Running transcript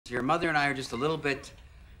your mother and I are just a little bit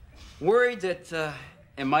worried that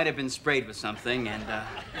it might have been sprayed with something, and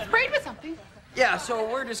Sprayed with something? yeah, so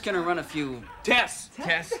we're just gonna run a few tests,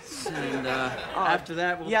 and after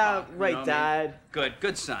that we'll talk, right, you know, Dad.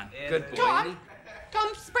 Good son, good boy.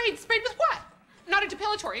 Tom, sprayed with what? Not a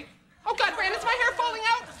depilatory. Oh God, Brandon, is my hair falling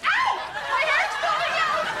out? Ow! My hair's falling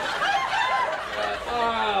out!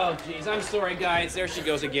 Oh, jeez, I'm sorry, guys. There she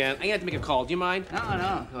goes again. I have to make a call. Do you mind?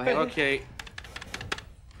 No, go ahead. Okay.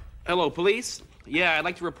 Hello, police? Yeah, I'd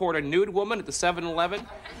like to report a nude woman at the 7-Eleven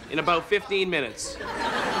in about 15 minutes.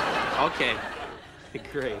 Okay.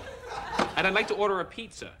 Great. And I'd like to order a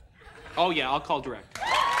pizza. Oh, yeah, I'll call direct.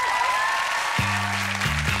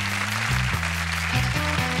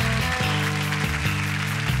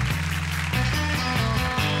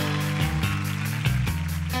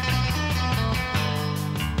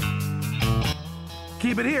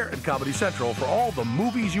 Keep it here at Comedy Central for all the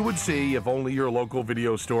movies you would see if only your local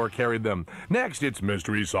video store carried them. Next, it's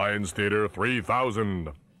Mystery Science Theater 3000.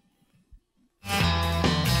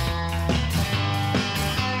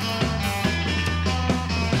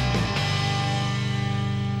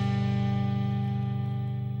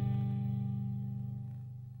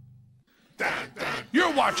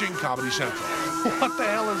 You're watching Comedy Central. What the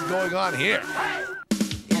hell is going on here?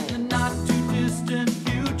 In the not too distant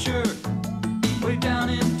future, way down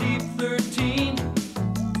in deep 13,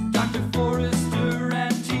 Dr. Forrester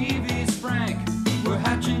and TV's Frank were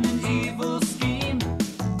hatching an evil scheme.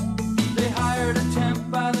 They hired a temp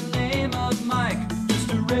by the name of Mike,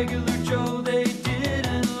 just a regular Joe they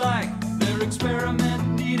didn't like. Their experiment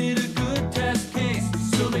needed a good test case,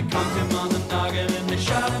 so they conked him on the noggin and they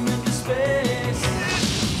shot him into space.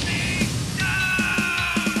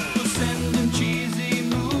 We'll send him cheesy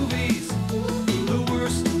movies, the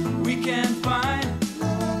worst we can find.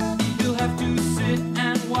 He'll have to sit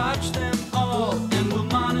and watch them all, and we'll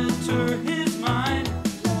monitor his mind.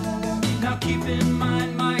 Now keep in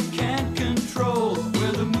mind, Mike can't control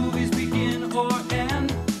where the movies begin or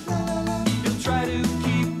end. He'll try to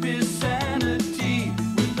keep his sanity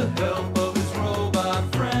with the help of his robot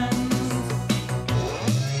friends.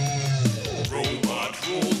 Robot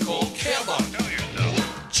roll called Cabot.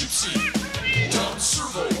 Gypsy, Tom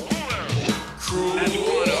Servo, Crew.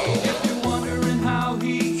 If you're wondering how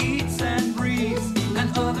he eats and breathes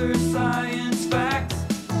and other science facts,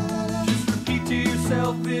 just repeat to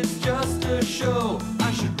yourself, it's just a show.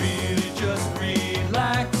 I should really just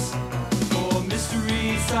relax. For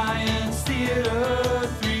Mystery Science Theater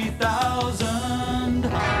 3000.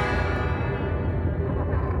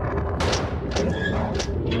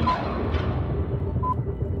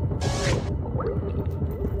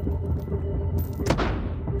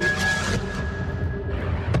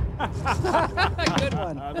 Good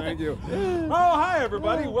one. Thank you. Oh, hi,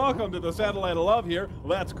 everybody. Welcome to the Satellite of Love here.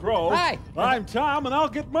 Let's Crow. Hi. I'm Tom, and I'll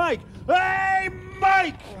get Mike. Hey,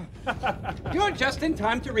 Mike! You're just in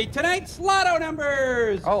time to read tonight's lotto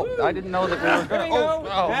numbers. Oh, I didn't know that we were Here going we to.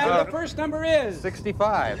 go. And the first number is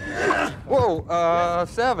 65. Whoa,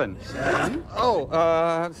 7. 7.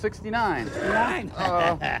 Oh, 69. 9.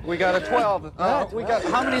 We got a 12. We got,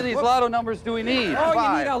 how many of these lotto numbers do we need? Oh,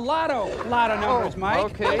 5. you need a lotto numbers,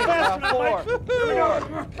 Mike. Okay, 4.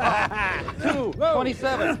 2.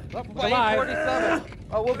 27. 47.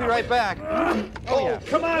 Oh, we'll be right back. Oh, yeah.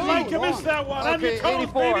 Come on, Mike, you missed that one. On your Okay, toes,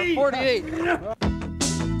 84, baby. 48.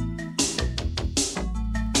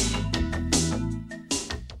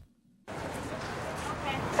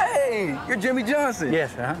 Hey, you're Jimmy Johnson.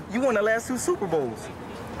 Yes, You won the last 2 Super Bowls.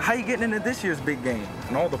 How you getting into this year's big game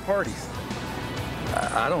and all the parties?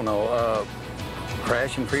 I don't know,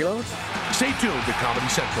 crash and preloads? Stay tuned to Comedy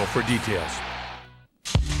Central for details.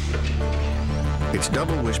 Its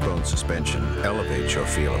double wishbone suspension elevates your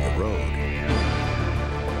feel of the road.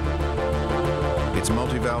 Its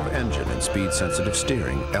multi-valve engine and speed-sensitive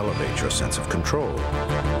steering elevate your sense of control.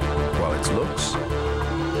 While its looks,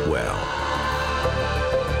 well,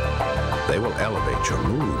 they will elevate your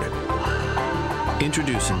mood.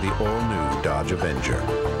 Introducing the all-new Dodge Avenger.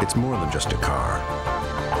 It's more than just a car.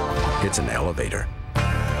 It's an elevator.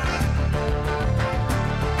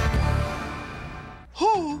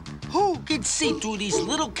 Who can see through these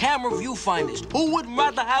little camera viewfinders? Who would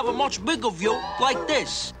rather have a much bigger view like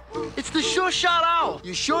this? It's the Sure Shot Owl.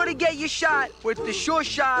 You're sure to get your shot with the Sure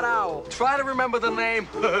Shot Owl. Try to remember the name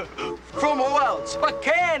from who else but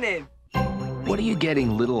Cannon. What are you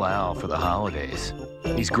getting little Al for the holidays?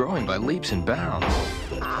 He's growing by leaps and bounds.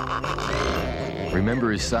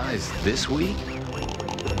 Remember his size this week?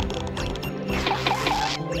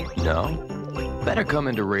 No? Better come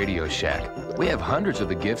into Radio Shack. We have hundreds of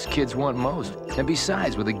the gifts kids want most. And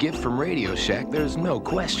besides, with a gift from Radio Shack, there's no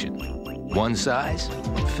question. One size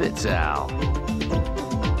fits Al.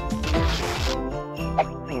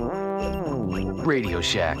 Radio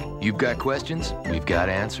Shack. You've got questions, we've got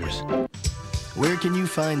answers. Where can you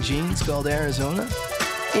find jeans called Arizona?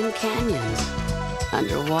 In canyons,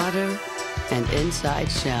 underwater, and inside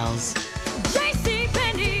shells.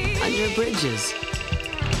 JCPenney! Under bridges,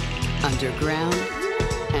 underground,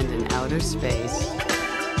 and in outer space.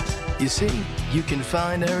 You see, you can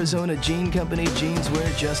find Arizona Jean Company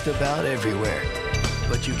jeanswear just about everywhere.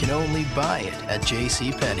 But you can only buy it at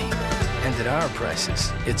JCPenney. And at our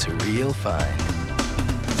prices, it's a real find.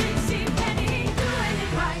 JCPenney, doing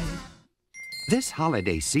it right. This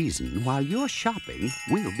holiday season, while you're shopping,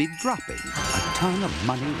 we'll be dropping a ton of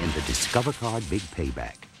money in the Discover Card Big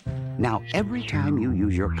Payback. Now, every time you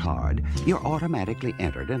use your card, you're automatically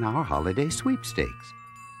entered in our holiday sweepstakes.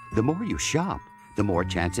 The more you shop, the more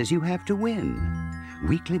chances you have to win.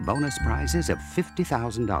 Weekly bonus prizes of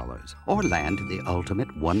 $50,000 or land the ultimate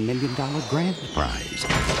 $1 million grand prize.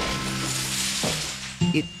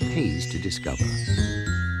 It pays to discover.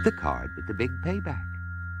 The card with the big payback.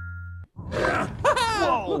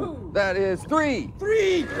 Whoa! That is three.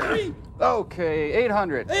 Three. Okay,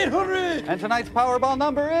 800. 800! And tonight's Powerball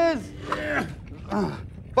number is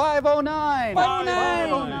 509.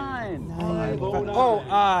 509. Oh,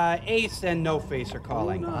 Ace and No Face are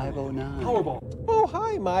calling. 509. Powerball. Oh,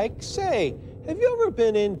 hi, Mike. Say, have you ever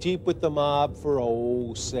been in deep with the mob for,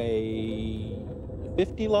 oh, say,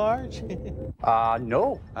 50 large?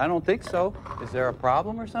 No, I don't think so. Is there a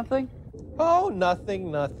problem or something? Oh,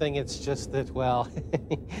 nothing. It's just that, well,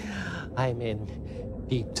 I'm in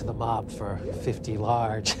deep to the mob for 50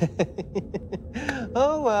 large.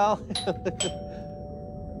 Oh, well.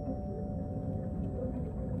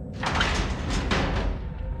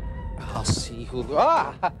 I'll see who...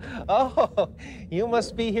 Oh, you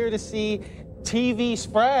must be here to see TV's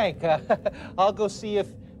Frank. I'll go see if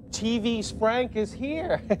TV's Frank is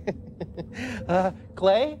here.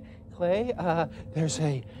 Clay, there's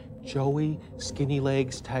a Joey Skinny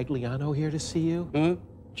Legs Tagliano here to see you. Huh?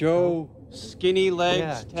 Joe Skinny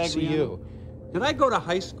Legs Tagliano? See you. Did I go to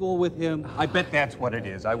high school with him? I bet that's what it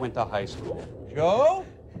is. I went to high school. Joe?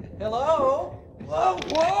 Hello? Whoa,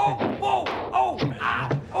 whoa, whoa, oh, ah,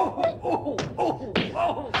 oh,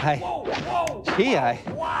 Gee, I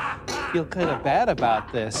feel kind of bad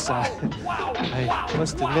about this. I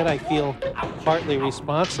must admit I feel partly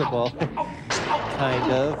responsible.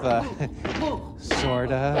 Kind of,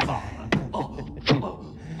 sort of.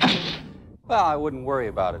 Well, I wouldn't worry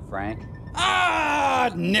about it, Frank. Ah,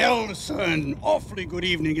 Nelson! Awfully good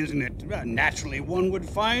evening, isn't it? Naturally, one would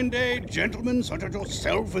find a gentleman such as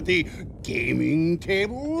yourself at the gaming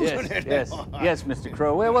tables. Yes, Mr.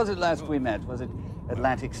 Crow. Where was it last we met? Was it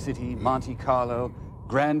Atlantic City, Monte Carlo,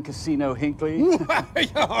 Grand Casino Hinckley? You're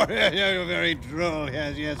very droll.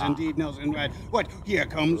 Yes, indeed, Nelson. Right. What? Here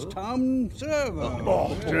comes Tom Servo.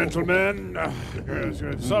 Oh, gentlemen. Yes.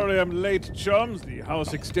 Sorry I'm late, chums. The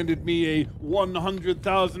house extended me a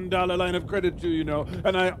 $100,000 line of credit, you know,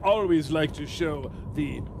 and I always like to show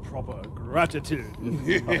the proper gratitude.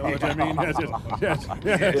 You know what I mean? Yes.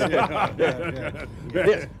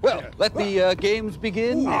 Well, let the games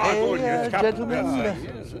begin, gentlemen.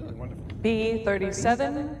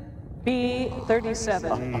 B37,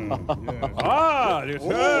 B37.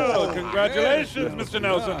 Well, congratulations, Mr.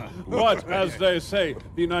 Nelson. But, as they say,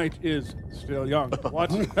 the night is still young.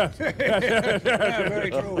 What?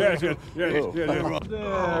 Very true.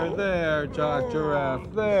 There, Dr.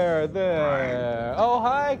 F. There. Oh,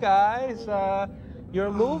 hi, guys.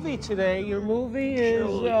 Your movie today, is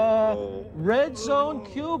Red Zone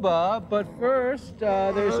Cuba, but first,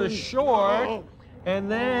 there's a short.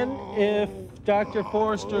 And then, if Dr.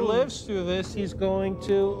 Forrester lives through this, he's going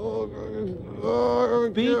to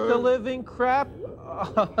beat the living crap.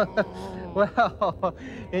 Well,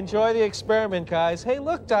 enjoy the experiment, guys. Hey,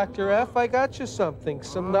 look, Dr. F, I got you something.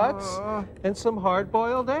 Some nuts and some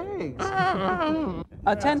hard-boiled eggs.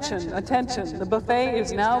 Attention. The buffet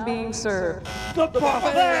is now being served. The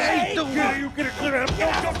buffet! You get it clear out.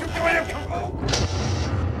 Go.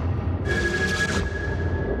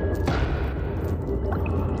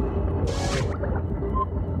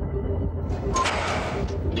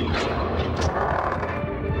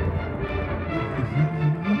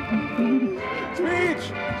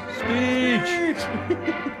 Speech!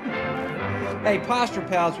 Hey, Posture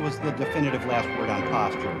Pals was the definitive last word on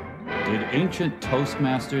posture. Did ancient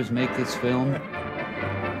Toastmasters make this film?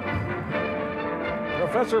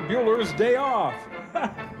 Professor Bueller's Day Off.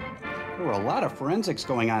 There were a lot of forensics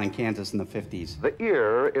going on in Kansas in the 50s. The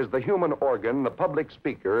ear is the human organ the public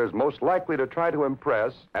speaker is most likely to try to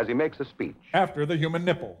impress as he makes a speech. After the human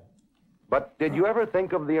nipple. But did you ever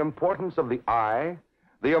think of the importance of the eye?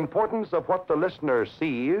 The importance of what the listener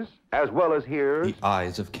sees as well as hears? The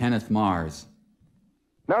eyes of Kenneth Mars.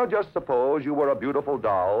 Now just suppose you were a beautiful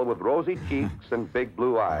doll with rosy cheeks and big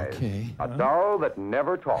blue eyes. Okay. A doll that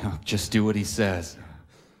never talked. Just do what he says.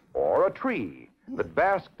 Or a tree that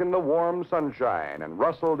basked in the warm sunshine and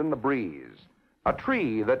rustled in the breeze. A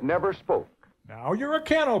tree that never spoke. Now you're a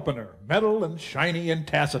can opener, metal and shiny and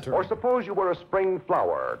taciturn. Or suppose you were a spring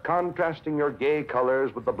flower, contrasting your gay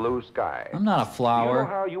colors with the blue sky. I'm not a flower. You know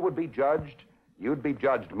how you would be judged? You'd be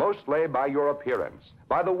judged mostly by your appearance,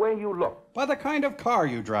 by the way you look. By the kind of car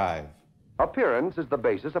you drive. Appearance is the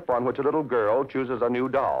basis upon which a little girl chooses a new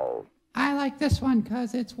doll. I like this one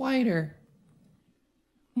because it's whiter.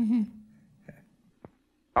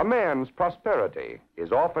 A man's prosperity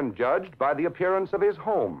is often judged by the appearance of his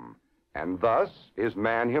home, and thus is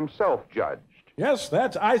man himself judged. Yes,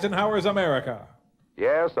 that's Eisenhower's America.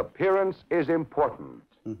 Yes, appearance is important.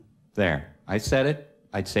 There. I said it.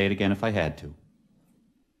 I'd say it again if I had to.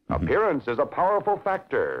 Appearance is a powerful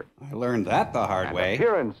factor. I learned that the hard way.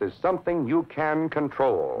 Appearance is something you can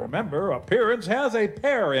control. Remember, appearance has a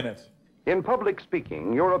pear in it. In public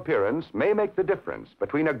speaking, your appearance may make the difference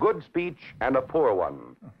between a good speech and a poor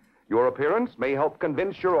one. Your appearance may help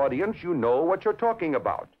convince your audience you know what you're talking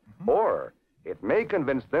about. Or it may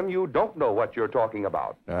convince them you don't know what you're talking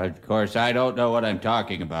about. Of course, I don't know what I'm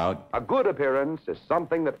talking about. A good appearance is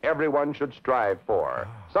something that everyone should strive for,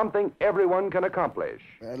 something everyone can accomplish.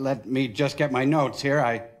 Let me just get my notes here.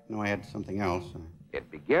 I know I had something else.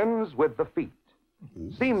 It begins with the feet.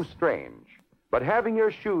 Seems strange, but having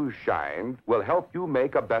your shoes shined will help you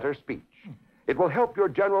make a better speech. It will help your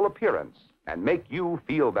general appearance and make you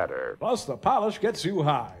feel better. Plus, the polish gets you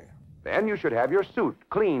high. Then you should have your suit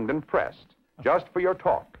cleaned and pressed, just for your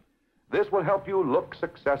talk. This will help you look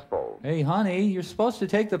successful. Hey, honey, you're supposed to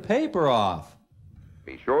take the paper off.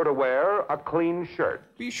 Be sure to wear a clean shirt.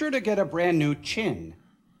 Be sure to get a brand new chin.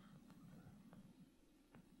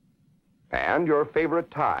 And your favorite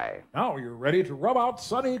tie. Now you're ready to rub out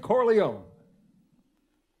Sonny Corleone.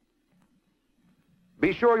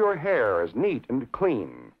 Be sure your hair is neat and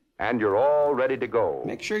clean, and you're all ready to go.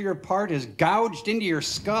 Make sure your part is gouged into your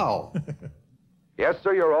skull. Yes,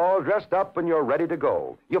 sir, you're all dressed up and you're ready to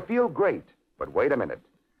go. You feel great, but wait a minute.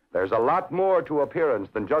 There's a lot more to appearance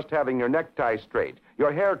than just having your necktie straight,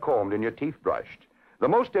 your hair combed, and your teeth brushed. The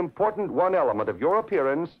most important one element of your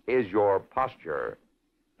appearance is your posture.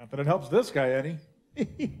 Not that it helps this guy any.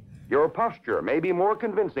 Your posture may be more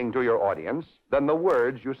convincing to your audience than the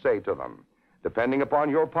words you say to them. Depending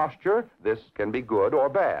upon your posture, this can be good or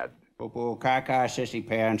bad. Boo-boo, caca, sissy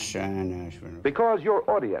pants, and... Because your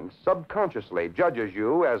audience subconsciously judges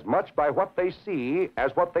you as much by what they see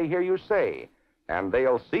as what they hear you say. And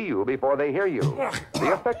they'll see you before they hear you.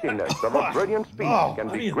 The effectiveness of a brilliant speech can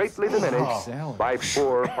be greatly diminished by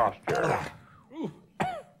poor posture.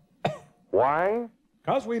 Why?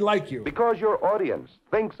 Because we like you. Because your audience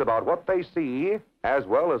thinks about what they see as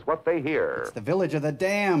well as what they hear. It's the village of the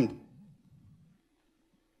damned.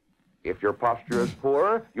 If your posture is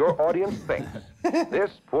poor, your audience thinks, this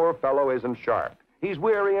poor fellow isn't sharp. He's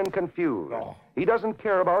weary and confused. He doesn't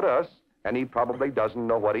care about us, and he probably doesn't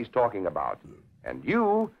know what he's talking about. And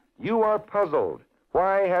you are puzzled.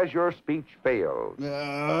 Why has your speech failed?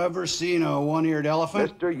 Ever seen a one-eared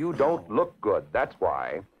elephant? Mister, you don't look good, that's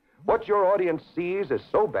why. What your audience sees is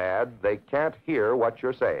so bad, they can't hear what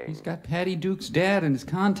you're saying. He's got Patty Duke's dad in his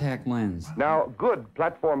contact lens. Now, good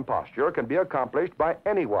platform posture can be accomplished by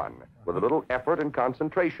anyone with a little effort and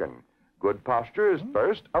concentration. Good posture is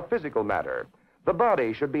first a physical matter. The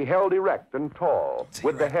body should be held erect and tall,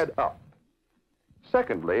 with the head up.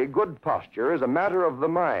 Secondly, good posture is a matter of the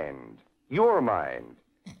mind, your mind.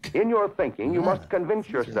 In your thinking, you must convince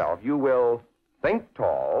yourself you will think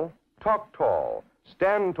tall, talk tall,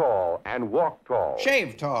 stand tall, and walk tall.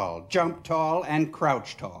 Shave tall, jump tall, and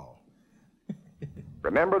crouch tall.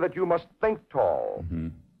 Remember that you must think tall,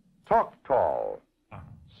 talk tall,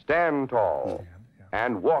 stand tall,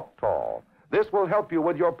 and walk tall. This will help you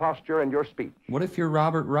with your posture and your speech. What if you're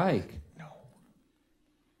Robert Reich?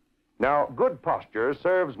 Now, good posture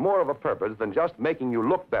serves more of a purpose than just making you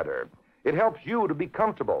look better. It helps you to be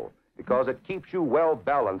comfortable because it keeps you well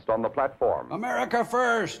balanced on the platform. America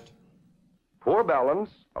first! Poor balance,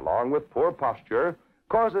 along with poor posture,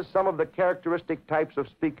 causes some of the characteristic types of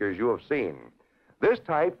speakers you have seen. This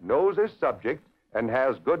type knows his subject and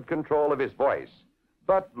has good control of his voice.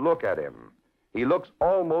 But look at him. He looks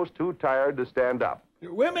almost too tired to stand up.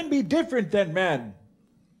 Women be different than men.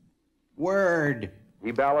 Word.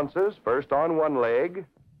 He balances first on one leg,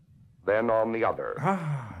 then on the other.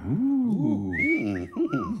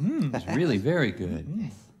 That's really very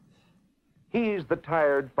good. He's the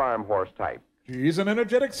tired farm horse type. She's an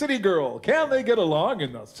energetic city girl. Can they get along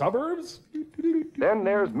in the suburbs? Then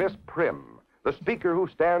there's Miss Prim, the speaker who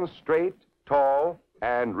stands straight, tall,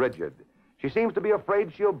 and rigid. She seems to be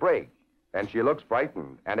afraid she'll break, and she looks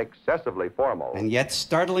frightened and excessively formal. And yet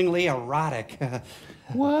startlingly erotic.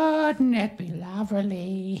 Wouldn't it be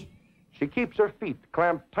lovely? She keeps her feet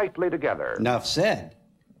clamped tightly together. Enough said.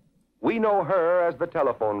 We know her as the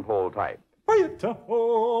telephone pole type.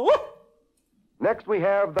 Next we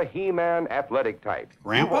have the He-Man athletic type.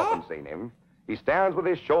 Grandpa? You've often seen him. He stands with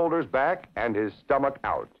his shoulders back and his stomach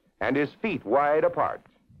out, and his feet wide apart.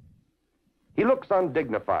 He looks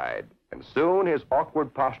undignified, and soon his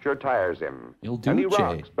awkward posture tires him. And he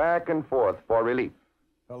rocks back and forth for relief.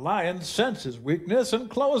 The lion senses his weakness and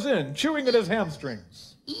close in, chewing at his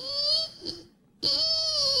hamstrings.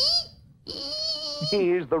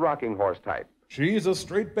 He's the rocking horse type. She's a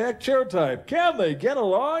straight back chair type. Can they get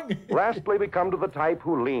along? Lastly, we come to the type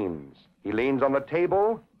who leans. He leans on the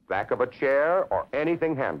table, back of a chair, or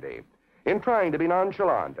anything handy. In trying to be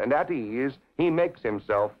nonchalant and at ease, he makes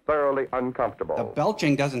himself thoroughly uncomfortable. The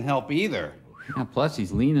belching doesn't help either. Yeah, plus,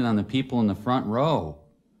 he's leaning on the people in the front row.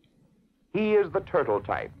 He is the turtle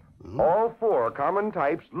type. All four common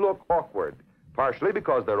types look awkward, partially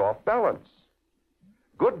because they're off balance.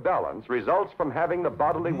 Good balance results from having the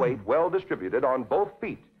bodily weight well distributed on both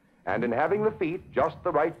feet, and in having the feet just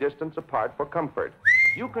the right distance apart for comfort.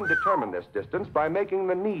 You can determine this distance by making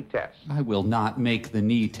the knee test. I will not make the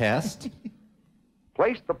knee test.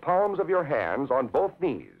 Place the palms of your hands on both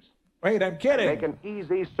knees. Wait, I'm kidding. Make an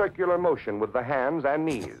easy circular motion with the hands and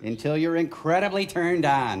knees. Until you're incredibly turned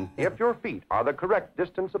on. If your feet are the correct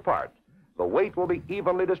distance apart, the weight will be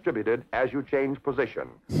evenly distributed as you change position.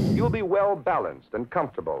 You'll be well balanced and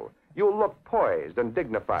comfortable. You'll look poised and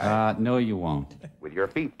dignified. No, you won't. With your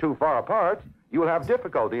feet too far apart, you'll have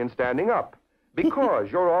difficulty in standing up.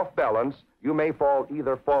 Because you're off balance, you may fall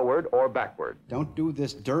either forward or backward. Don't do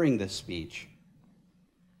this during the speech.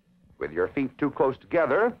 With your feet too close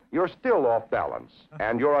together, you're still off balance,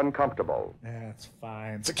 and you're uncomfortable. That's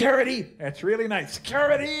fine. Security! That's really nice.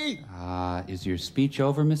 Security! Is your speech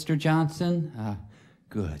over, Mr. Johnson?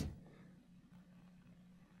 Good.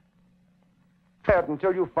 Head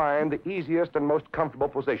until you find the easiest and most comfortable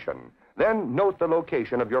position. Then note the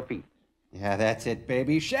location of your feet. Yeah, that's it,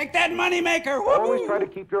 baby. Shake that moneymaker! Always try to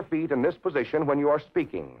keep your feet in this position when you are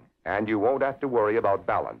speaking, and you won't have to worry about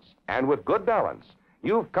balance. And with good balance,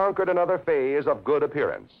 you've conquered another phase of good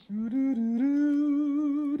appearance.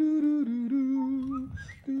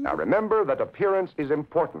 Now remember that appearance is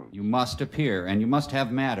important. You must appear, and you must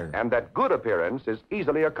have matter. And that good appearance is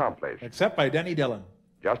easily accomplished. Except by Denny Dillon.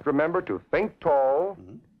 Just remember to think tall,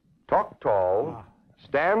 talk tall,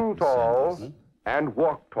 stand tall, and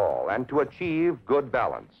walk tall, and to achieve good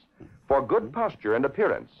balance. For good posture and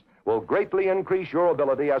appearance will greatly increase your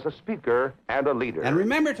ability as a speaker and a leader. And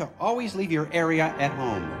remember to always leave your area at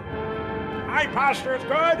home. Eye posture is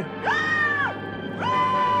good.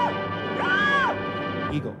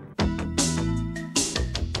 Eagle.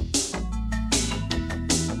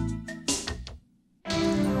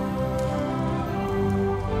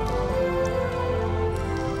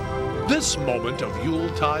 This moment of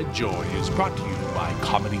Yuletide joy is brought to you by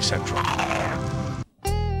Comedy Central.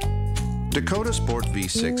 Dakota Sport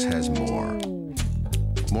V6 has more.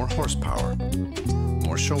 More horsepower,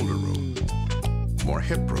 more shoulder room, more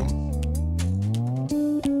hip room,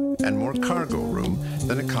 and more cargo room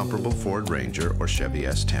than a comparable Ford Ranger or Chevy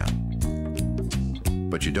S10.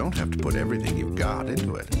 But you don't have to put everything you've got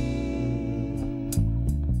into it.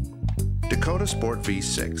 Dakota Sport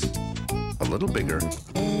V6. A little bigger,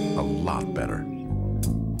 a lot better.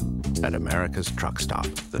 At America's Truck Stop,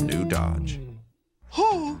 the new Dodge.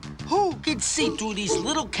 Who can see through these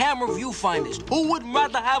little camera viewfinders? Who would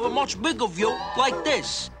rather have a much bigger view like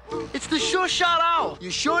this? It's the Sure Shot Owl.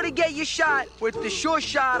 You're sure to get your shot with the Sure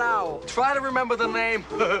Shot Owl. Try to remember the name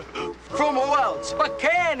from who else but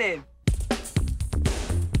Cannon.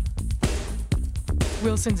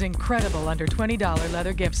 Wilson's incredible under $20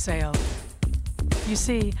 leather gift sale. You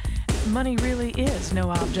see, money really is no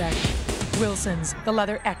object. Wilson's, the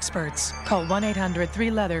leather experts. Call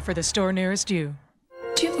 1-800-3-LEATHER for the store nearest you.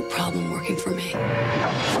 Do you have a problem working for me?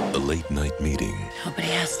 A late-night meeting. Nobody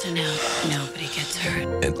has to know. Nobody gets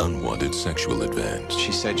hurt. An unwanted sexual advance.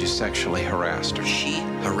 She said you sexually harassed her. She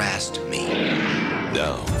harassed me.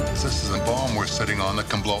 Now, this is a bomb we're sitting on that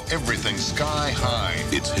can blow everything sky high.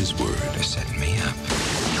 it's his word. They're setting me up.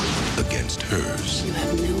 Against hers. You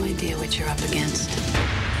have no idea what you're up against.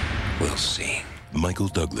 We'll see. Michael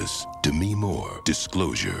Douglas, Demi Moore,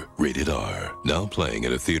 Disclosure, rated R. Now playing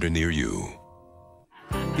at a theater near you.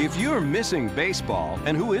 If you're missing baseball,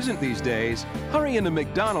 and who isn't these days, hurry into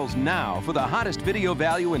McDonald's now for the hottest video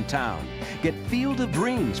value in town. Get Field of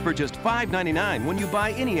Dreams for just $5.99 when you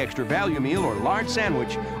buy any extra value meal or large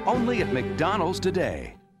sandwich, only at McDonald's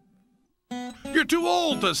today. You're too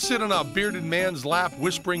old to sit on a bearded man's lap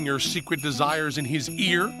whispering your secret desires in his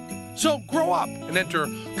ear. So grow up and enter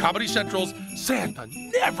Comedy Central's Santa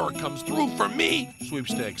Never Comes Through for Me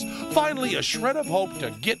sweepstakes. Finally, a shred of hope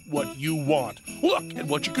to get what you want. Look at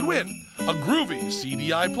what you could win. A groovy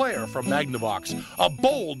CDI player from Magnavox. A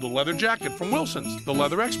bold leather jacket from Wilson's, the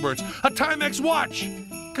leather experts. A Timex watch,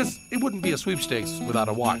 because it wouldn't be a sweepstakes without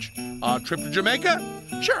a watch. A trip to Jamaica?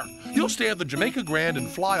 Sure. You'll stay at the Jamaica Grand and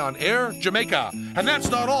fly on Air Jamaica. And that's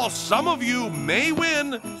not all. Some of you may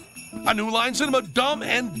win a New Line Cinema Dumb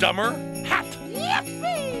and Dumber hat.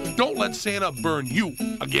 Yippee! Don't let Santa burn you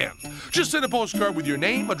again. Just send a postcard with your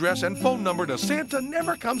name, address, and phone number to Santa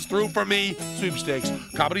Never Comes Through for Me sweepstakes.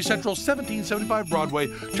 Comedy Central, 1775 Broadway,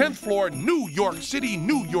 10th floor, New York City,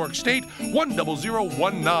 New York State,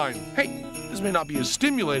 10019. Hey, this may not be as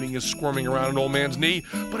stimulating as squirming around an old man's knee,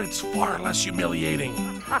 but it's far less humiliating.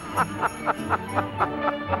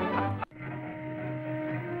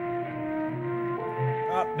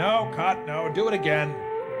 No, cut, no, do it again.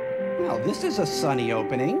 Well, this is a sunny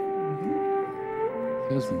opening.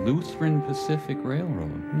 Says Lutheran Pacific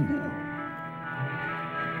Railroad.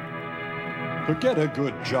 To get a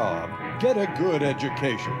good job, get a good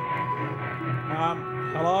education.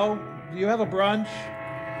 Hello? Do you have a brunch?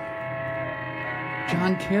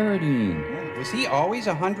 John Carradine. Was he always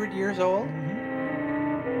 100 years old?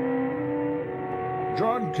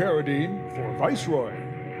 John Carradine for Viceroy.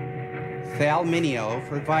 Sal Mineo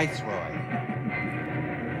for Viceroy.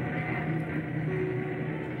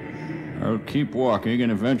 I'll keep walking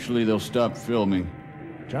and eventually they'll stop filming.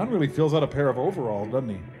 John really fills out a pair of overalls, doesn't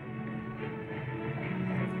he?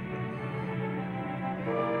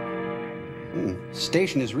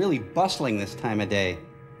 Station is really bustling this time of day.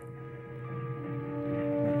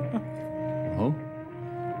 Oh?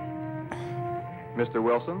 Mr.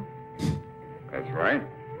 Wilson? That's right.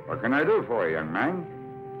 What can I do for you, young man?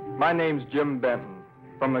 My name's Jim Benton,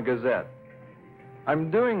 from the Gazette.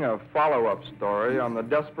 I'm doing a follow-up story on the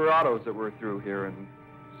desperados that were through here in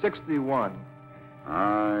 '61.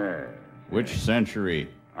 Ah, yes. Which century?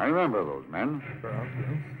 I remember those men.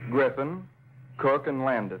 Griffin, Cook, and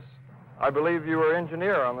Landis. I believe you were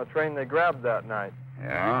engineer on the train they grabbed that night.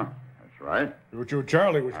 Yeah, that's right. Choo-choo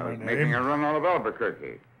Charlie was I my was name. making a run out of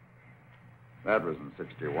Albuquerque. That was in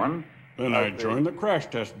 '61. Then I joined the crash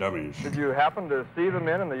test dummies. Did you happen to see the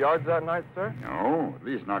men in the yards that night, sir? No, at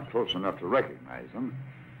least not close enough to recognize them.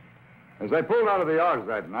 As I pulled out of the yards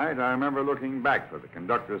that night, I remember looking back for the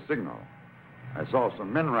conductor's signal. I saw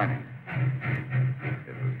some men running.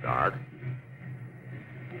 It was dark.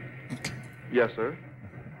 Yes, sir.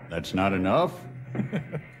 That's not enough? It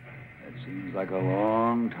seems like a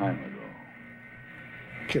long time ago.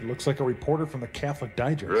 Kid looks like a reporter from the Catholic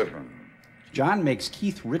Digest. Griffin. John makes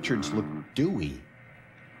Keith Richards look dewy.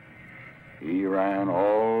 He ran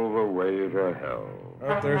all the way to hell.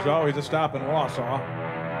 Oh, there's always a stop in Wausau.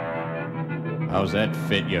 How's that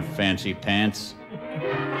fit, you fancy pants?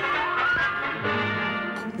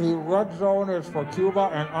 The red zone is for Cuba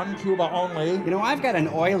and un-Cuba only. You know, I've got an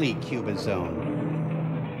oily Cuba zone.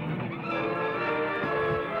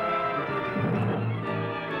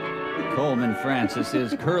 Coleman Francis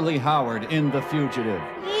is Curly Howard in The Fugitive.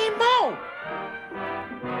 Emo!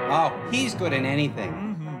 Oh, he's good in anything.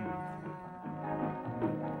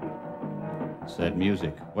 What's that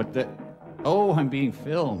music? What the... Oh, I'm being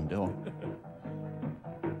filmed. Oh.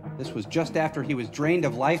 This was just after he was drained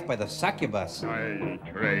of life by the succubus. I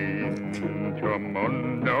train to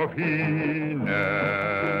Mundo Pina.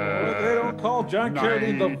 Well, they don't call John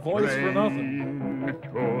Carradine the voice for nothing.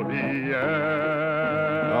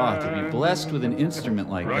 Oh, to be blessed with an instrument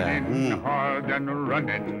like that. Running hard and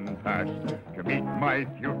running fast to meet my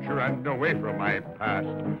future and away from my past.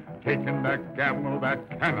 Taking the gamble that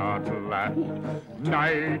cannot last.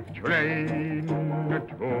 Night train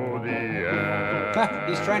to the air.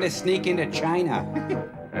 He's trying to sneak into China.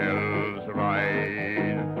 Hell's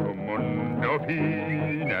ride to Mundo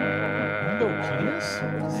Pina.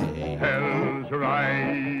 Hell's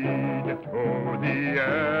ride to the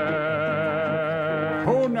air.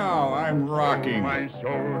 Oh, now I'm rocking. My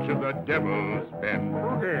soul to the devil's bend.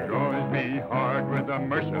 Draws me hard with a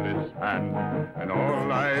merciless hand. And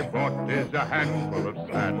all I bought is a handful of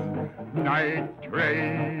sand. Night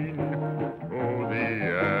train to the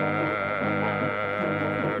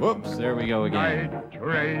end. Whoops, there we go again. Night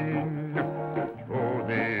train to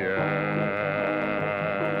the end.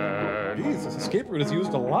 Jeez, this escape route is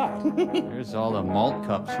used a lot. There's all the malt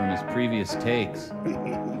cups from his previous takes.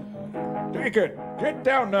 Take it. Get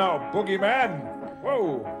down now, boogeyman.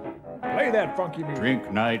 Whoa. Play that funky music.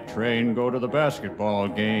 Drink night train, go to the basketball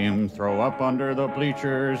game, throw up under the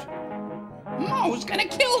bleachers. Mo's gonna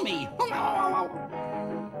kill me.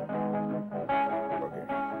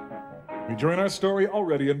 We join our story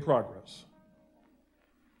already in progress.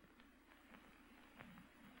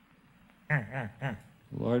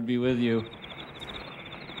 Lord be with you.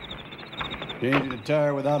 Changing a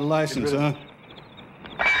tire without a license, huh?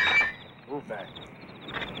 Move back.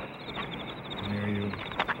 There you.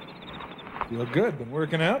 You look good. Been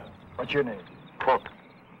working out? What's your name? Cook.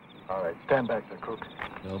 All right, stand back there, Cook.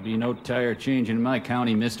 There'll be no tire change in my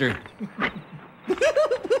county, mister.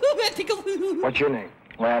 What's your name?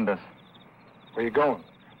 Landis. Where you going?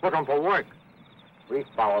 Looking for work. We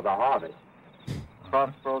follow the harvest.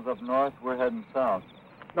 Crossroads up north, we're heading south.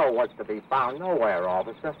 No what's to be found nowhere,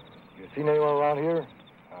 officer. You seen anyone around here?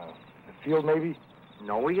 The field, maybe?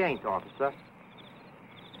 No, we ain't, officer.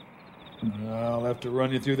 I'll have to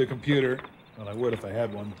run you through the computer. Well, I would if I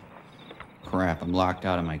had one. Crap, I'm locked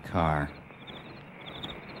out of my car.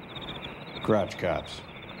 Crotch cops.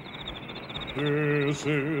 This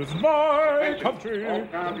is my country. All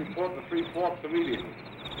cars report the 3 Forks immediately.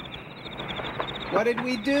 What did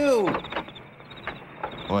we do?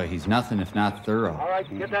 Boy, he's nothing if not thorough. All right,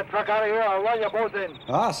 get that truck out of here. I'll run you both in.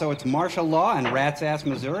 Ah, so it's martial law in Rat's-ass,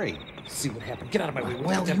 Missouri. See what happened. Get out of my way.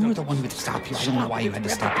 Well, you were the one with the stop here. I don't know why you had to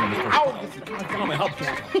stop me. Ow! Get on my help.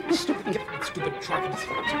 Stupid truck.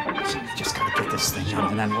 You just gotta get this thing out,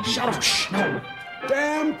 and then we'll be... Shut up. Shh, no.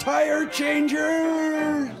 Damn tire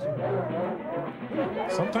changers!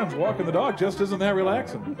 Sometimes walking the dog just isn't that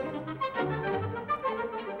relaxing.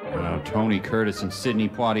 Tony Curtis and Sidney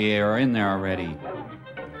Poitier are in there already.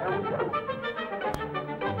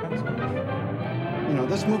 You know,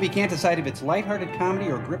 this movie can't decide if it's lighthearted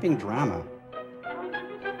comedy or gripping drama.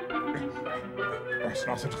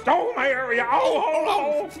 Oh, my area!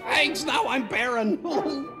 Oh, thanks! Now I'm barren!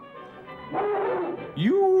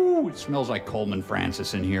 It smells like Coleman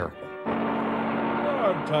Francis in here. Oh,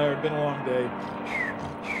 I'm tired. Been a long day.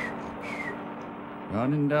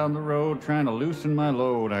 Running down the road, trying to loosen my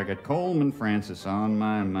load. I got Coleman Francis on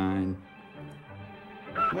my mind.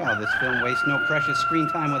 Well, this film wastes no precious screen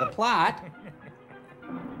time with a plot.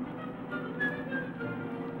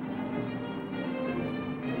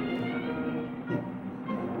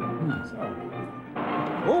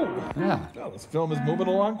 Oh, yeah. Well, this film is moving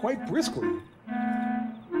along quite briskly.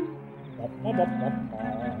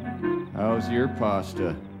 How's your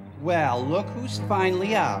pasta? Well, look who's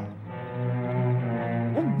finally up.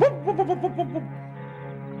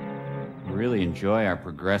 We really enjoy our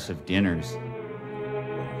progressive dinners.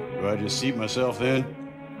 Do I just seat myself then?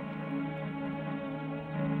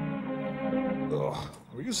 Ugh.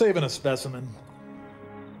 Were you saving a specimen?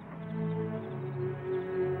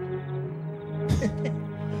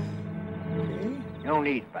 No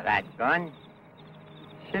need for that, gun.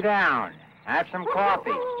 Sit down. Have some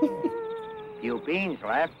coffee. Few beans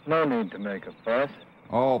left. No need to make a fuss.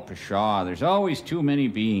 Oh, pshaw, there's always too many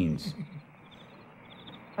beans.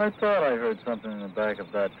 I thought I heard something in the back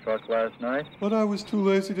of that truck last night. But I was too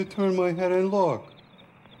lazy to turn my head and look.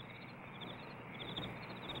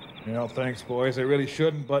 Well, thanks, boys. I really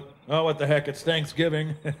shouldn't, but, oh, what the heck, it's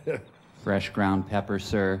Thanksgiving. Fresh ground pepper,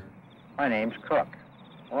 sir. My name's Cook.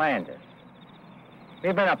 Landis.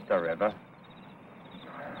 We've been up the river.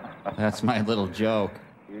 That's my little joke.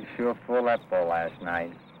 You sure fooled that bull last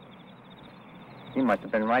night. He must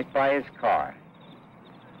have been right by his car.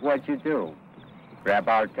 What'd you do? Grab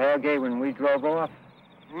our tailgate when we drove off?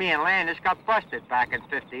 Me and Landis got busted back in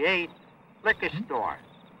 '58. Liquor store.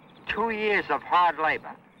 2 years of hard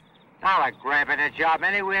labor. Now we're grabbing a job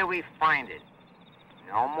anywhere we find it.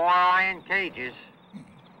 No more iron cages.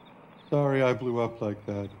 Sorry I blew up like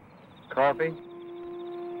that. Coffee?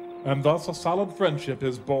 And thus a solid friendship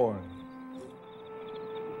is born.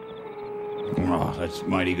 Oh, that's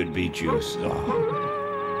mighty good beet juice. Oh.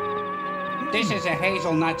 This is a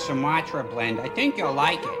hazelnut Sumatra blend. I think you'll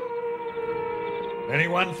like it.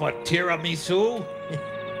 Anyone for tiramisu?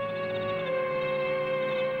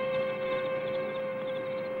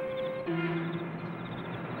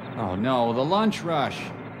 Oh no, the lunch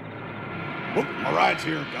rush. Oh, my ride's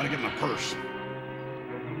here. Gotta get my purse.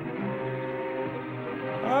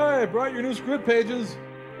 Hi, brought your new script pages.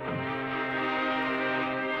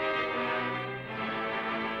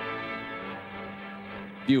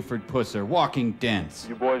 Buford Pusser, walking dense.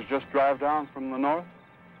 You boys just drive down from the north?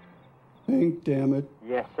 Think, damn it.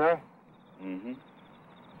 Yes, sir. Mm-hmm.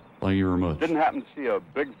 Thank you very much. Didn't happen to see a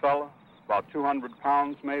big fella, about 200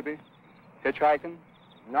 pounds maybe, hitchhiking?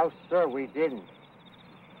 No, sir, we didn't.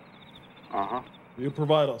 Uh-huh. Do you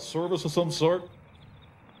provide a service of some sort?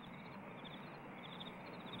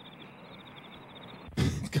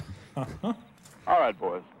 All right,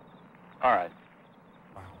 boys. All right.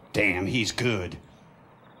 Damn, he's good.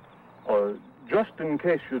 Or just in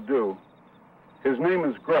case you do, his name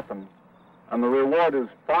is Griffin, and the reward is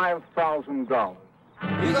 $5,000.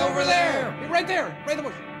 He's over there! He's right there! Right in the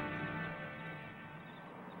bush!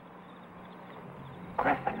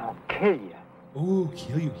 Griffin will kill you. Ooh,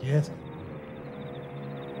 kill you, yes.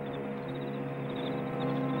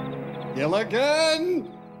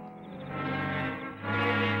 Gilligan!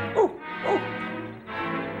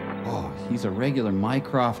 Oh, he's a regular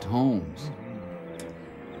Mycroft Holmes.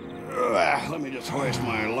 Let me just hoist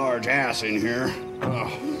my large ass in here.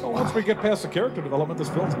 Well, once we get past the character development, this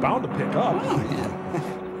film's bound to pick up. Oh,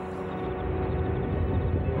 yeah.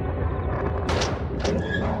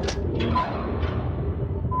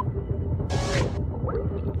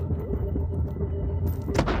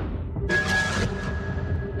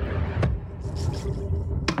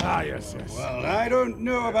 Ah, yes, yes. Well, I don't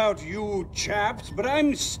know about you chaps, but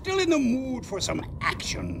I'm still in the mood for some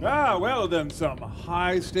action. Ah, well then, some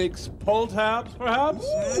high-stakes pull tabs, perhaps?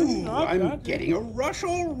 Ooh, I'm getting a rush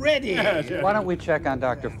already. Yes, yes. Why don't we check on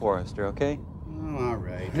Dr. Forrester, okay? Oh, all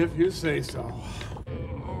right. If you say so.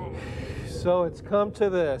 So it's come to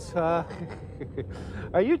this, huh?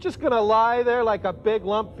 Are you just gonna lie there like a big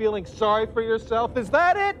lump feeling sorry for yourself? Is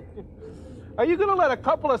that it? Are you gonna let a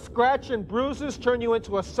couple of scratch and bruises turn you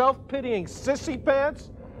into a self-pitying sissy pants?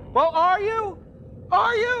 Well, are you?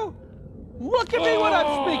 Are you? Look at me when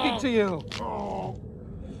I'm speaking to you.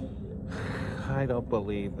 I don't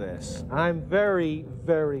believe this. I'm very,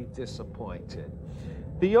 very disappointed.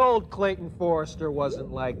 The old Clayton Forrester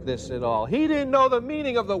wasn't like this at all. He didn't know the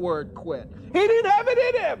meaning of the word quit. He didn't have it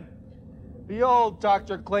in him. The old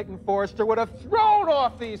Dr. Clayton Forrester would have thrown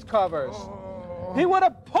off these covers. He would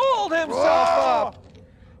have pulled himself up.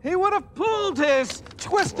 He would have pulled his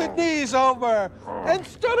twisted knees over and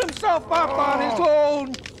stood himself up on his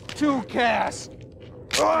own two-cast.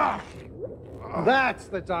 That's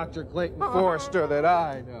the Dr. Clayton Forrester that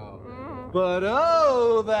I know. But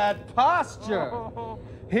oh, that posture.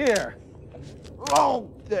 Here. Oh,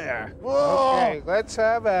 there. Okay, let's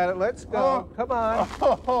have at it. Let's go. Come on.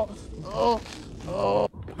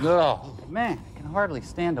 Oh, man, I can hardly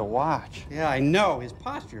stand to watch. Yeah, I know. His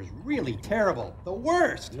posture is really terrible. The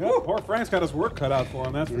worst. Yeah, poor Frank's got his work cut out for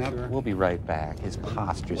him, that's for sure. We'll be right back. His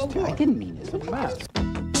posture's too. I didn't mean this. Come on.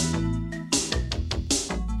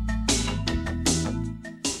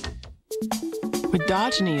 With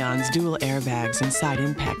Dodge Neon's dual airbags and side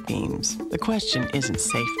impact beams, the question isn't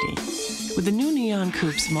safety. With the new Neon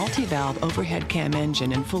Coupe's multi-valve overhead cam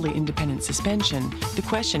engine and fully independent suspension, the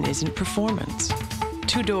question isn't performance.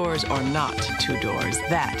 Two doors or not two doors,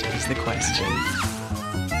 that is the question.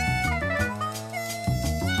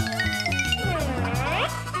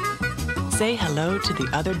 Say hello to the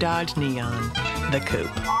other Dodge Neon, the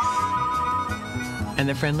Coupe, and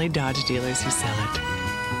the friendly Dodge dealers who sell it.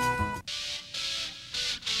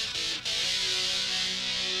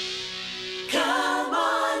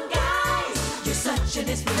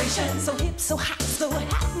 Inspiration, so hip, so hot, so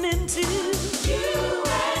happening too. You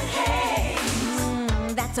and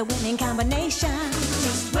Hayes, that's a winning combination.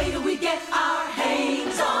 Just wait till we get our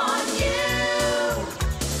hands on you.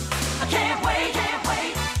 I can't wait, can't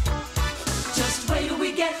wait. Just wait till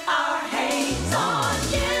we get our hands on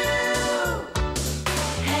you.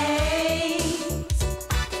 Hayes.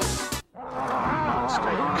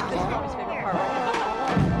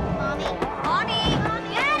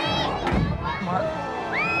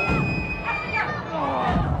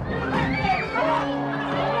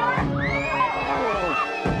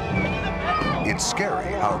 It's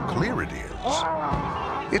scary how clear it is.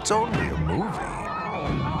 It's only a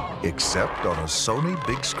movie, except on a Sony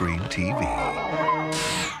big screen TV.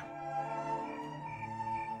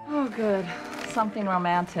 Oh, good. Something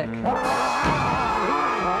romantic.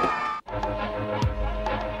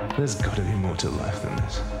 There's gotta be more to life than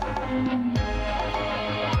this.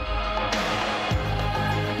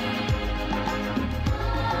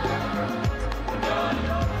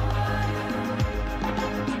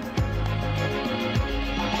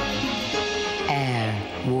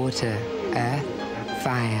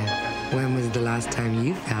 time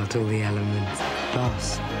you felt all the elements.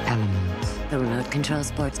 Boss Elements. The remote control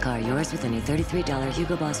sports car, yours with any $33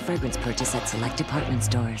 Hugo Boss fragrance purchase at select department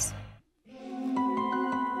stores.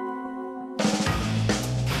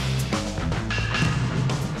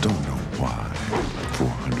 Don't know why.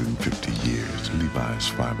 450 years, Levi's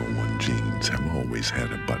 501 jeans have always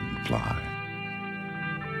had a button fly.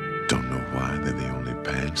 Don't know why they're the only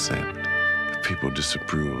pants that, if people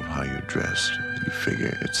disapprove of how you're dressed, you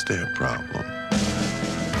figure it's their problem.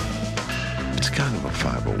 It's kind of a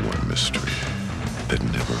 501 mystery that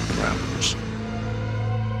never unravels.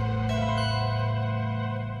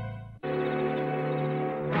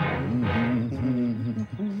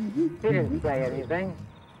 He didn't say anything.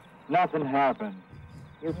 Nothing happened.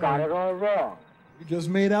 You got it all wrong. We just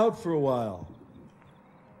made out for a while.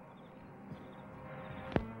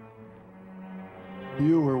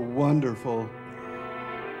 You were wonderful.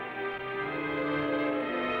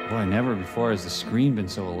 Boy, never before has the screen been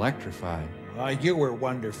so electrified. You were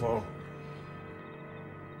wonderful.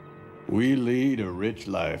 We lead a rich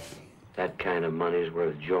life. That kind of money's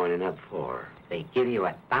worth joining up for. They give you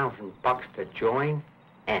 $1,000 to join,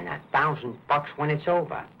 and $1,000 when it's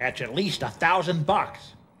over. That's at least $1,000.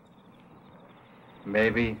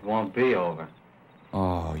 Maybe it won't be over.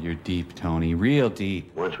 Oh, you're deep, Tony. Real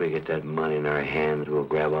deep. Once we get that money in our hands, we'll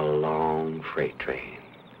grab a long freight train.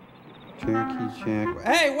 Cherokee Jack.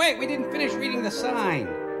 Hey, wait, we didn't finish reading the sign.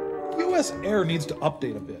 U.S. Air needs to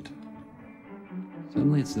update a bit.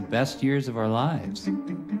 Suddenly it's the best years of our lives.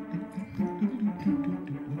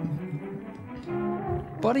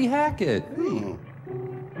 Buddy Hackett.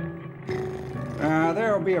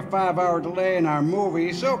 There will be a 5-hour delay in our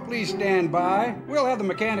movie, so please stand by. We'll have the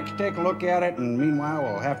mechanics take a look at it, and meanwhile,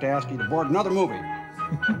 we'll have to ask you to board another movie.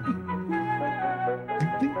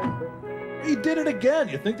 He did it again.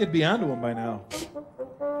 You'd think they'd be onto him by now.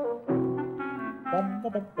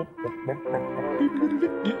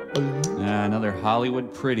 Another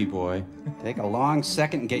Hollywood pretty boy. Take a long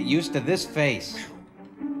second and get used to this face.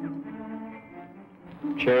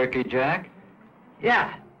 Cherokee Jack?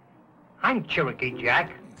 Yeah, I'm Cherokee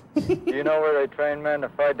Jack. You know where they train men to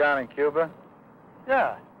fight down in Cuba?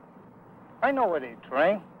 Yeah, I know where they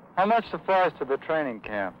train. How much to fly us to the training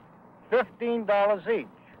camp? $15 each.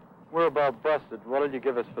 We're about busted. What did you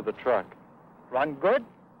give us for the truck? Run good?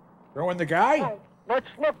 Throw in the guy? Oh, let's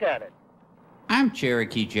look at it. I'm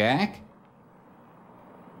Cherokee Jack.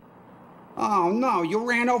 Oh, no, you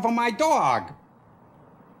ran over my dog.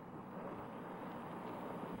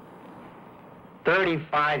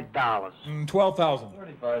 $35. $12,000.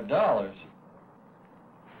 $35?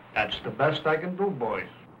 That's the best I can do, boys.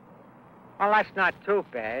 Well, that's not too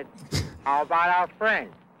bad. How about our friend?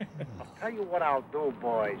 I'll tell you what I'll do,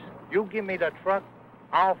 boys. You give me the truck,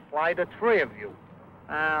 I'll fly the three of you.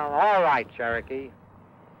 All right, Cherokee.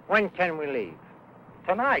 When can we leave?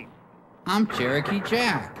 Tonight. I'm Cherokee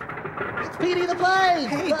Jack. It's Petey the Plane!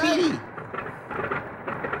 Hey, Petey!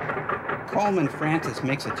 Coleman Francis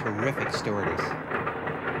makes a terrific stewardess.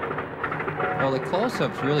 Well, the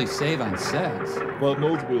close-ups really save on sets. Well,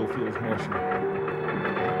 Nosewheel feels mushy.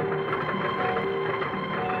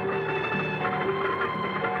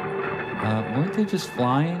 Weren't they just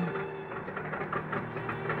flying?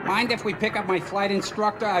 Mind if we pick up my flight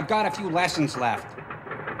instructor? I've got a few lessons left.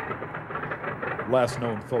 Last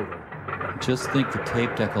known photo. Just think the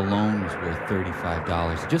tape deck alone was worth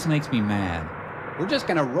 $35. It just makes me mad. We're just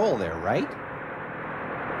gonna roll there, right?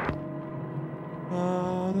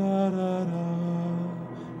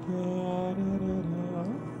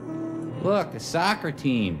 Look, a soccer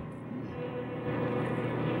team.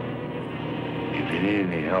 If you need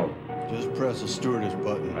any help, just press the stewardess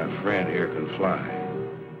button. My friend here can fly.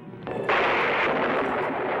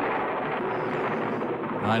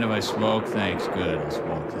 Mind if I smoke? Thanks. Good, I'll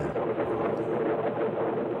smoke then.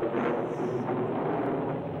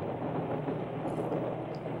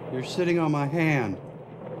 You're sitting on my hand.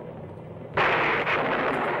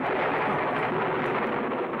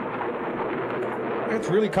 It's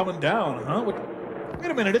really coming down, huh?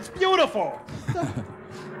 Wait a minute, it's beautiful!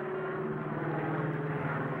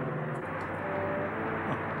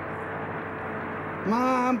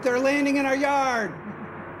 Mom, they're landing in our yard.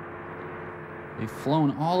 They've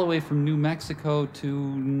flown all the way from New Mexico to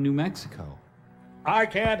New Mexico. I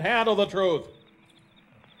can't handle the truth.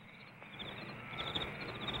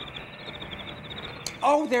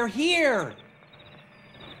 Oh, they're here.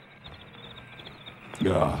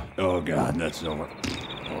 Oh, God, that's over.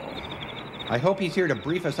 I hope he's here to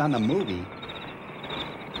brief us on the movie.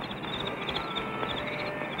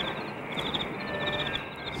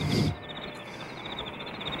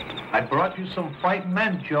 I brought you some fighting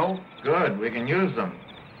men, Joe. Good, we can use them.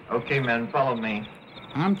 Okay, men, follow me.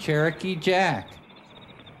 I'm Cherokee Jack.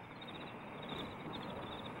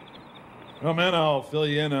 Well, man, I'll fill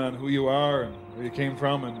you in on who you are and where you came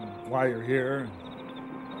from and why you're here.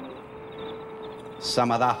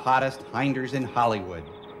 Some of the hottest hinders in Hollywood.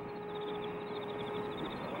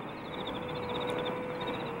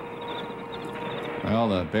 Well,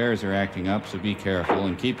 the bears are acting up, so be careful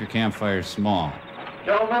and keep your campfires small.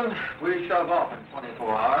 Gentlemen, we shove off in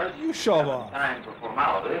 24 hours. You shove off. Time for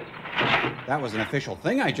formalities. That was an official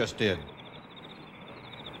thing I just did.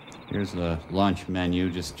 Here's the lunch menu.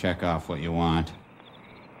 Just check off what you want.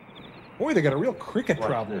 Boy, they got a real cricket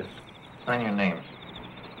problem. This? Sign your names.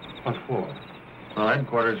 What for? Well,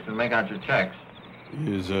 headquarters can make out your checks.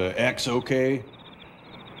 Is X okay?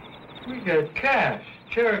 We get cash.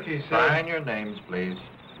 Cherokee said. Sign your names, please.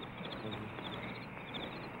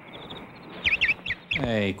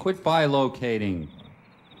 Hey, quit bilocating.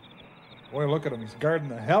 Boy, look at him. He's guarding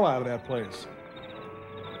the hell out of that place.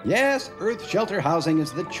 Yes, Earth Shelter Housing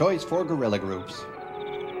is the choice for guerrilla groups.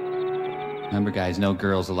 Remember, guys, no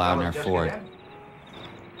girls allowed in our fort.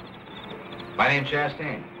 My name's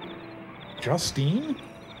Chastain. Justine?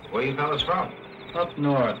 Where you fellas from? Up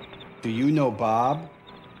north. Do you know Bob?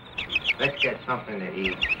 Let's get something to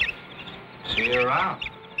eat. See you around.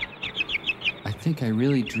 I think I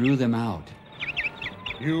really drew them out.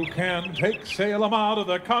 You can take Salem out of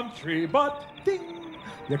the country, but ding,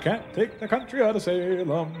 you can't take the country out of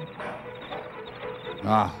Salem.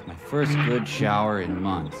 Ah, my first good shower in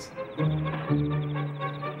months.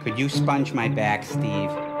 Could you sponge my back,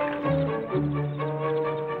 Steve?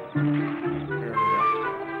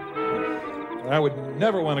 I would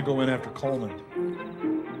never want to go in after Coleman.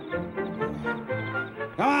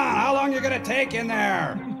 Come on, how long you gonna take in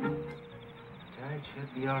there? That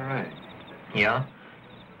should be all right. Yeah?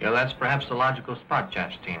 Yeah, that's perhaps the logical spot,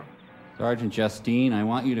 Chastain. Sergeant Justine, I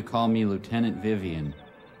want you to call me Lieutenant Vivian.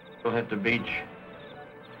 We'll hit the beach.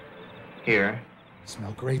 Here.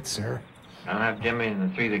 Smell great, sir. I'll have Jimmy and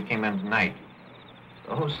the three that came in tonight.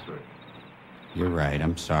 Those three. You're right,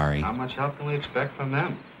 I'm sorry. How much help can we expect from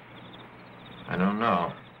them? I don't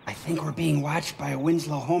know. I think we're being watched by a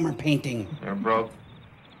Winslow Homer painting. They're broke.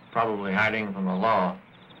 Probably hiding from the law.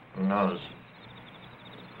 Who knows?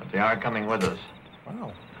 But they are coming with us.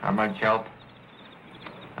 Wow. How much help?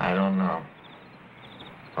 I don't know.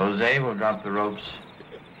 Jose will drop the ropes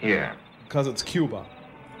here. Because it's Cuba.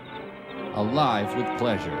 Alive with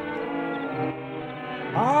pleasure.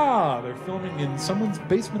 Ah, they're filming in someone's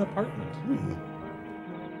basement apartment.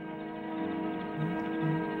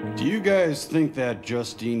 Do you guys think that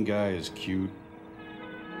Justine guy is cute?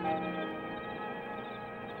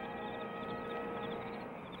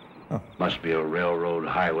 Must be a railroad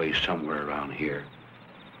highway somewhere around here.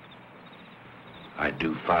 I'd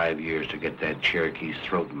do 5 years to get that Cherokee's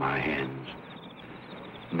throat in my hands.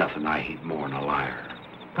 Nothing I hate more than a liar.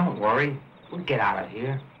 Don't worry. We'll get out of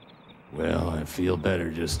here. Well, I feel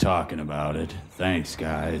better just talking about it. Thanks,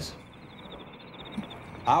 guys.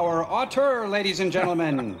 Our auteur, ladies and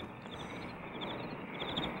gentlemen.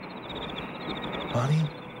 Honey,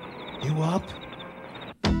 you up?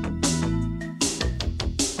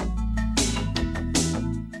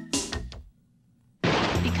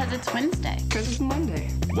 Because it's Wednesday. Because it's Monday.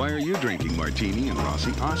 Why are you drinking martini and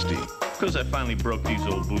Rossi Asti? Because I finally broke these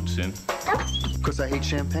old boots in. Because I hate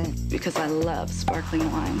champagne. Because I love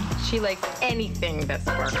sparkling wine. She likes anything that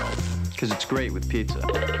sparkles. Because it's great with pizza.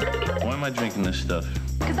 Why am I drinking this stuff?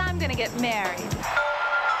 Because I'm gonna get married.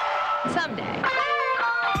 Someday.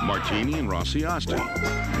 Martini and Rossi Asti.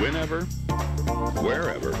 Whenever,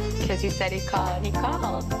 wherever. Because you said he'd call and he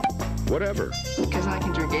called. Whatever. Because I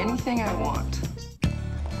can drink anything I want.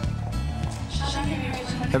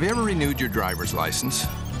 Have you ever renewed your driver's license?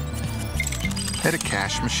 Had a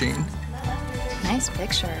cash machine? Nice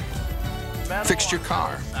picture. Fixed your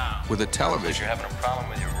car with a television? You're having a problem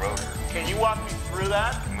with your rotor. Can you walk me through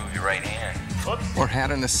that? Move your right hand. Oops. Or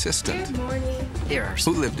had an assistant? Good morning. Here are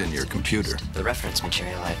Who lived in your computer? the reference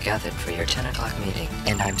material I've gathered for your 10 o'clock meeting,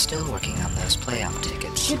 and I'm still working on those playout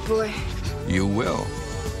tickets. Good boy. You will.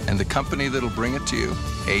 And the company that'll bring it to you,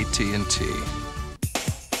 AT&T.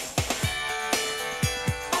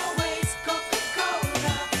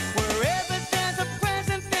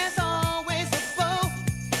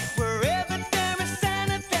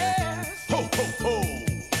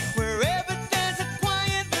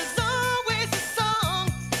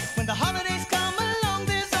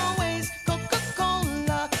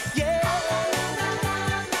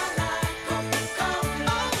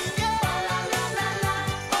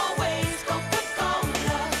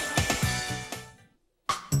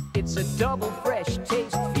 It's a double fresh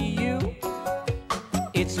taste for you.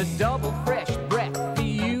 It's a double fresh breath for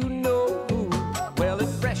you know who. Well, it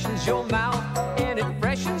freshens your mouth and it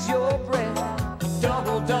freshens your breath.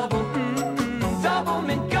 Double, double, double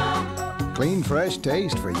mint gum. Clean, fresh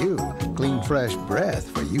taste for you. Clean, fresh breath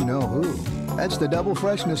for you know who. That's the double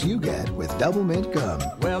freshness you get with Double Mint Gum.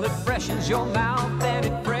 Well, it freshens your mouth and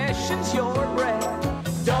it freshens your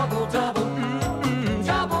breath. Double, double,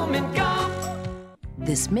 double mint gum.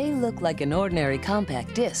 This may look like an ordinary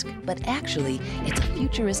compact disc, but actually, it's a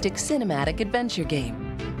futuristic cinematic adventure game,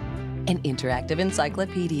 an interactive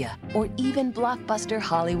encyclopedia, or even blockbuster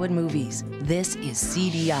Hollywood movies. This is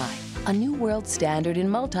CDI, a new world standard in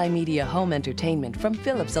multimedia home entertainment from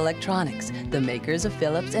Philips Electronics, the makers of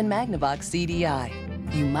Philips and Magnavox CDI.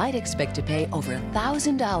 You might expect to pay over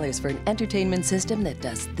 $1,000 for an entertainment system that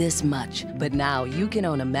does this much. But now you can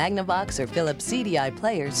own a Magnavox or Philips CDI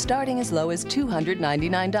player starting as low as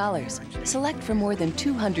 $299. Select from more than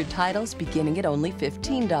 200 titles beginning at only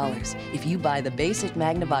 $15. If you buy the basic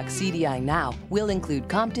Magnavox CDI now, we'll include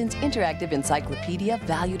Compton's Interactive Encyclopedia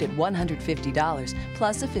valued at $150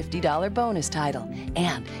 plus a $50 bonus title.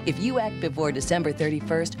 And if you act before December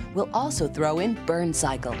 31st, we'll also throw in Burn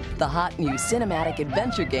Cycle, the hot new cinematic adventure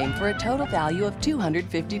game for a total value of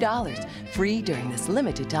 $250, free during this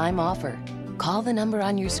limited time offer. Call the number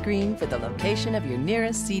on your screen for the location of your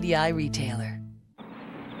nearest CDI retailer.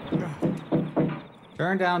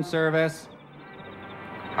 Turn down service.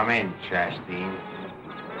 Come in, Chastain.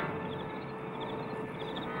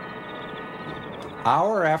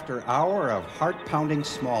 Hour after hour of heart-pounding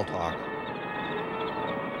small talk.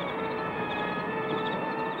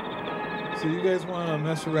 So you guys want to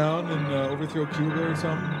mess around and overthrow Cuba or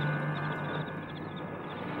something?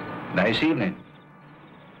 Nice evening.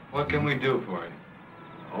 What can we do for you?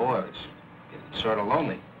 Oh, it's getting sort of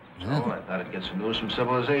lonely. So I thought I'd get some news from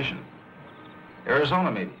civilization. Arizona,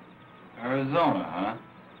 maybe. Arizona, huh?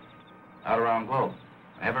 Out around Globe.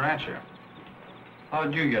 I have a ranch here.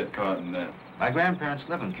 How'd you get caught in that? My grandparents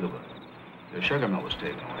live in Cuba. Their sugar mill was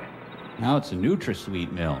taken away. Now it's a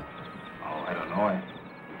NutraSweet mill. Oh, I don't know.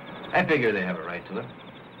 I figure they have a right to it.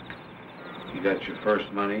 You got your first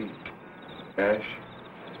money? Cash?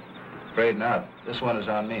 Afraid not. This one is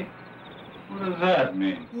on me. What does that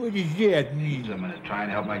mean? What does that mean? I'm going to try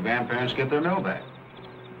and help my grandparents get their mill back.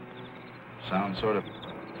 Sounds sort of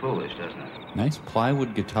foolish, doesn't it? Nice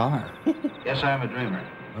plywood guitar. Yes, I'm a dreamer.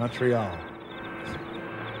 Montreal.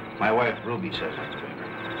 My wife, Ruby, says I'm a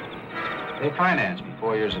dreamer. They financed me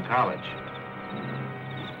 4 years of college.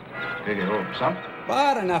 Figure, oh, something.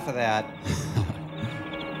 But enough of that.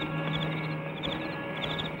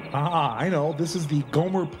 I know. This is the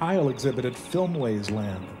Gomer Pyle exhibit at Filmways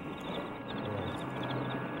Land.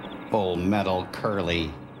 Bull metal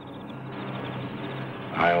curly.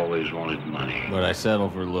 I always wanted money. But I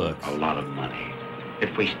settle for looks. A lot of money.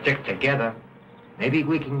 If we stick together, maybe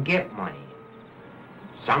we can get money.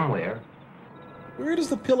 Somewhere. Where does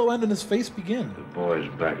the pillow end and his face begin? The boys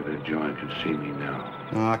back at the joint can see me now.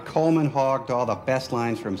 Coleman hogged all the best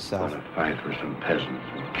lines for himself. Want to fight for some peasants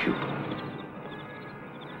in Cuba.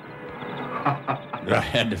 I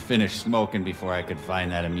had to finish smoking before I could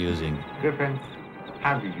find that amusing. Griffin,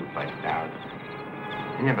 how did you find out?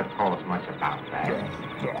 You never told us much about that.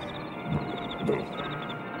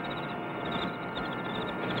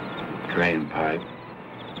 Drain pipe.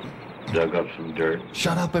 Dug up some dirt.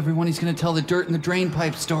 Shut up, everyone. He's going to tell the dirt in the drain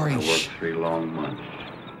pipe story. I worked 3 long months.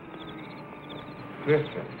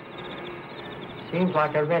 Griffin. Seems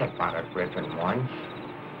like I read about a Griffin once.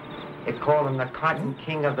 They called him the Cotton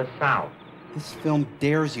King of the South. This film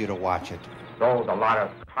dares you to watch it. Sold a lot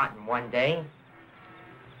of cotton one day.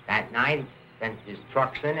 That night, sent his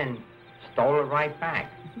trucks in and stole it right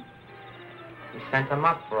back. He sent them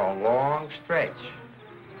up for a long stretch.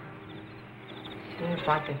 Seems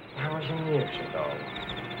like 1,000 years ago.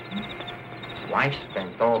 His wife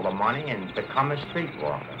spent all the money and become a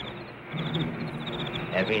streetwalker.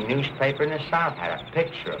 Every newspaper in the South had a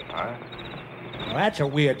picture of her. Well, that's a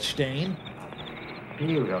weird stain.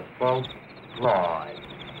 Beautiful Floyd.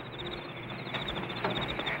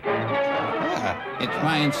 It's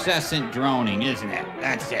my incessant droning, isn't it?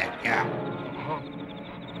 That's it, yeah.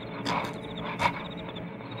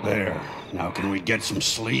 There. Now can we get some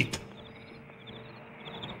sleep?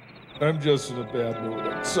 I'm just in a bad mood.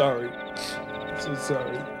 I'm sorry. I'm so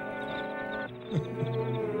sorry.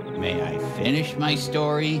 May I finish my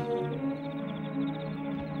story?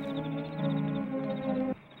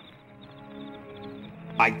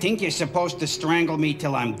 I think you're supposed to strangle me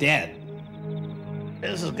till I'm dead.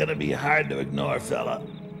 This is gonna be hard to ignore, fella.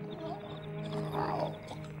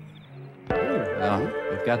 Well,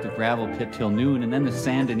 we've got the gravel pit till noon, and then the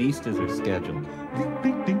Sandinistas are scheduled.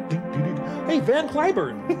 Hey, Van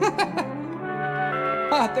Cliburn.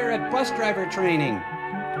 Ah, they're at bus driver training.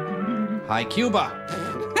 Hi, Cuba.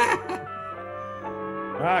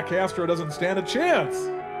 Castro doesn't stand a chance.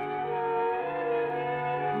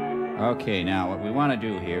 Okay, now what we want to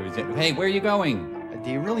do here is that... Hey, where are you going? Do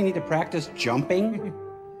you really need to practice jumping?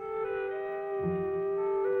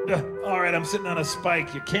 All right, I'm sitting on a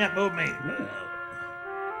spike. You can't move me.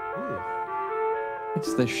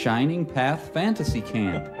 It's the Shining Path Fantasy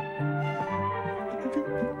Camp.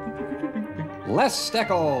 Les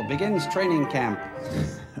Steckel begins training camp.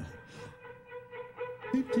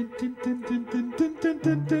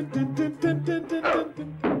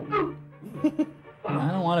 I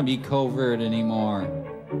don't want to be covert anymore.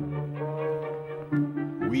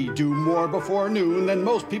 We do more before noon than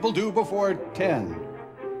most people do before 10.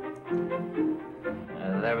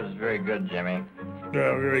 That was very good, Jimmy.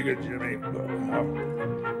 Yeah, very good, Jimmy.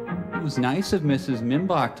 It was nice of Mrs.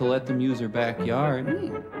 Mimbach to let them use her backyard.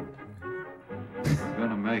 We're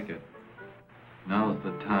gonna make it. Now's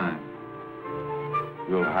the time.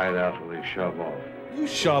 We'll hide out till they shove off. You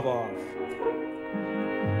shove off.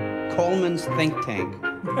 Coleman's think tank.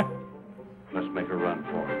 Let's make a run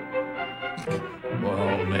for it.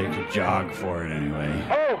 We'll make a jog for it anyway.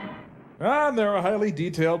 Oh! And their highly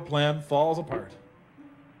detailed plan falls apart.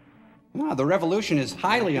 Ah, the revolution is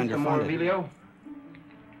highly underfunded. Emilio?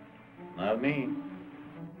 Not me.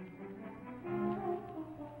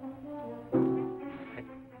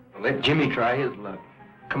 Let Jimmy try his luck.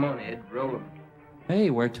 Come on, Ed, roll him. Hey,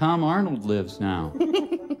 where Tom Arnold lives now.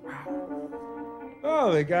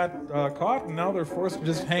 Oh, they got caught, and now they're forced to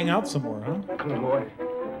just hang out some more, huh? Come on, boy.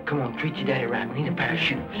 Come on, treat your daddy right. We need a pair of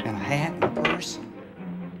shoes. And a hat and a purse.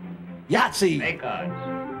 Yahtzee! Make odds.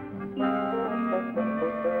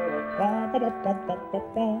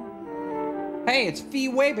 Hey, it's Fee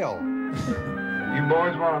Waybill. You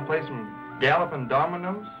boys want to play some galloping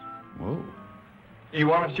dominoes? Whoa. You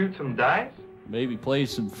want to shoot some dice? Maybe play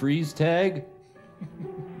some freeze tag?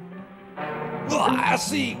 I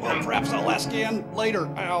see. Well, perhaps I'll ask again later,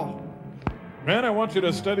 Al. Man, I want you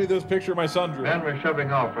to study this picture my son drew. Ben, we're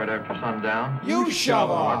shoving off right after sundown. You shove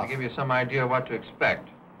I want off. to give you some idea what to expect.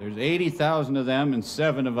 There's 80,000 of them and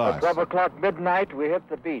 7 of us. At 12 o'clock midnight, we hit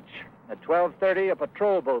the beach. At 12:30, a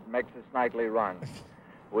patrol boat makes its nightly run.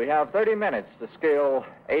 We have 30 minutes to scale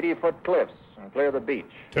 80-foot cliffs and clear the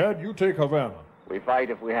beach. Ted, you take Havana. We fight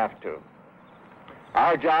if we have to.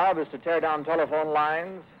 Our job is to tear down telephone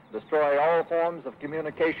lines, destroy all forms of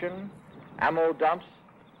communication, ammo dumps.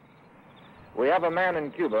 We have a man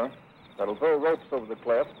in Cuba that'll throw ropes over the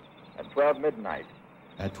cliff at 12 midnight.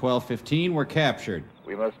 At 12:15, we're captured.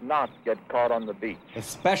 We must not get caught on the beach.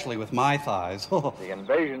 Especially with my thighs. The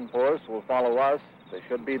invasion force will follow us. They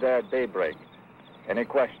should be there at daybreak. Any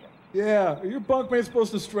questions? Yeah, are your bunkmates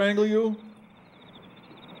supposed to strangle you?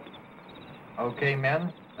 Okay,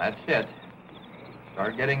 men, that's it.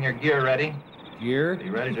 Start getting your gear ready. Gear? Be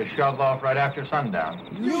ready to shove off right after sundown.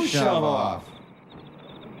 You shove off.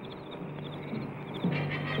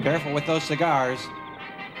 Careful with those cigars.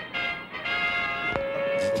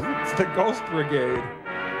 It's the Ghost Brigade.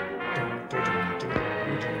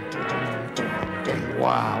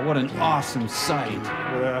 Wow, what an awesome sight.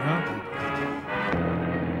 Yeah, huh?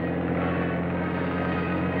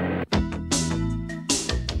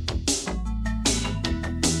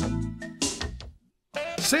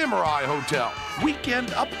 Samurai Hotel, Weekend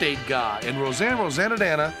Update Guy, and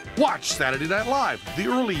Rosanna watch Saturday Night Live, the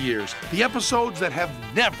early years, the episodes that have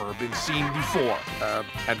never been seen before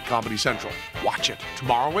at Comedy Central. Watch it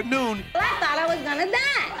tomorrow at noon. I thought I was gonna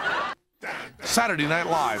die. Saturday Night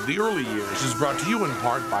Live, the early years, is brought to you in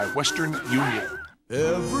part by Western Union.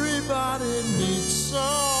 Everybody needs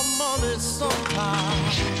some money sometime.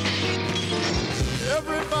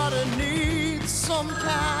 Everybody needs some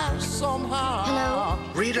cash somehow. Hello?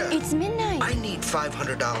 Rita. It's midnight. I need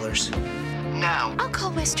 $500. Now. I'll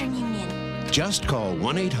call Western Union. Just call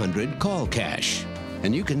 1-800-CALL-CASH,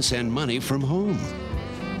 and you can send money from home.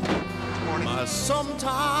 My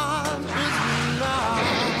sometime is now.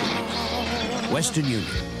 Western Union,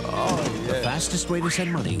 Oh, the yeah. fastest way to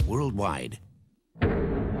send money worldwide.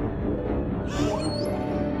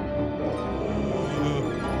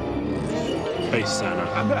 Hey, Santa,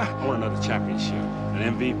 I want another championship, an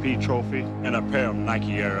MVP trophy, and a pair of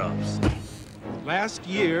Nike Air Ups. Last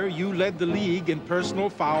year, you led the league in personal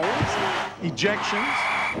fouls,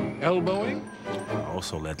 ejections, elbowing. I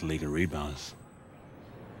also led the league in rebounds.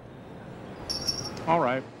 All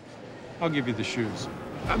right, I'll give you the shoes.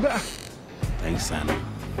 Thanks, Santa.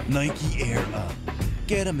 Nike Air Up.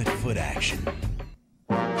 Get them at Foot Action.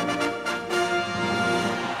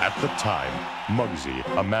 the time, Muggsy,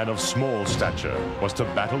 a man of small stature, was to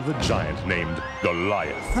battle the giant named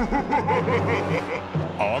Goliath.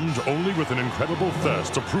 Armed only with an incredible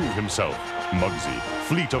thirst to prove himself, Muggsy,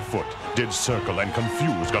 fleet of foot, did circle and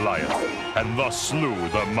confuse Goliath, and thus slew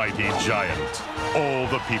the mighty giant. All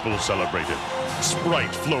the people celebrated.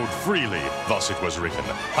 Sprite flowed freely, thus it was written.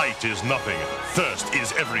 Height is nothing, thirst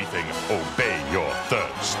is everything. Obey your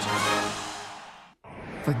thirst.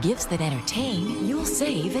 For gifts that entertain, you'll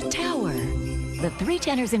save at Tower. The three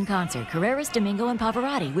tenors in concert, Carreras, Domingo, and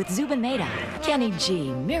Pavarotti with Zubin Mehta. Kenny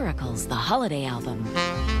G, Miracles, the holiday album.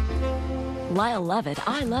 Lyle Lovett,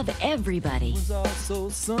 I Love Everybody.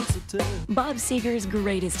 Bob Seger's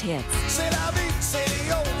greatest hits.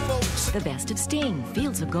 The best of Sting,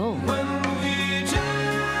 Fields of Gold.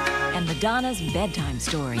 And Madonna's bedtime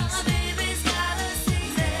stories.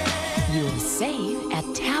 You'll save at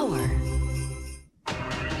Tower.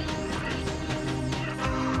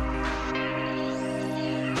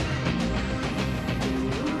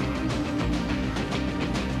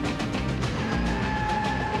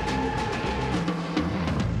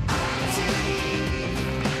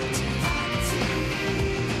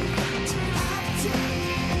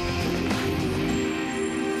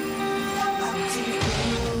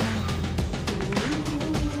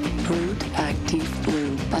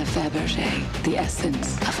 The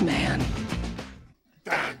essence of man.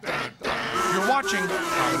 You're watching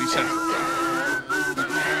Comedy Central.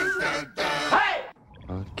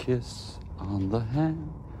 A kiss on the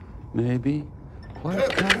hand, maybe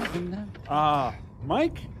quite confident.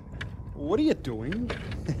 Mike? What are you doing?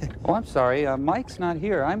 Oh, I'm sorry. Mike's not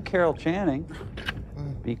here. I'm Carol Channing.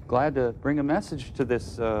 Be glad to bring a message to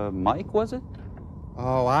this Mike, was it?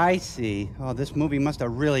 Oh, I see. Oh, this movie must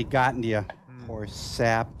have really gotten to you. Poor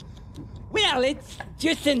sap. Well, it's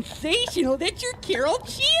just sensational that you're Carol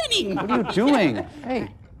Channing. What are you doing? Hey,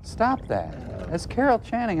 stop that. As Carol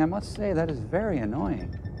Channing, I must say that is very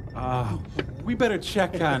annoying. We better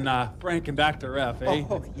check on Frank and Dr. F, eh?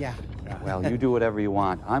 Oh, yeah. Well, you do whatever you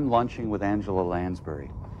want. I'm lunching with Angela Lansbury.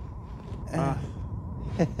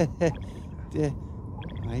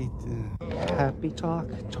 Happy talk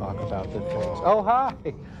about the things. Oh, hi.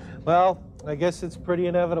 Well, I guess it's pretty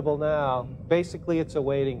inevitable now. Basically, it's a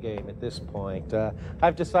waiting game at this point.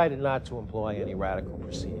 I've decided not to employ any radical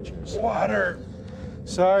procedures. Water!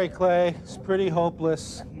 Sorry, Clay. It's pretty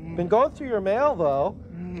hopeless. Been going through your mail, though.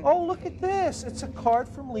 Oh, look at this. It's a card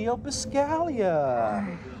from Leo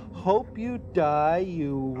Biscaglia. Hope you die,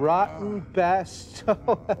 you rotten best.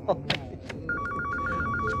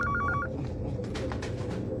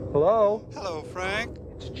 Hello? Hello, Frank.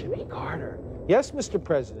 It's Jimmy Carter. Yes, Mr.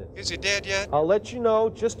 President. Is he dead yet? I'll let you know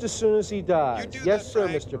just as soon as he dies. You do yes, that, sir,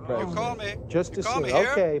 Frank. Mr. President. You call me. Just You as call soon. me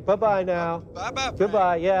here. Okay, bye-bye now. Bye-bye,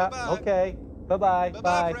 Goodbye, yeah. Bye-bye. Okay. Bye-bye. Bye-bye,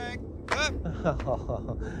 Bye. Frank.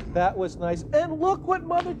 That was nice. And look what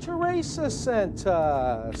Mother Teresa sent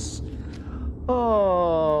us.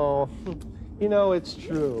 Oh, you know, it's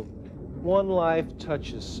true. One life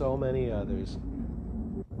touches so many others.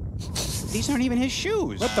 These aren't even his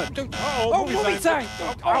shoes. What the? Oh, movie sign!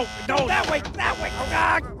 Oh, no, that way, that way!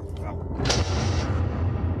 Ah.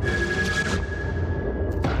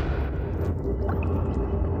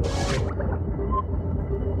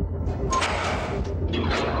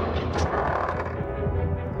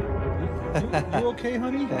 You okay,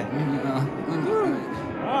 honey?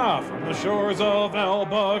 From the shores of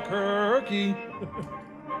Albuquerque.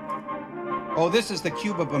 Oh, this is the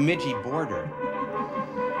Cuba Bemidji border.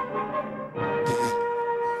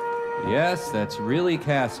 Yes, that's really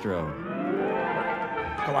Castro.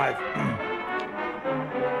 Clive.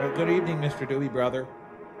 Good evening, Mr. Dewey, brother.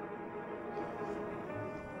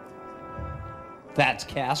 That's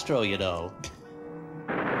Castro, you know.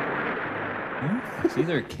 It's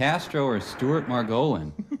either Castro or Stuart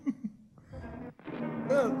Margolin.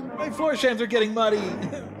 My floor shams are getting muddy.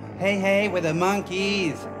 Hey, with the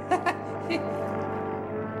monkeys.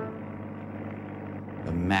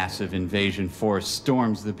 The massive invasion force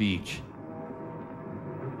storms the beach.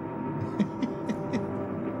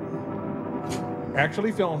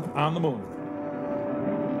 Actually filmed on the moon.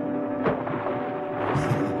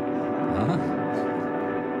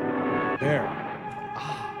 There.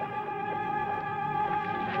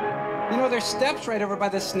 You know, there's steps right over by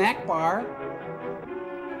the snack bar.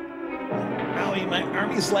 Owie, my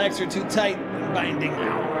army slacks are too tight and binding.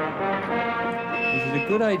 Is it a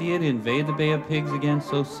good idea to invade the Bay of Pigs again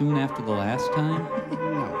so soon after the last time?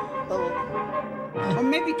 Well,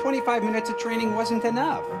 maybe 25 minutes of training wasn't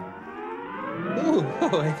enough. Ooh,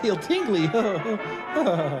 I feel tingly.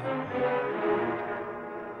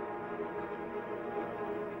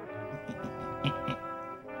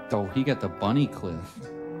 Oh, he got the bunny cliff.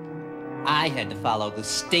 I had to follow the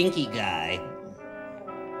stinky guy.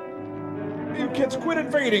 You kids quit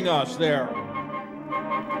invading us there.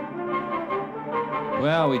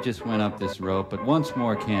 Well, we just went up this rope, but once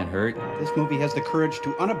more can't hurt. This movie has the courage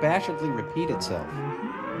to unabashedly repeat itself.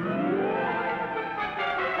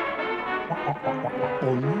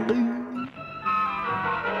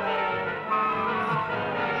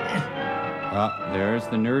 There's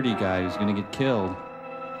the nerdy guy who's gonna get killed.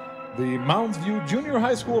 The Mounds View Junior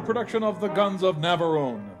High School production of The Guns of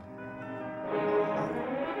Navarone.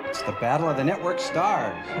 It's the Battle of the Network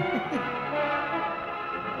Stars.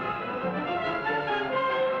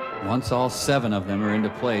 Once all 7 of them are into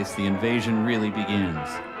place, the invasion really begins.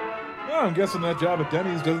 Well, I'm guessing that job at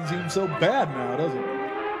Denny's doesn't seem so bad now, does it?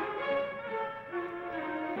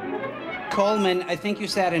 Coleman, I think you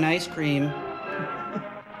sat in ice cream.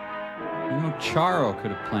 You know, Charo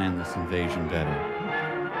could have planned this invasion better.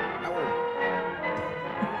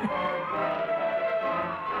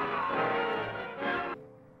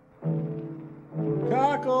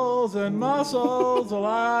 Cockles and mussels,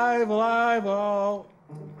 alive, alive, oh.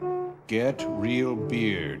 Get real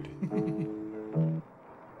beard.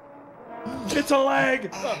 It's a leg!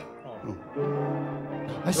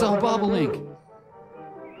 I saw a bobolink.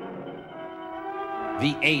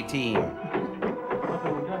 The A-Team.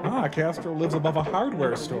 Castro lives above a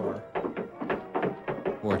hardware store.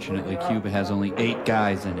 Fortunately, Cuba has only 8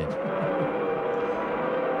 guys in it.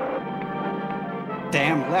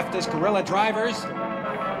 Damn leftist guerrilla drivers.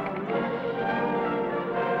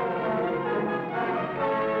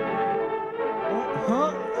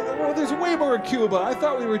 Huh? Well, there's way more at Cuba. I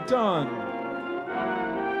thought we were done.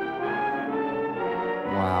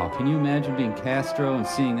 Wow, can you imagine being Castro and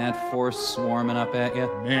seeing that force swarming up at you?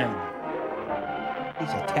 Man. He's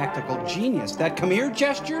a tactical genius. That come here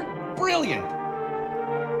gesture? Brilliant.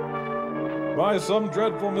 By some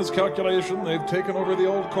dreadful miscalculation, they've taken over the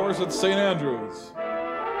old course at St. Andrews.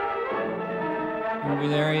 Are we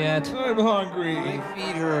there yet? I'm hungry. My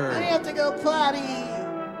feet hurt. I have to go potty.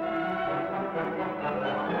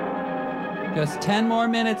 Just 10 more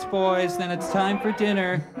minutes, boys, then it's time for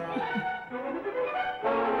dinner.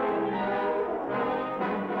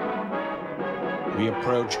 We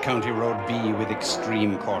approach County Road B with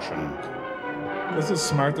extreme caution. This is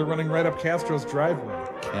smart. They're running right up Castro's driveway.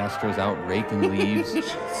 Castro's out raking leaves.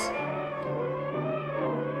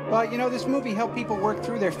 Well, you know, this movie helped people work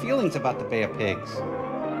through their feelings about the Bay of Pigs.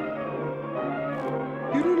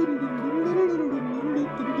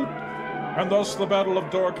 And thus the Battle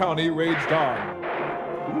of Door County raged on.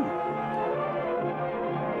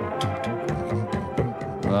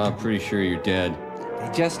 Well, pretty sure you're dead. They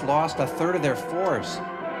just lost a third of their force.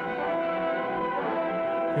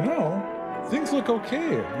 You know, things look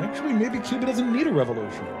okay. Actually, maybe Cuba doesn't need a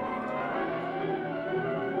revolution.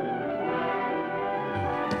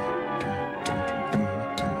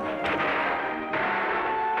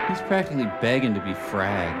 He's practically begging to be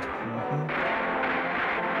fragged.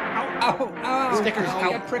 Ow, ow. Stickers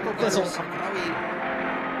out. Prickle bristles.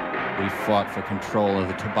 We fought for control of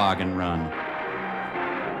the toboggan run.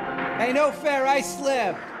 Hey, no fair, I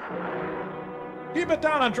slipped. Keep it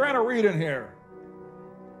down, I'm trying to read in here.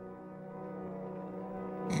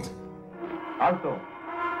 Alto.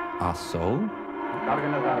 Aso?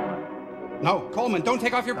 No, Coleman, don't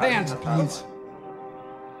take off your pants. Please.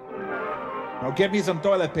 Now get me some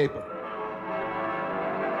toilet paper.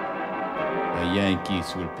 The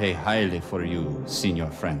Yankees will pay highly for you, Senor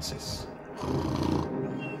Francis.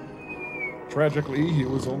 Tragically, he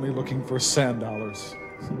was only looking for sand dollars.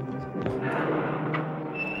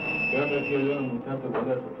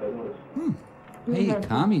 Hey,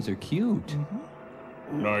 commies are cute.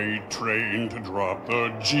 Night train to drop the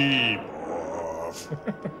Jeep off.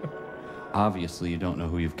 Obviously, you don't know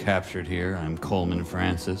who you've captured here. I'm Coleman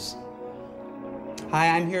Francis. Hi,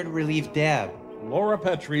 I'm here to relieve Deb. Laura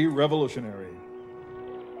Petrie, revolutionary.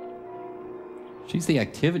 She's the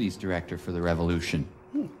activities director for the revolution.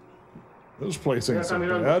 This place ain't so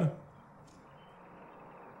bad.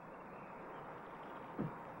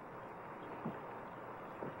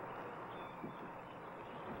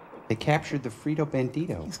 They captured the Frito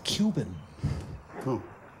Bandito. He's Cuban. Oh.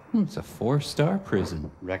 It's a 4-star prison.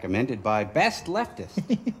 Recommended by Best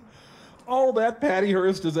Leftist. Oh, that Patty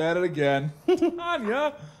Hearst is at it again.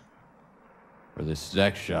 Anya. For this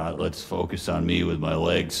next shot, let's focus on me with my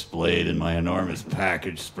legs splayed and my enormous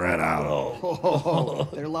package spread out. Oh,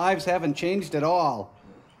 their lives haven't changed at all.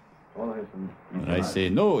 But I say,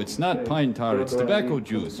 no, it's not pine tar, it's tobacco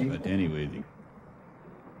juice. But anyway,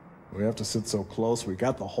 We have to sit so close, we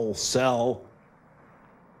got the whole cell.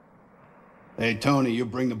 Hey, Tony, you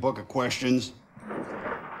bring the book of questions?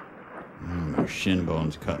 My shin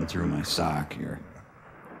bone's cutting through my sock here.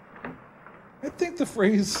 I think the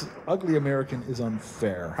phrase ugly American is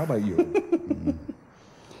unfair. How about you?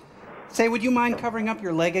 Say, would you mind covering up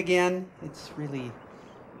your leg again? It's really...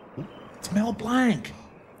 It's Mel Blanc.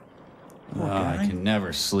 I can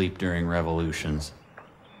never sleep during revolutions.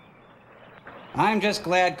 I'm just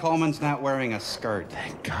glad Coleman's not wearing a skirt.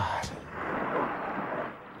 Thank God.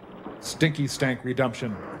 Stinky stank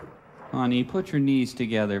redemption. Honey, put your knees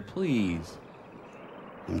together, please.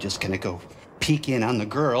 I'm just gonna go peek in on the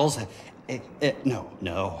girls.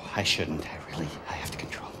 No, I shouldn't. I have to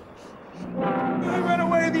control. Run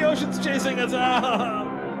away, the ocean's chasing us out.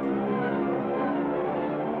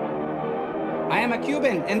 I am a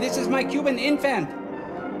Cuban, and this is my Cuban infant.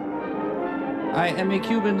 I am a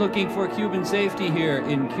Cuban looking for Cuban safety here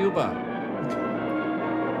in Cuba.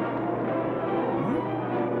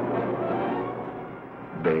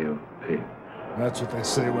 Bay of Pigs. That's what they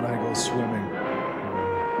say when I go swimming.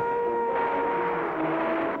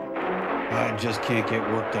 I just can't get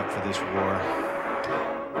worked up for this war.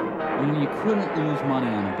 You couldn't lose money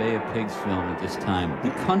on a Bay of Pigs film at this time.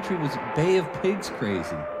 The country was Bay of Pigs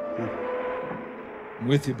crazy. I'm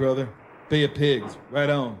with you, brother. Bay of Pigs, right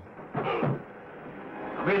on.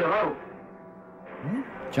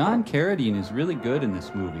 John Carradine is really good in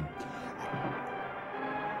this movie.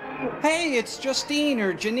 Hey, it's Justine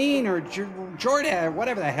or Janine or Jordan, or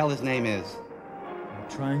whatever the hell his name is. I'm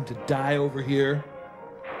trying to die over here.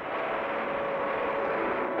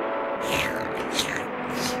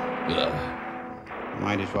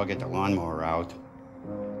 Might as well get the lawnmower out.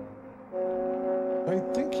 I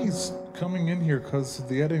think he's coming in here because of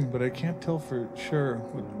the editing, but I can't tell for sure.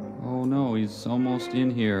 Oh no, he's almost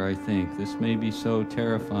in here, I think. This may be so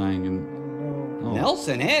terrifying and... Oh.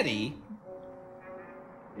 Nelson Eddy?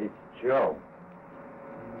 It's Joe.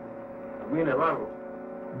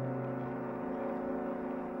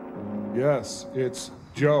 Yes, it's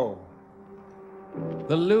Joe.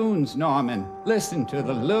 The loons, Norman. Listen to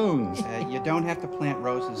the loons. You don't have to plant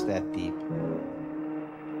roses that deep.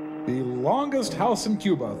 The longest house in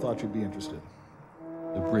Cuba. Thought you'd be interested.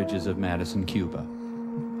 The bridges of Madison, Cuba.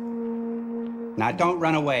 Now, don't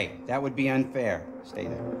run away. That would be unfair. Stay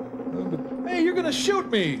there. Hey, you're gonna shoot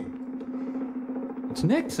me! It's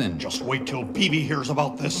Nixon. Just wait till Beebe hears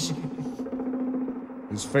about this.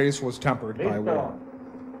 His face was tempered by war.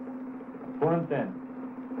 Oh,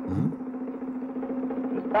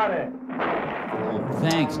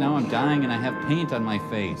 thanks. Now I'm dying and I have paint on my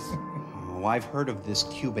face. Oh, I've heard of this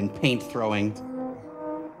Cuban paint throwing.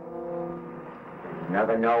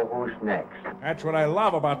 Never know who's next. That's what I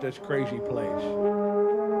love about this crazy place.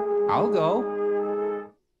 I'll go.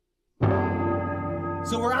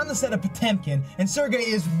 So we're on the set of Potemkin, and Sergei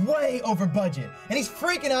is way over budget, and he's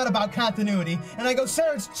freaking out about continuity, and I go,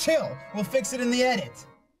 Serge, chill. We'll fix it in the edit.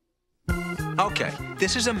 Okay,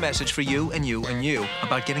 this is a message for you and you and you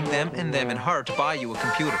about getting them and her to buy you a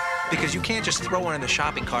computer, because you can't just throw one in the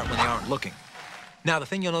shopping cart when they aren't looking. Now, the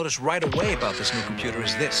thing you'll notice right away about this new computer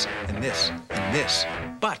is this, and this, and this.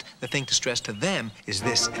 But the thing to stress to them is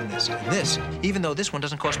this, and this, and this, even though this one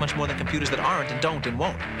doesn't cost much more than computers that aren't and don't and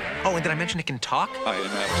won't. Oh, and did I mention it can talk? I am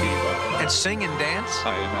Aptiva. And sing and dance?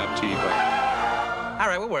 I am Aptiva. All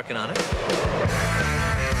right, we're working on it.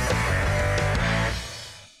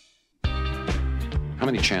 How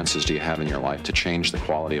many chances do you have in your life to change the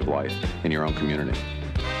quality of life in your own community?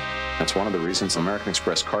 That's one of the reasons American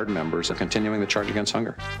Express card members are continuing the charge against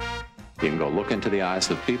hunger. You can go look into the eyes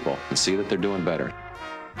of people and see that they're doing better.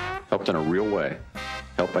 Helped in a real way.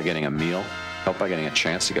 Helped by getting a meal. Helped by getting a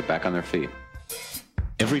chance to get back on their feet.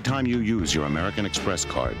 Every time you use your American Express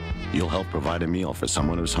card, you'll help provide a meal for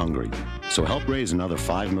someone who's hungry. So help raise another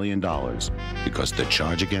 $5 million, because the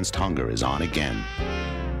charge against hunger is on again.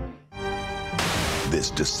 This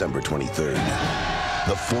December 23rd.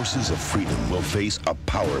 The forces of freedom will face a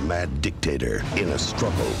power-mad dictator in a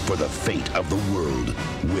struggle for the fate of the world.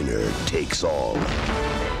 Winner takes all.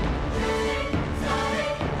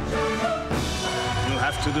 You'll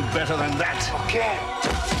have to do better than that. Okay.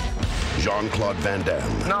 Jean-Claude Van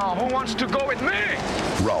Damme. Now, who wants to go with me?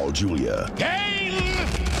 Raul Julia. Game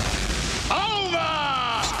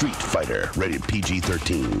over! Street Fighter, rated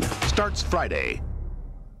PG-13. Starts Friday.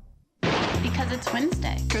 Because it's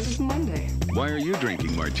Wednesday. Because it's Monday. Why are you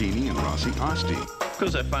drinking martini and Rossi Asti?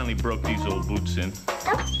 Because I finally broke these old boots in.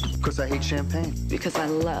 Because I hate champagne. Because I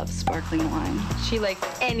love sparkling wine. She likes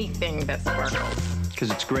anything that sparkles. Because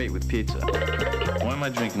it's great with pizza. Why am I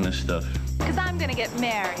drinking this stuff? Because I'm gonna get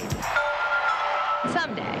married.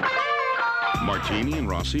 Someday. Martini and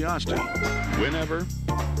Rossi Asti. Whenever,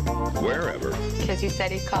 Wherever. Because you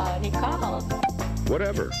said he'd call and he called.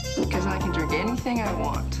 Whatever. Because I can drink anything I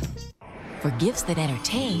want. For gifts that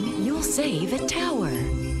entertain, you'll save at Tower.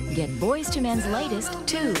 Get Boys to Men's latest,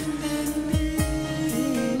 too.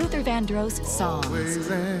 Luther Vandross, Songs.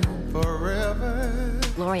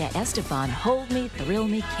 Gloria Estefan, Hold Me, Thrill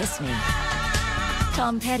Me, Kiss Me.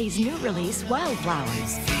 Tom Petty's new release,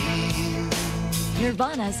 Wildflowers.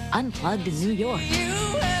 Nirvana's Unplugged in New York.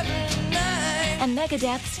 And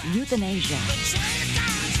Megadeth's Euthanasia.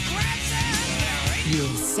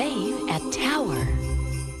 You'll save at Tower.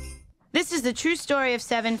 This is the true story of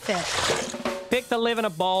 7 fish. Pick to live in a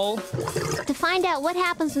bowl. To find out what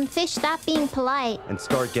happens when fish stop being polite. And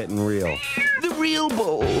start getting real. The real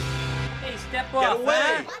bowl. Hey, step off. Get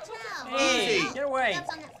away. Hey, get away.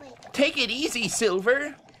 Take it easy,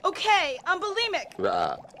 Silver. Okay, I'm bulimic.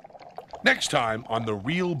 Next time on The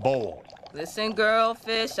Real Bowl. Listen, girl,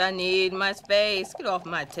 fish, I need my space. Get off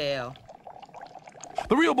my tail.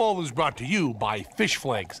 The Real Bowl is brought to you by Fish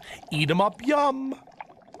Flakes. Eat 'em up, yum.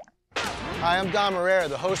 Hi, I'm Don Herrera,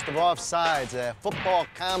 the host of Offsides, a football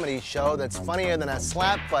comedy show that's funnier than a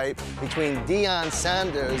slap fight between Deion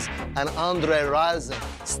Sanders and Andre Rison.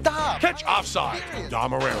 Stop! Catch Offside, Don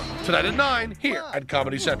Herrera, tonight at 9 here at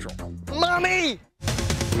Comedy Central. Mommy!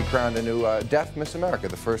 We crowned a new deaf Miss America,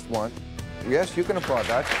 the first one. Yes, you can applaud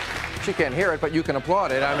that. She can't hear it, but you can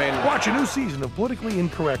applaud it. I mean... Watch a new season of Politically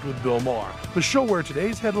Incorrect with Bill Maher, the show where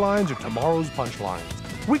today's headlines are tomorrow's punchlines.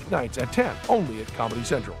 Weeknights at 10, only at Comedy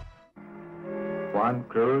Central. Juan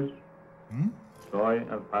Cruz. Soy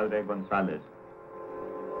Alcalde Gonzalez.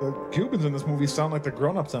 The Cubans in this movie sound like the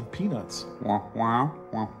grown-ups on Peanuts.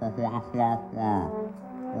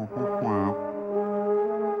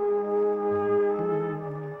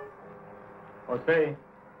 Jose.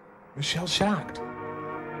 Michelle shocked.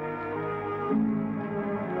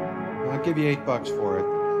 I'll give you $8 for it.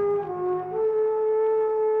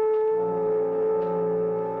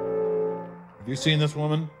 Have you seen this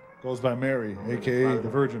woman? Goes by Mary, a.k.a. the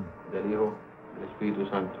Virgin. Del Hijo, del Espíritu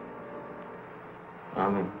Santo.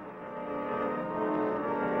 Amén.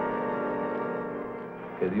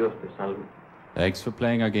 Que Dios te salve. Thanks for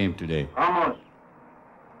playing our game today. Vamos.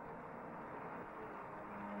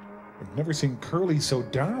 I've never seen Curly so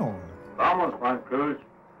down. Vamos, Juan Cruz.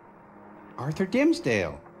 Arthur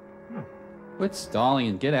Dimsdale. Quit stalling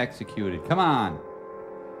and get executed. Come on.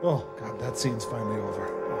 Oh, God, that scene's finally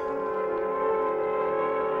over.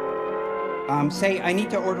 Say, I need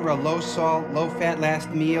to order a low-salt, low-fat last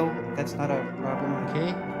meal. That's not a problem,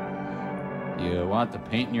 okay? You want the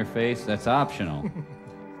paint in your face? That's optional.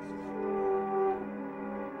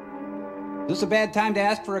 This is a bad time to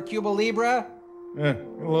ask for a Cuba Libre? Yeah,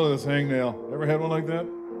 I love this hangnail. Ever had one like that?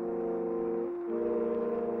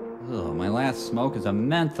 Ugh, my last smoke is a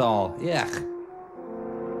menthol. Yuck.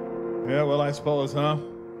 Yeah, well, I suppose, huh?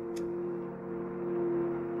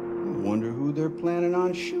 I wonder who they're planning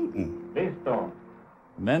on shooting. Listo.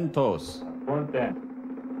 Mentos. Ponte.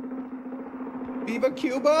 Viva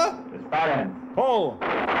Cuba! Disparen. Pull!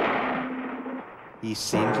 He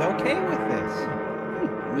seems okay with this.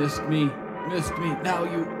 Missed me. Now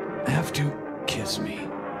you have to kiss me.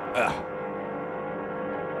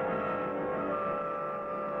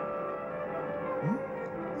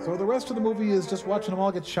 So the rest of the movie is just watching them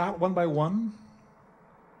all get shot one by one?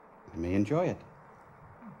 I may enjoy it.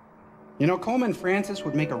 You know, Coleman Francis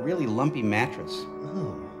would make a really lumpy mattress.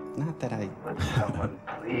 Oh, not that I... Would someone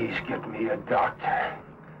please get me a doctor?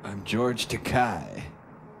 I'm George Takai.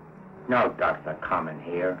 No doctor coming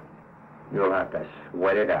here. You'll have to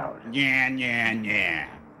sweat it out. Yeah.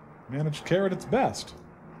 Managed care at its best.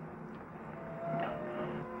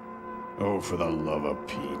 Oh, for the love of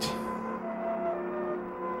Pete.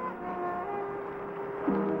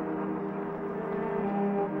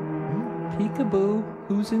 Peekaboo.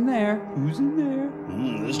 Who's in there? Who's in there?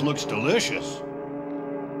 This looks delicious.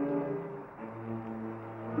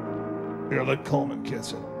 Here, let Coleman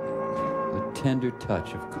kiss it. The tender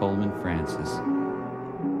touch of Coleman Francis.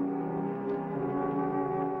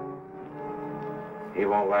 He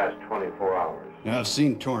won't last 24 hours. Now, I've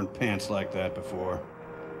seen torn pants like that before.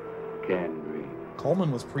 Can't breathe.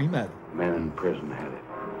 Coleman was pre-med. Men in prison had it.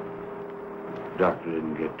 Doctor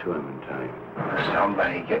didn't get to him in time.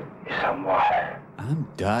 Somebody get me some water. I'm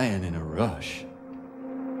dying in a rush.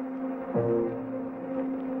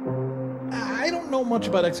 I don't know much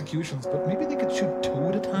about executions, but maybe they could shoot 2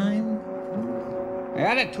 at a time?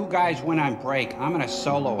 I the 2 guys went on break. I'm gonna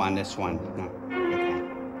solo on this one. No.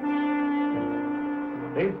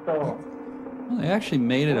 Listo. Well, they actually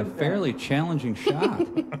made it a fairly challenging shot.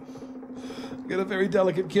 Get a very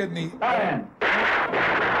delicate kidney.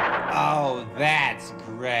 Oh, that's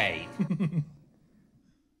great.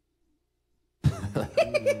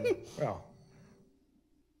 Well.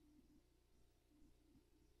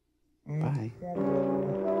 Bye.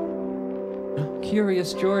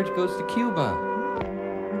 Curious George goes to Cuba.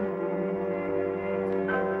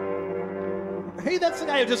 Hey, that's the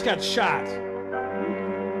guy who just got shot.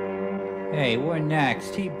 Hey, we're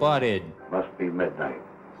next. He butted. Must be midnight.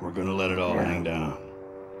 We're gonna let it all hang down.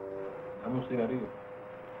 I don't see that either.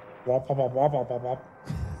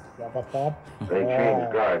 They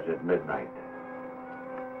change guards at midnight.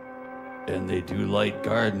 And they do light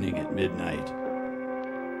gardening at midnight.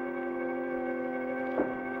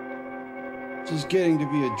 This is getting to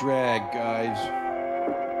be a drag, guys.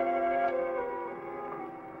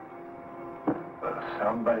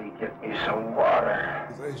 Somebody get me some water.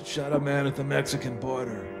 They shot a man at the Mexican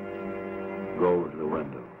border. Go to the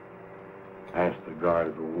window. Ask the guard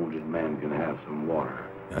if a wounded man can have some water.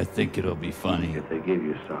 I think it'll be funny. If they give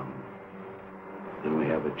you some, then we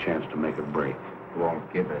have a chance to make a break.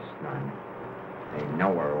 Won't give us none. They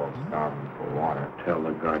know we're all starving for water. Tell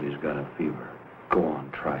the guard he's got a fever. Go on,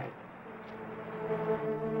 try it.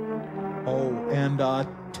 Oh, and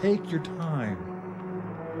take your time.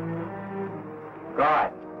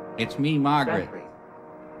 Guard. It's me, Margaret. Sentry.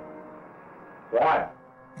 Water.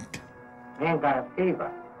 Man got a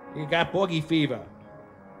fever. You got boogie fever.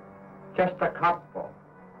 Just a cupful.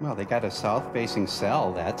 Well, they got a south-facing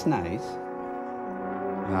cell. That's nice.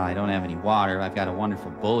 Well, I don't have any water. I've got a wonderful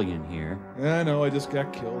bullion here. I know, I just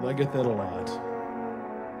got killed. I get that a lot.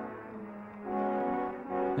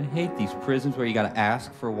 I hate these prisons where you gotta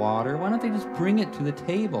ask for water. Why don't they just bring it to the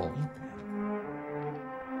table?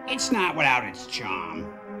 It's not without its charm.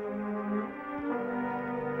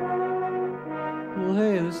 Well,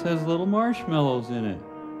 hey, this has little marshmallows in it.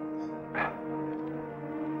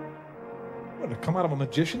 What, to come out of a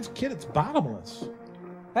magician's kit? It's bottomless.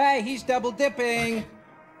 Hey, he's double dipping.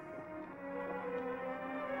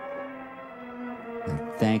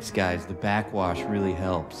 Thanks, guys. The backwash really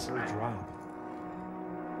helps. Drop.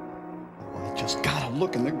 I just gotta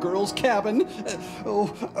look in the girls' cabin.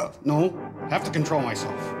 No, have to control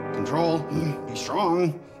myself. Control, be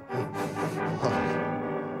strong.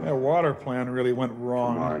 That water plan really went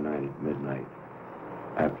wrong. Tomorrow night at midnight,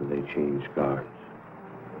 after they change guards,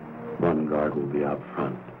 one guard will be out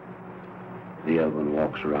front. The other one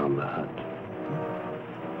walks around the hut.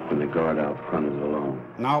 When the guard out front is alone,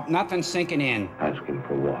 No, nothing's sinking in. ask him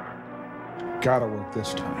for water. Gotta work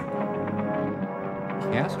this time.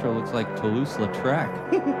 Castro looks like Toulouse-Lautrec.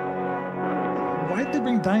 Why'd they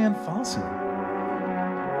bring Diane Fossey?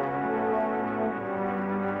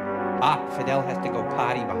 Fidel has to go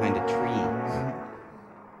potty behind a tree.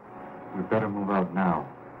 We better move out now.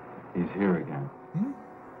 He's here again.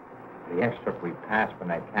 The airstrip we passed when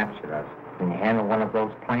they captured us. Can you handle one of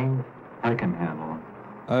those planes? I can handle it.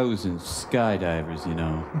 I was in skydivers, you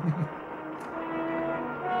know.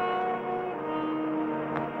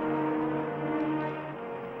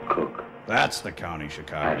 Cook. That's the county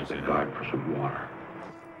Chicago's Ask the in. guard for some water.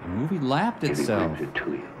 The movie lapped If he itself. brings it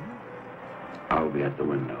to you, I'll be at the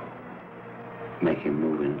window. Make him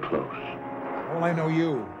move in close. Well, I know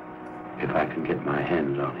you. If I can get my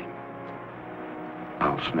hands on him,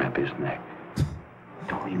 I'll snap his neck.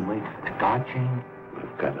 Don't you wait for the guard chain?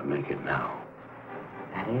 We've got to make it now.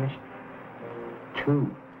 That is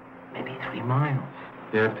 2, maybe 3 miles.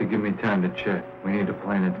 You have to give me time to check. We need a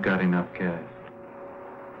plane that's got enough gas.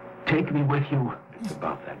 Take me with you. It's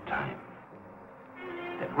about that time.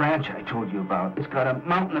 That ranch I told you about, it's got a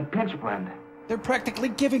mountain of pitch blende. They're practically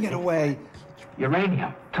giving it away.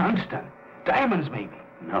 Uranium, tungsten, diamonds maybe.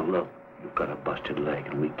 Now look, you've got a busted leg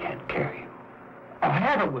and we can't carry you. I'll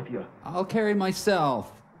have it with you. I'll carry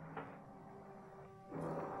myself.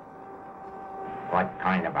 What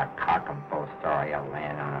kind of a cock and bull story you'll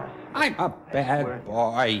land on us? I'm a bad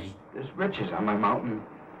boy. There's riches on my mountain.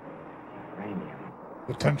 Uranium,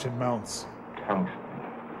 The tension mounts. tungsten,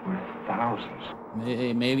 worth thousands.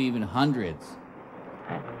 Maybe even hundreds.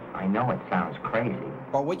 I know it sounds crazy,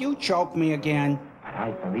 But will you choke me again? but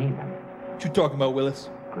I believe him. What you talking about, Willis?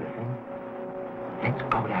 Griffin, let's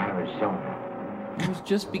go to Arizona. I was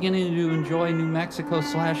just beginning to enjoy New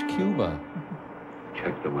Mexico/Cuba.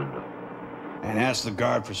 Check the window. And ask the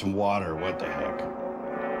guard for some water. What the heck?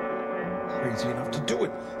 Crazy enough to do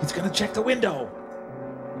it. He's gonna check the window.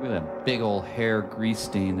 Look at that big old hair grease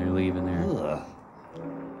stain they're leaving there. Ugh.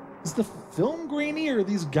 Is the film grainy or are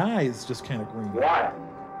these guys just kind of green? Water.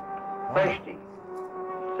 Thirsty.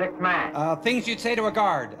 Sick man. Things you'd say to a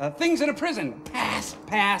guard. Things in a prison. Pass,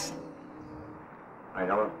 pass. I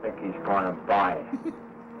don't think he's going to buy it.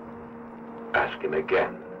 Ask him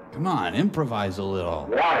again. Come on, improvise a little.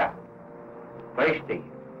 Water. Thirsty.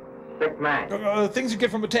 Sick man. Things you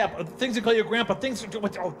get from a tap. Things you call your grandpa. Things.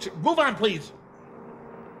 Oh, move on, please.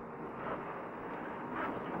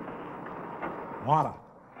 Water.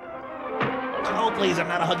 Oh, please, I'm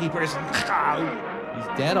not a huggy person. He's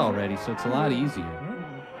dead already, so it's a lot easier.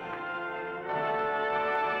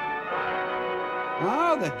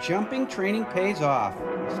 Oh, the jumping training pays off.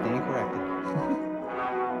 Staying corrected.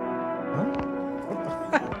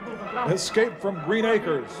 Escape from Green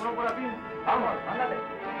Acres.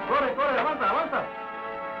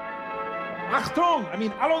 Achtung! I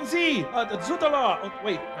mean, allons-y! Zutala! Oh,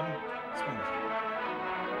 wait, Spanish.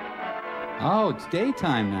 Oh, it's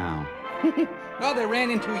daytime now. Oh, they ran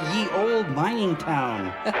into ye old mining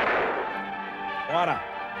town. Water.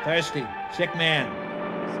 Thirsty. Sick man.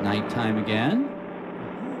 It's nighttime again.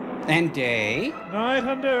 And day. Night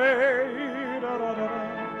and day. Da, da, da,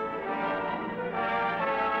 da.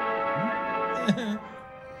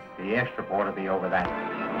 The airstrip ought to be over that.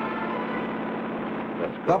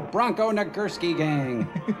 The Bronco Nagurski gang.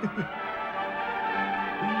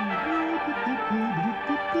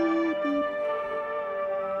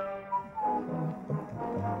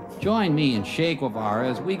 Join me and Che Guevara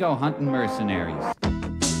as we go hunting mercenaries.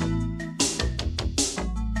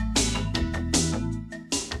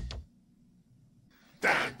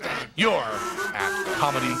 You're at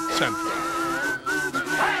Comedy Central.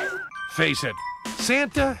 Face it,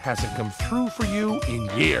 Santa hasn't come through for you in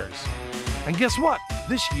years. And guess what?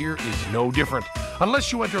 This year is no different.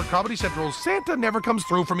 Unless you enter Comedy Central's Santa Never Comes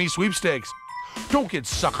Through for Me sweepstakes. Don't get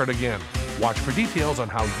suckered again. Watch for details on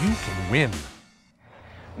how you can win.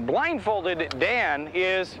 Blindfolded Dan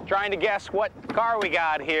is trying to guess what car we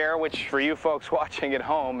got here, which for you folks watching at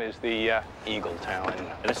home is the Eagle Talon.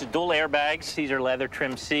 This is dual airbags. These are leather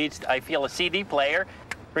trim seats. I feel a CD player,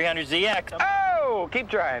 300ZX. Oh, keep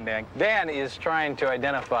trying, Dan. Dan is trying to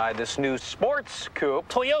identify this new sports coupe.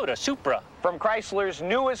 Toyota Supra. From Chrysler's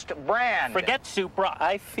newest brand. Forget Supra.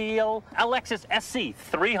 I feel a Lexus SC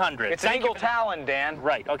 300. It's an Eagle Talon, Dan.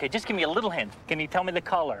 Right. Okay, just give me a little hint. Can you tell me the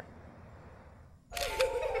color?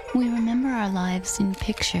 We remember our lives in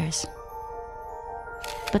pictures,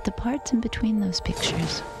 but the parts in between those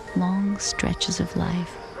pictures, long stretches of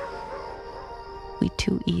life, we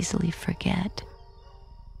too easily forget.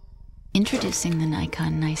 Introducing the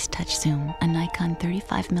Nikon Nice Touch Zoom, a Nikon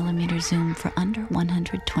 35mm zoom for under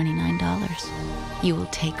 $129. You will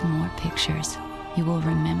take more pictures, you will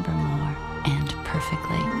remember more, and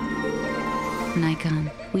perfectly.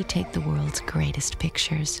 Nikon, we take the world's greatest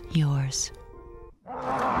pictures, yours.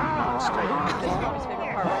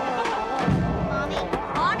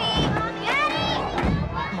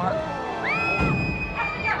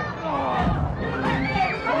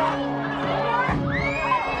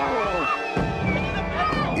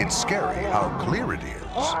 It's scary how clear it is.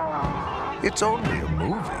 It's only a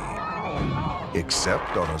movie,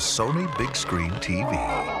 except on a Sony big screen TV.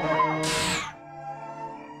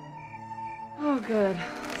 Oh, good.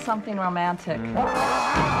 Something romantic.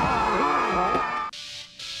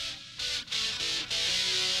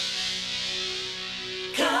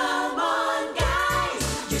 Come on,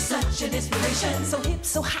 guys, you're such an inspiration. So hip,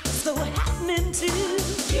 so hot, so happening too.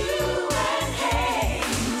 You and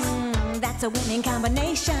Hayes, that's a winning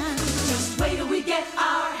combination. Just wait till we get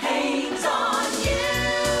our hands on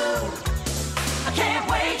you. I can't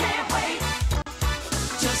wait, can't wait.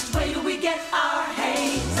 Just wait till we get our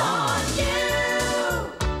hands on you.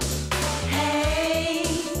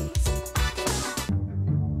 Hayes.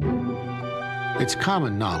 It's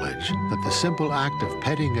common knowledge that the simple act of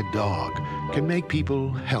petting a dog can make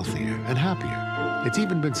people healthier and happier. It's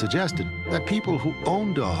even been suggested that people who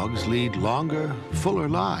own dogs lead longer, fuller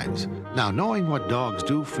lives. Now, knowing what dogs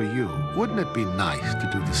do for you, wouldn't it be nice to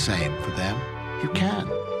do the same for them? You can,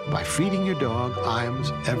 by feeding your dog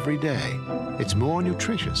Iams every day. It's more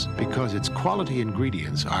nutritious because its quality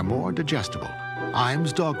ingredients are more digestible.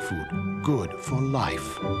 Iams dog food, good for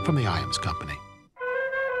life, from the Iams Company.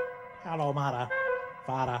 Hello, Mara.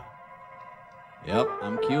 Fada. Yep,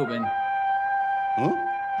 I'm Cuban. Huh?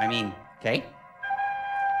 I mean, okay.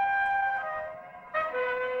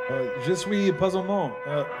 Je suis pas un mot.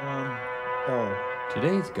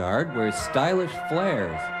 Today's guard wears stylish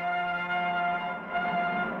flares.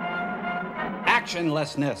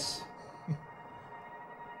 Actionlessness.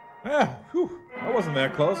 Ah, whew. That wasn't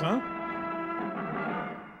that close, huh?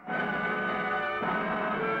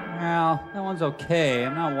 Well, that one's okay.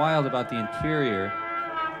 I'm not wild about the interior.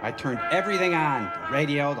 I turned everything on. The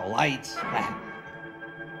radio, the lights.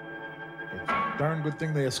 It's a darn good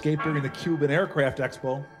thing they escaped during the Cuban Aircraft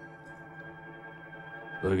Expo.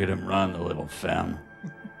 Look at him run, the little femme.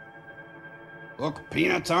 Look,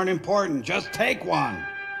 peanuts aren't important. Just take one.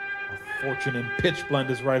 A fortune in pitch blend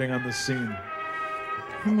is riding on the scene.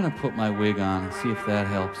 I'm gonna put my wig on and see if that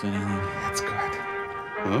helps anything. That's good.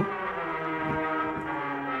 Huh?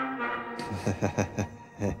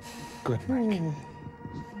 Good, Mike.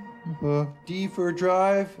 D for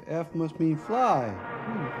drive, F must mean fly.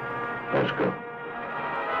 Let's go.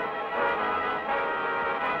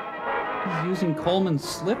 He's using Coleman's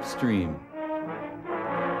slipstream.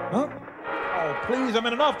 Huh? Oh, please, I'm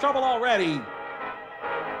in enough trouble already.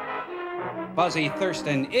 Buzzy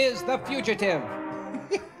Thurston is the fugitive.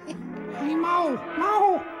 Hey, Mo!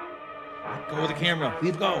 Mo! Let go of the camera.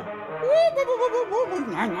 Leave go.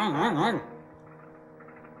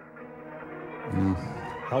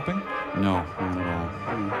 Helping? No, not at all.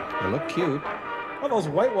 They look cute. Well, those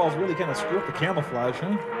white walls really kind of screw up the camouflage,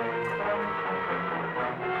 huh?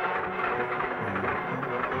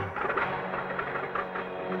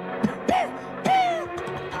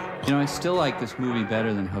 You know, I still like this movie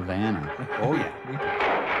better than Havana. Oh, yeah.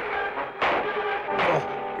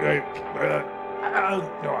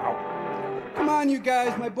 Come on, you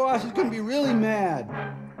guys. My boss is going to be really mad.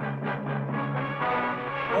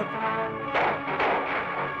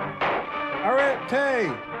 Arete!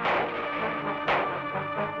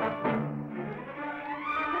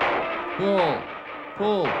 Pull,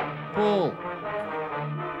 pull, pull.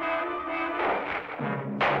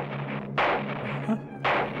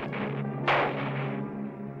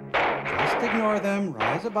 Just ignore them.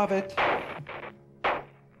 Rise above it.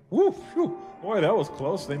 Woo, phew. Boy, that was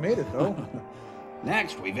close. They made it, though.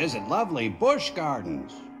 Next, we visit lovely bush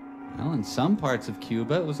gardens. Well, in some parts of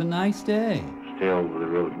Cuba, it was a nice day. Stay over the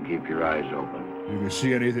road and keep your eyes open. If you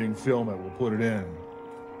see anything, film it. We'll put it in.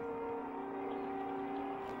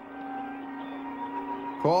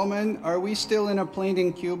 Coleman, are we still in a plane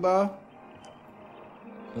in Cuba?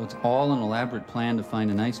 So it's all an elaborate plan to find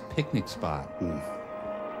a nice picnic spot.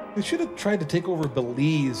 They should have tried to take over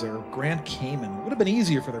Belize or Grand Cayman. It would have been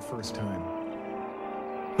easier for their first time.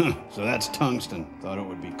 So that's tungsten. Thought it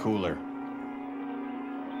would be cooler.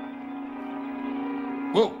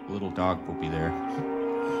 Whoa, little dog poopy there.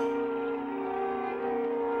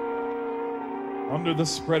 Under the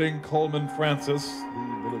spreading Coleman Francis,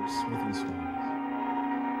 the village smithy stands.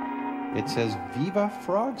 It says Viva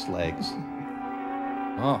Frog's Legs.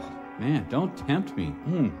 Oh, man, don't tempt me.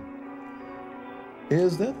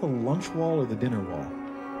 Is that the lunch wall or the dinner wall?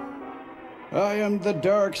 I am the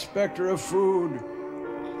dark specter of food.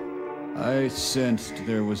 I sensed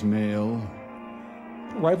there was mail.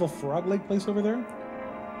 Rival frog leg place over there?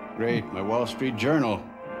 Great, my Wall Street Journal.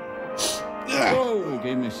 Whoa,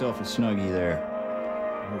 gave myself a snuggie there.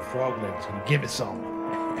 No frog leg's gonna give it some.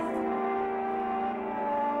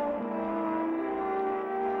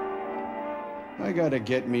 I gotta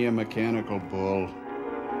get me a mechanical bull.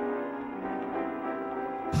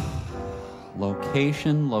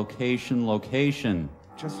 Location, location, location.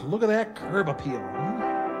 Just look at that curb appeal, huh?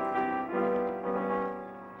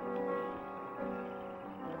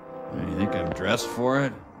 You think I'm dressed for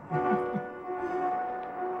it?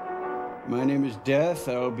 My name is Death.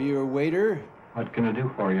 I'll be your waiter. What can I do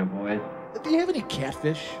for you, boys? Do you have any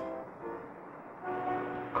catfish?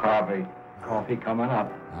 Coffee. Coffee coming up.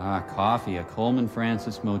 Ah, coffee, a Coleman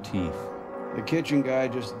Francis motif. The kitchen guy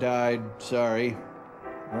just died. Sorry.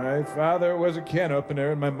 My father was a can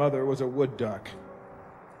opener and my mother was a wood duck.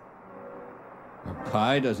 A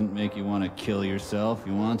pie doesn't make you want to kill yourself.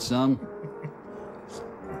 You want some?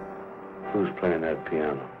 Who's playing that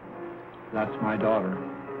piano? That's my daughter.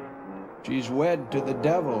 She's wed to the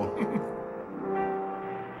devil.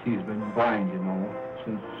 She's been blind, you know,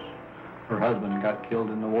 since her husband got killed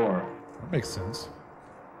in the war. That makes sense.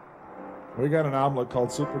 We got an omelet called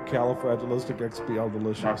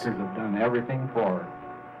supercalifragilisticexpialidocious. Doctors have done everything for her.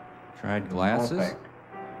 Tried glasses? Perfect.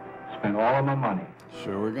 Spent all of my money.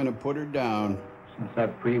 So we're gonna put her down. Since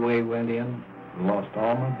that freeway went in, I lost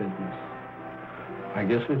all my business. I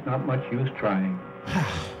guess there's not much use trying.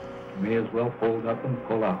 May as well fold up and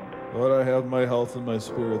pull out. But I have my health and my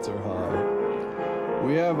spirits are high.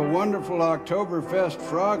 We have a wonderful Oktoberfest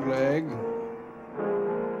frog leg.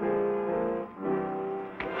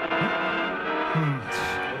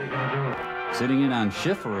 Sitting in on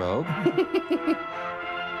Schifferobe.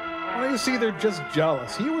 Well, you see, they're just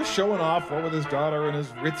jealous. He was showing off with his daughter in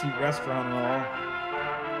his ritzy restaurant and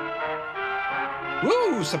all.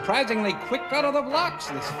 Woo! Surprisingly quick out of the blocks,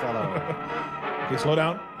 this fellow. Okay, slow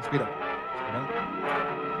down. Speed up.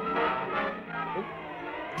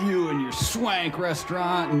 You and your swank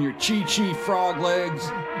restaurant and your chi-chi frog legs.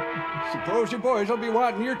 Suppose your boys will be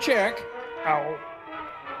wanting your check. Ow.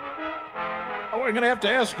 Oh, Ow, I'm gonna have to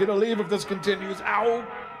ask you to leave if this continues. Ow!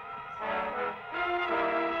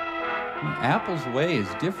 Apple's way is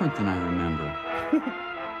different than I remember.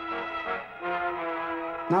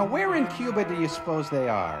 Now, where in Cuba do you suppose they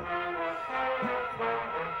are?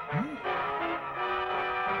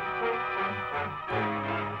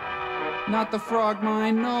 Not the frog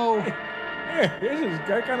mine, no. Hey,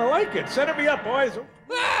 I kind of like it. Center me up, boys.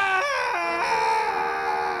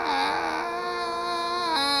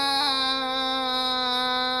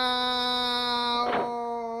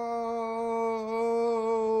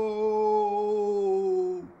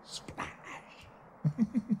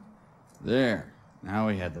 There. Now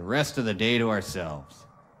we had the rest of the day to ourselves.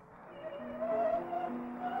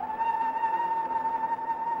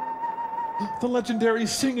 The legendary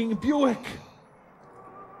singing Buick.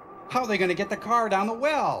 How are they going to get the car down the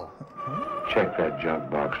well? Check that jug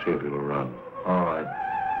box, see if it'll run. All right.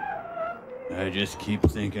 I just keep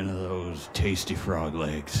thinking of those tasty frog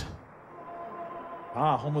legs.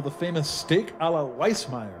 Ah, home of the famous steak a la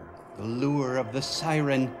Weissmeyer. The lure of the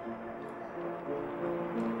siren.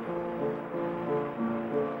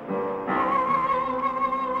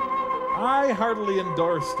 I heartily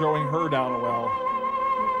endorse throwing her down a well.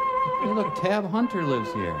 Hey, look, Tab Hunter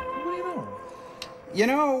lives here. What do you know? You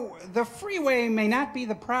know, the freeway may not be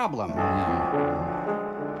the problem.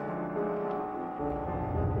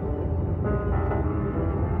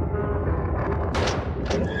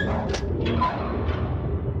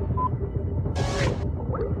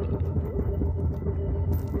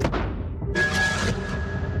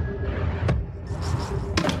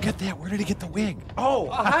 Get that. Where did he get the wig? Oh,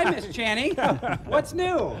 hi, Miss Channing. What's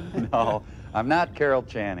new? No, I'm not Carol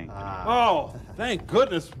Channing. Oh, thank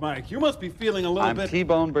goodness, Mike. You must be feeling a little bit... I'm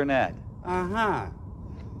T-Bone Burnett. Uh-huh.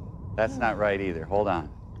 That's not right either. Hold on.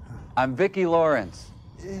 I'm Vicki Lawrence.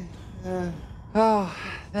 Oh,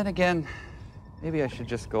 then again, maybe I should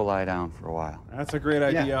just go lie down for a while. That's a great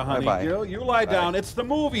idea, Yeah. honey. Bye-bye. You lie down. It's the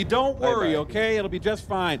movie. Don't worry, Bye-bye. okay? It'll be just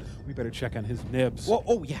fine. We better check on his nibs. Well,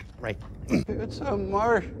 oh, yeah, right. It's a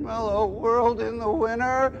marshmallow world in the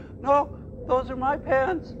winter. No, those are my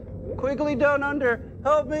pants. Quigley down under.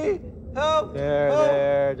 Help me. Help.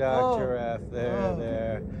 There, Dr. F.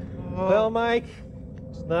 There. Well, Mike,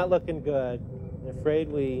 it's not looking good. I'm afraid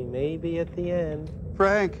we may be at the end.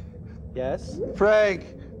 Frank. Yes? Frank.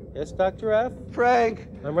 Yes, Dr. F? Frank.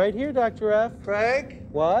 I'm right here, Dr. F. Frank.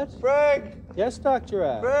 What? Frank. Yes, Dr.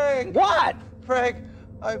 F. Frank. What? Frank,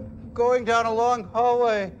 I'm going down a long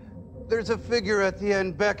hallway. There's a figure at the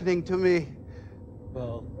end beckoning to me.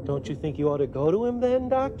 Well, don't you think you ought to go to him then,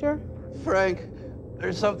 Doctor? Frank,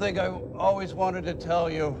 there's something I always wanted to tell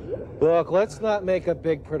you. Look, let's not make a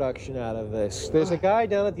big production out of this. There's a guy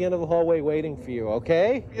down at the end of the hallway waiting for you,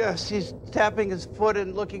 okay? Yes, he's tapping his foot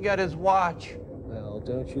and looking at his watch. Well,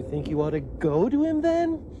 don't you think you ought to go to him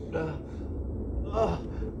then?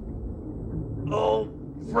 Oh,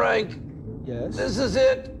 Frank. Yes? This is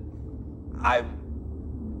it. I'm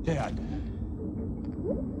dead.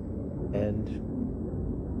 And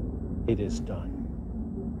it is done.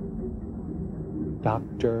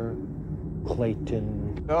 Dr.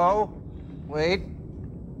 Clayton. No, wait.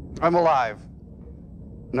 I'm alive.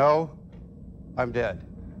 No, I'm dead.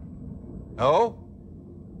 No.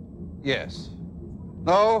 Yes.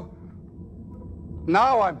 No.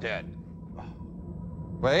 Now I'm dead.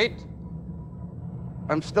 Wait.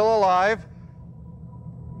 I'm still alive.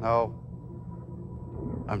 No.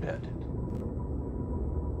 I'm dead.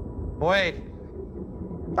 Wait.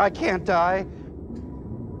 I can't die.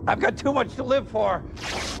 I've got too much to live for.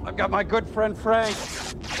 I've got my good friend Frank.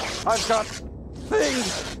 I've got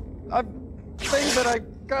things that I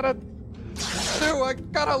gotta do. I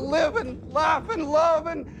gotta live and laugh and love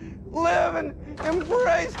and live and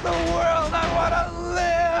embrace the world. I wanna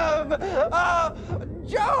live. Oh,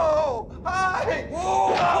 Joe! Hi!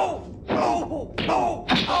 Oh! Oh! Oh!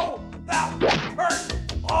 Oh! That hurt!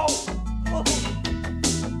 Oh!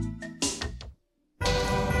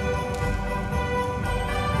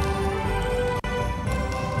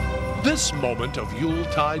 This moment of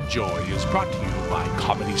Yuletide joy is brought to you by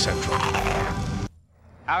Comedy Central.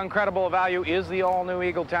 How incredible a value is the all-new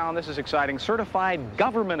Eagletown? This is exciting. Certified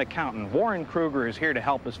government accountant Warren Kruger is here to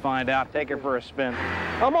help us find out. Take her for a spin.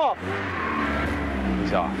 I'm off.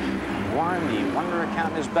 He's off. Warren, the wonder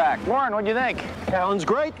accountant is back. Warren, what do you think? Accountant's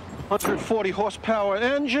great. 140 horsepower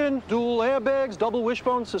engine, dual airbags, double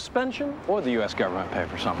wishbone suspension. What would the U.S. government pay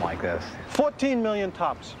for something like this? 14 million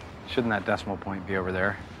tops. Shouldn't that decimal point be over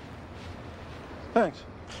there? Thanks.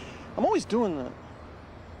 I'm always doing that.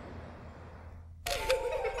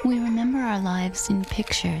 We remember our lives in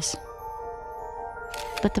pictures,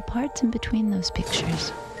 but the parts in between those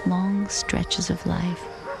pictures long stretches of life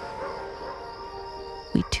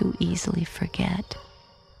we too easily forget.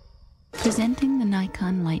 Presenting the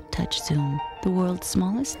Nikon Light Touch Zoom, the world's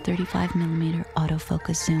smallest 35mm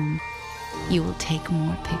autofocus zoom. You will take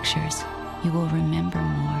more pictures. You will remember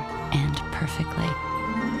more, and perfectly.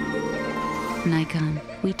 Nikon,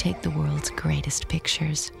 we take the world's greatest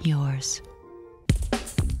pictures, yours.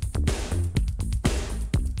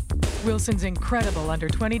 Wilson's incredible under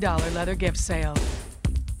 $20 leather gift sale.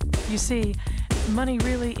 You see, money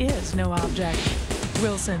really is no object.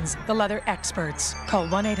 Wilson's, the leather experts. Call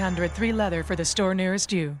 1-800-3-LEATHER for the store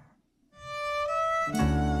nearest you.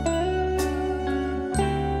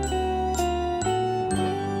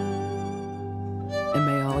 And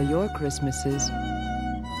may all your Christmases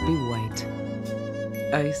be white.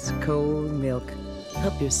 Ice cold milk.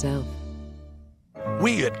 Help yourself.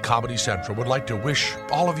 We at Comedy Central would like to wish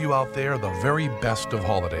all of you out there the very best of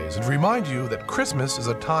holidays and remind you that Christmas is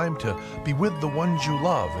a time to be with the ones you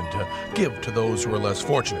love and to give to those who are less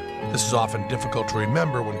fortunate. This is often difficult to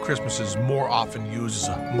remember when Christmas is more often used as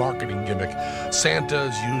a marketing gimmick. Santa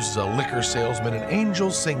is used as a liquor salesman and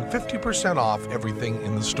angels sing 50% off everything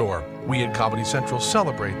in the store. We at Comedy Central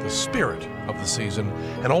celebrate the spirit of the season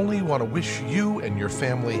and only want to wish you and your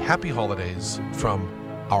family happy holidays from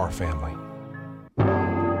our family.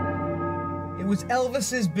 It was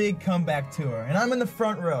Elvis's big comeback tour, and I'm in the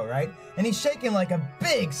front row, right? And he's shaking like a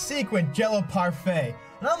big sequin Jell-O parfait.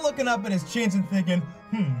 And I'm looking up at his chins and thinking,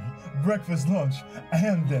 breakfast, lunch,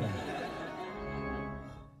 and dinner.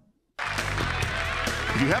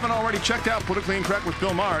 If you haven't already checked out Politically Incorrect with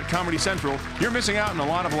Bill Maher at Comedy Central, you're missing out on a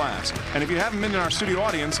lot of laughs. And if you haven't been in our studio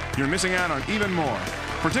audience, you're missing out on even more.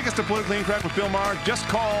 For tickets to Politically Incorrect with Bill Maher, just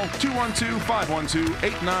call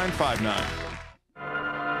 212-512-8959.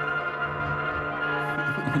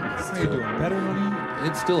 How you doing? Better, honey?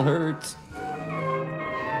 It still hurts.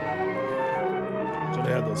 Should have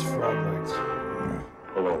had those frog legs.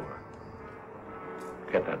 Pull over.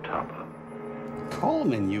 Get that top up.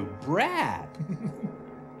 Coleman, you brat.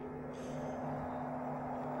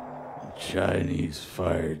 Chinese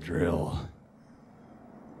fire drill.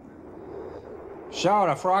 So,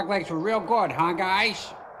 the frog legs were real good, huh,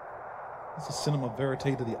 guys? This is cinema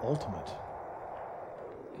verite to the ultimate.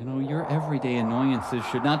 You know, your everyday annoyances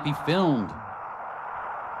should not be filmed.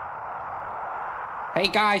 Hey,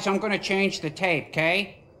 guys, I'm gonna change the tape,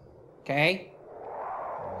 okay? Okay?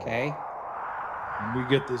 Okay? When we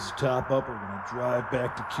get this top up, we're gonna drive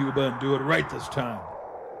back to Cuba and do it right this time.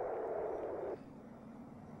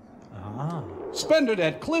 Spend it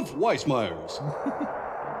at Cliff Weissmeyer's.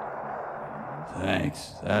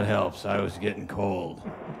 Thanks. That helps. I was getting cold.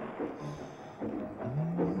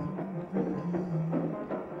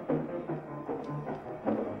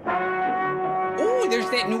 Ooh, there's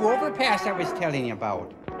that new overpass I was telling you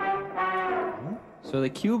about. So the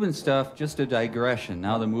Cuban stuff, just a digression.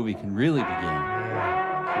 Now the movie can really begin.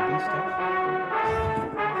 Cuban stuff?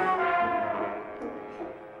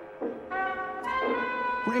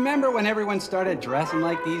 Remember when everyone started dressing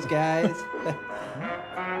like these guys?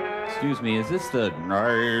 Excuse me, is this the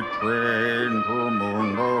night train to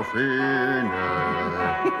Mundofina?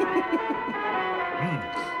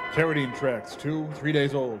 Carradine tracks, 2-3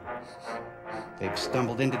 days old. They've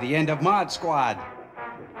stumbled into the end of Mod Squad.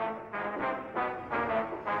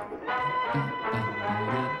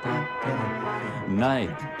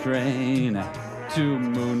 Night train to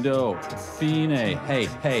Mundo Fine. Hey,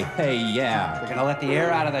 hey, hey, yeah. We're gonna let the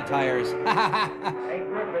air out of the tires. Hey,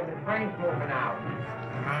 Griffin, the train's moving out.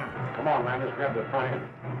 Come on, man, let's grab the front end.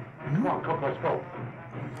 Come on, Cook, let's go.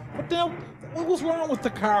 What the hell? What was wrong with the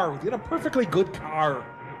car? You had a perfectly good car.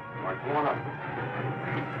 All right, come on up.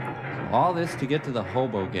 All this to get to the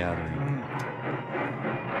hobo gathering.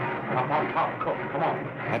 Up on top, Cook, come on.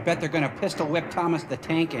 I bet they're gonna pistol whip Thomas the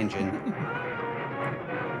Tank Engine.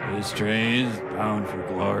 This train is bound for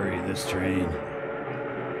glory, this train.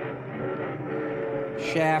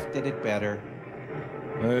 Shaft did it better.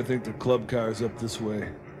 I think the club car's up this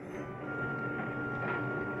way.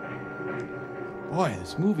 Boy,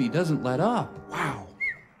 this movie doesn't let up. Wow.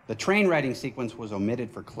 The train riding sequence was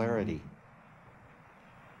omitted for clarity.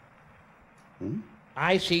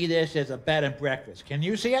 I see this as a bed and breakfast. Can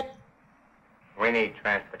you see it? We need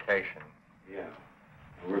transportation. Yeah.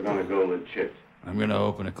 We're gonna go legit. I'm gonna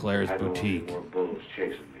open a Claire's I don't boutique. want any more bulls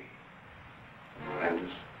chasing me.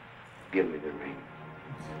 Landis, give me the ring.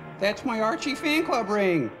 That's my Archie fan club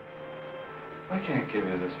ring. I can't give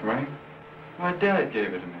you this ring. My dad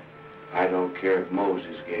gave it to me. I don't care if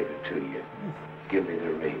Moses gave it to you. Give me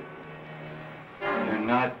the ring. You're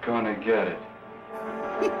not gonna get it.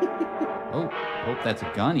 Oh, hope that's a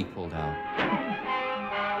gun he pulled out.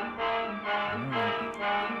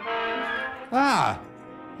 Ah!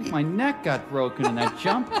 I think my neck got broken in that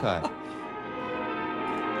jump cut.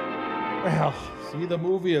 Well, see, the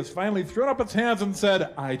movie has finally thrown up its hands and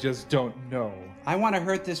said, I just don't know. I want to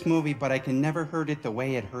hurt this movie, but I can never hurt it the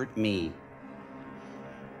way it hurt me.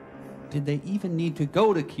 Did they even need to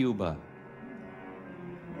go to Cuba?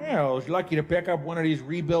 Yeah, I was lucky to pick up one of these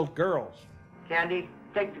rebuilt girls. Candy,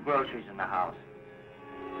 take the groceries in the house.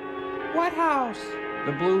 What house?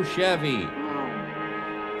 The blue Chevy.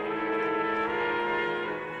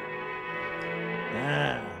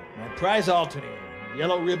 Ah, my prize alternator.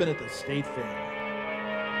 Yellow ribbon at the state fair.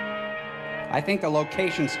 I think the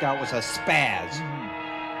location scout was a spaz.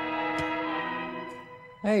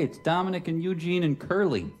 Hey, it's Dominic and Eugene and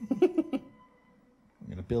Curly. I'm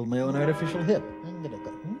gonna build my own artificial hip.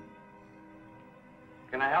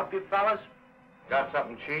 Can I help you, fellas? Got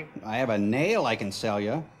something cheap? I have a nail I can sell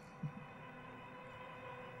you.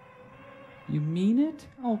 You mean it?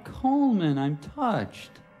 Oh, Coleman, I'm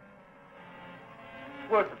touched.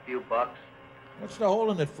 It's worth a few bucks. What's the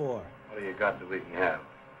hole in it for? What do you got that we can have?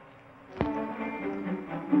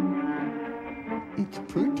 It's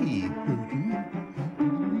pretty.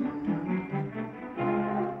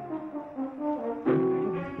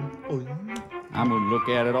 I'm gonna look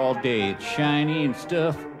at it all day. It's shiny and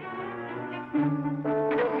stuff.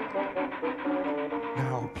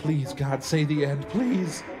 Now, please, God, say the end,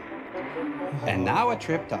 please. And now a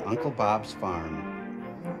trip to Uncle Bob's farm.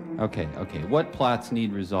 Okay. What plots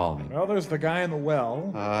need resolving? Well, there's the guy in the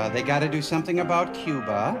well. They got to do something about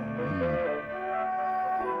Cuba.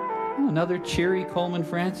 Oh, another cheery Coleman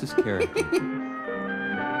Francis character.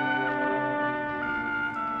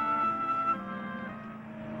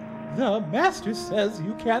 The master says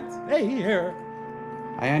you can't stay here.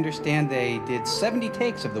 I understand they did 70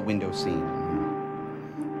 takes of the window scene.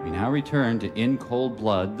 We now return to In Cold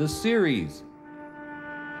Blood, the series.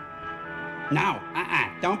 No,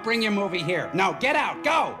 don't bring your movie here. No, get out,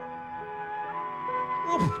 go!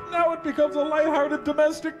 Now it becomes a lighthearted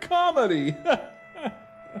domestic comedy.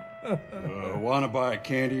 Want to buy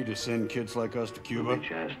candy to send kids like us to Cuba?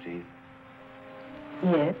 Chastity,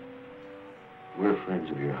 Yes. we're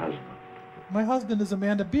friends of your husband. My husband is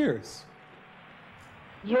Amanda Bierce.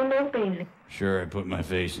 You know Bailey. Sure, I put my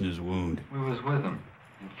face in his wound. We was with him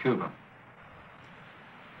in Cuba.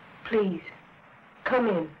 Please, come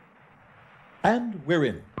in. And we're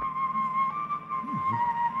in.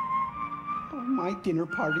 Oh, my dinner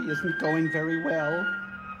party isn't going very well.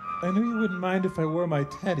 I knew you wouldn't mind if I wore my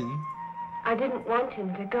teddy. I didn't want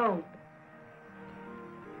him to go.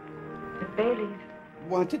 But Bailey's,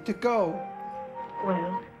 Wanted to go.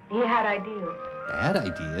 well, he had ideals. Bad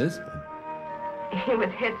ideas? He was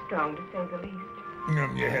headstrong, to say the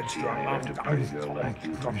least. You're headstrong. I have to pretty girl like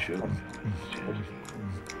you, you should.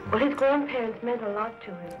 Well, his grandparents meant a lot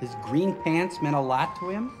to him. His green pants meant a lot to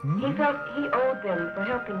him? He felt he owed them for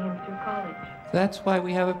helping him through college. That's why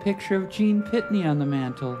we have a picture of Gene Pitney on the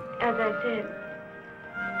mantle. As I said,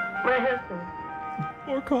 my husband.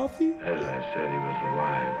 More coffee? As I said, he was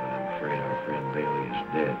alive, but I'm afraid our friend Bailey is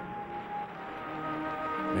dead.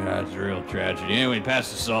 Yeah, it's a real tragedy. Anyway,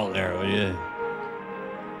 pass the salt there, will you?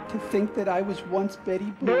 To think that I was once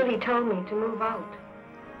Betty Blue. Bailey told me to move out.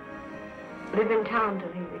 Live in town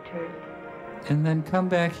till he returned. And then come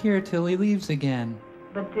back here till he leaves again.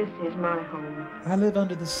 But this is my home. I live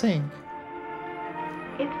under the sink.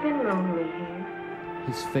 It's been lonely here,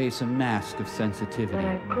 His face a mask of sensitivity. but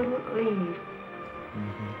I couldn't leave.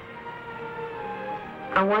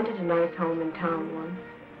 I wanted a nice home in town once.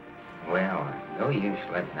 Well, no use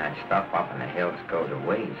letting that stuff up in the hills go to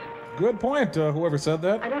waste. Good point, whoever said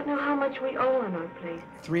that. I don't know how much we owe on our place.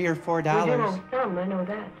 $3 or $4. We do owe some, I know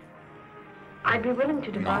that. I'd be willing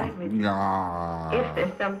to divide with you. If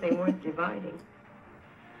there's something worth dividing.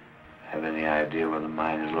 Have any idea where the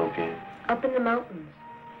mine is located? Up in the mountains.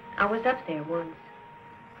 I was up there once.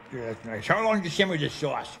 Yeah, that's nice. How long to simmer the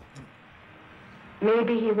sauce?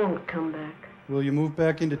 Maybe he won't come back. Will you move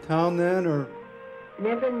back into town then, or?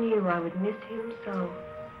 Never knew I would miss him so.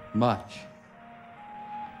 Much.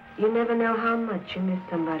 You never know how much you miss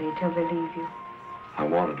somebody till they leave you. I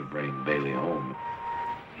wanted to bring Bailey home.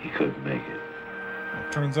 He couldn't make it.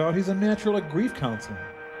 Turns out he's a natural at grief counseling.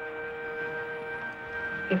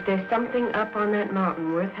 If there's something up on that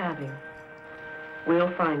mountain worth having,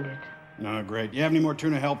 we'll find it. No, great. You have any more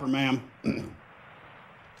tuna helper, ma'am?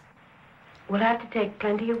 We'll have to take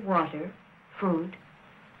plenty of water, food.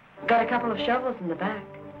 Got a couple of shovels in the back.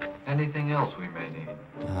 Anything else we may need?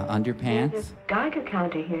 Underpants? There's a Geiger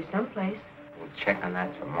counter here someplace. We'll check on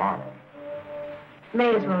that tomorrow.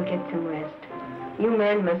 May as well get some rest. You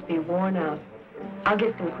men must be worn out. I'll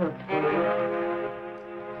get some quilts for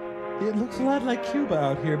you. It looks a lot like Cuba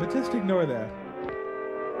out here, but just ignore that.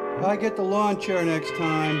 I get the lawn chair next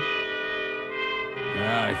time.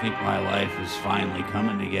 Yeah, I think my life is finally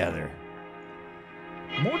coming together.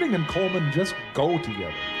 Morning and Coleman just go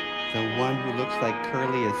together. The one who looks like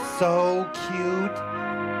Curly is so cute.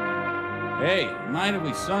 Hey, mind if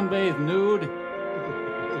we sunbathe nude?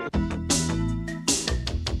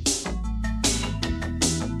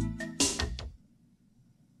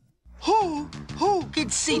 Who can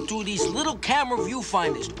see through these little camera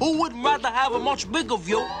viewfinders? Who wouldn't rather have a much bigger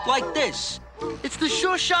view like this? It's the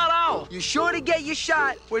Sure Shot Owl. You're sure to get your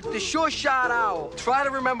shot with the Sure Shot Owl. Try to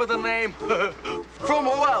remember the name from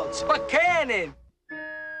who else but Cannon.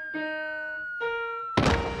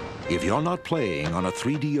 If you're not playing on a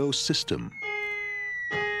 3DO system,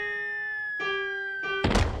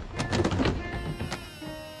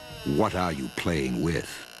 what are you playing with?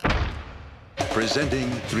 Presenting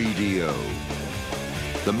 3DO,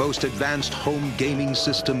 the most advanced home gaming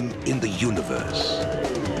system in the universe.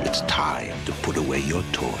 It's time to put away your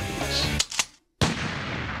toys.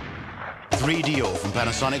 3DO from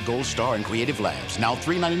Panasonic, Gold Star, and Creative Labs. Now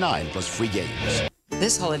 $3.99 plus free games.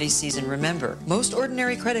 This holiday season, remember, most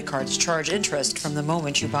ordinary credit cards charge interest from the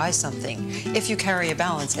moment you buy something, if you carry a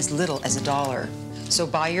balance as little as $1. So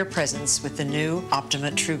buy your presents with the new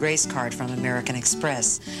Optima True Grace card from American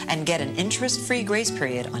Express and get an interest-free grace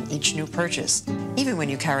period on each new purchase, even when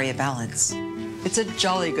you carry a balance. It's a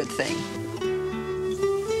jolly good thing.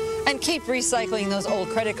 And keep recycling those old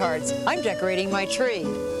credit cards. I'm decorating my tree.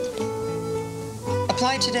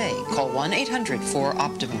 Apply today. Call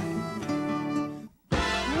 1-800-4-OPTIMA.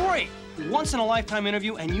 Great. Once-in-a-lifetime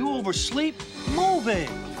interview and you oversleep? Move it.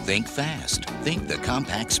 Think fast. Think the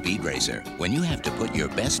compact Speed Racer. When you have to put your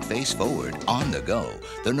best face forward on the go,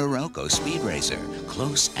 the Norelco Speed Racer.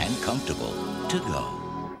 Close and comfortable to go.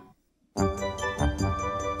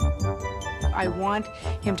 I want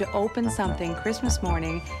him to open something Christmas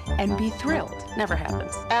morning and be thrilled. Never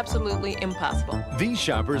happens. Absolutely impossible. These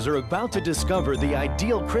shoppers are about to discover the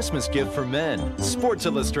ideal Christmas gift for men, Sports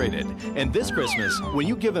Illustrated. And this Christmas, when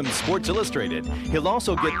you give him Sports Illustrated, he'll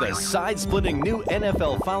also get the side-splitting new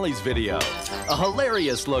NFL Follies video. A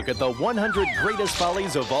hilarious look at the 100 greatest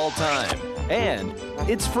follies of all time. And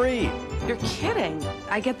it's free. You're kidding.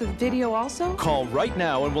 I get the video also? Call right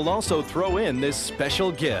now and we'll also throw in this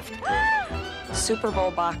special gift. Super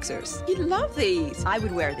Bowl boxers. You'd love these. I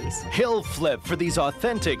would wear these. He'll flip for these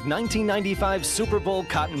authentic 1995 Super Bowl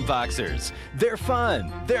cotton boxers. They're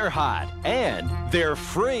fun, they're hot, and they're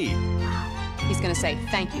free. He's gonna say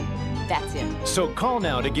thank you. That's it. So call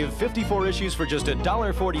now to give 54 issues for just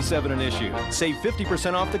 $1.47 an issue. Save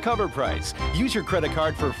 50% off the cover price. Use your credit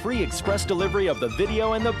card for free express delivery of the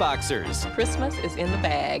video and the boxers. Christmas is in the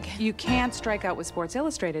bag. You can't strike out with Sports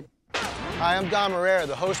Illustrated. Hi, I'm Don Marrero,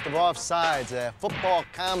 the host of Offsides, a football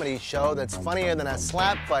comedy show that's funnier than a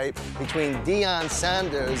slap fight between Deion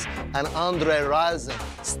Sanders and Andre Rison.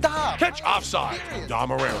 Stop! Catch Offside, Don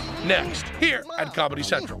Marrero, next, here at Comedy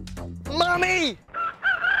Central. Mommy!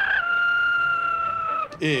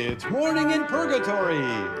 It's Morning in Purgatory.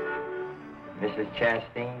 Mrs.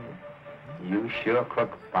 Chastain, you sure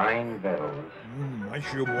cook fine victuals. I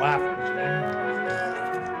should waffles.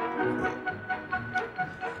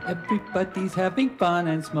 Everybody's having fun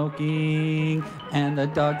and smoking, and the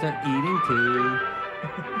dogs are eating too.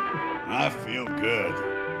 I feel good.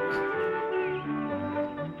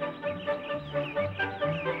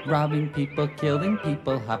 Robbing people, killing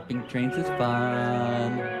people, hopping trains is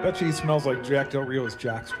fun. Bet she smells like Jack Del Rio's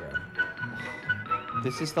jockstrap.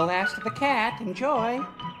 This is the last of the cat. Enjoy.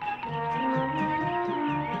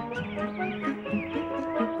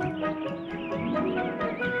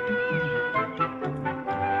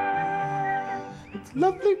 It's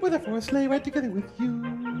lovely weather for a sleigh ride together with you.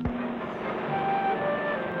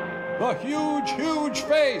 The huge, huge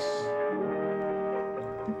face.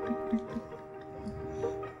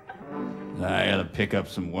 I gotta pick up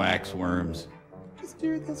some wax worms. Just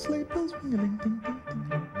hear the sleigh bells ringing. Ding, ding,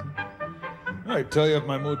 ding. I tell you, if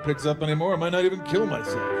my mood picks up anymore, I might not even kill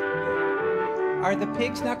myself. Are the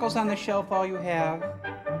pig's knuckles on the shelf all you have?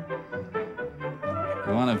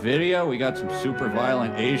 You want a video? We got some super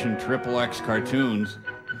violent Asian XXX cartoons.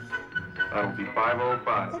 That'll be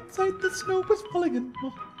 5:05. Outside the snow was falling in.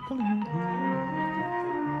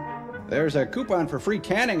 There's a coupon for free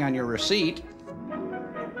tanning on your receipt.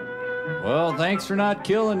 Well, thanks for not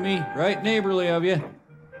killing me. Right neighborly of you.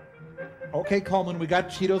 Okay, Coleman, we got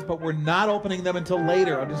Cheetos, but we're not opening them until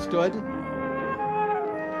later, understood?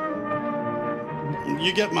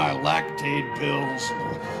 You get my lactate pills.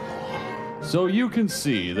 So you can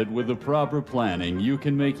see that with the proper planning, you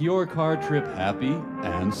can make your car trip happy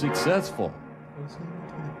and successful.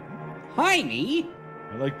 Heiny?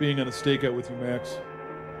 I like being on a stakeout with you, Max.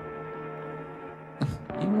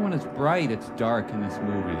 Even when it's bright, it's dark in this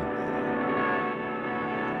movie.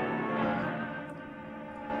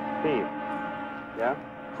 Steve. Yeah?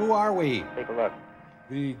 Who are we? Take a look.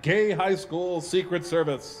 The Gay High School Secret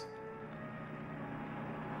Service.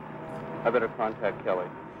 I better contact Kelly.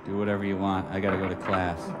 Do whatever you want. I gotta go to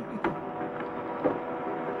class.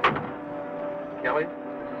 Kelly,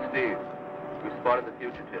 this is Steve. We spotted the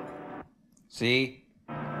fugitive. See?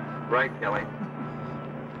 Right, Kelly.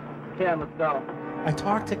 Ken, let's go. I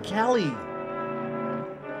talked to Kelly.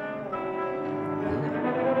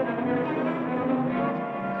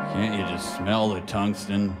 Can't you just smell the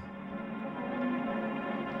tungsten?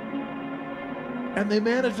 And they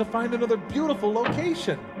managed to find another beautiful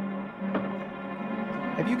location.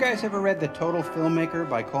 Have you guys ever read The Total Filmmaker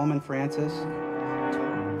by Coleman Francis?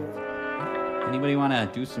 Anybody want to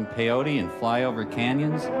do some peyote and fly over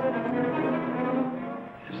canyons?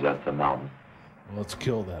 Is that the mountain? Well, let's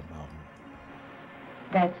kill that mountain.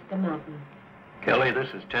 That's the mountain. Kelly, this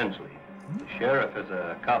is Tinsley. The sheriff has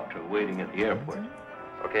a copter waiting at the airport.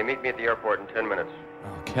 Okay, meet me at the airport in 10 minutes.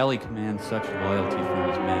 Oh, Kelly commands such loyalty from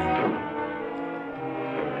his men.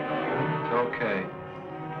 Okay.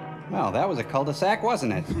 Well, that was a cul-de-sac,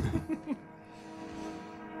 wasn't it?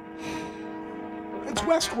 It's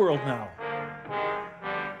Westworld now.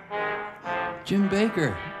 Jim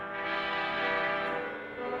Baker.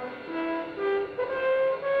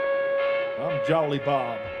 I'm Jolly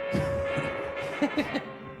Bob.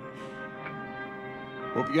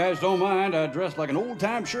 Hope you guys don't mind. I dressed like an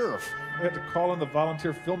old-time sheriff. I had to call in the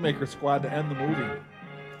volunteer filmmaker squad to end the movie.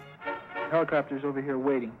 Helicopter's over here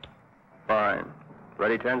waiting. Fine.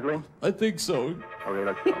 Ready, Tinsley? I think so. Okay,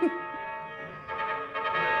 let's go.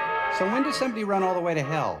 So when does somebody run all the way to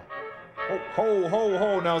hell? Oh, ho, ho,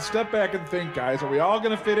 ho. Now step back and think, guys. Are we all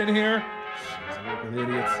going to fit in here? Jeez, look at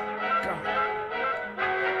idiots. God.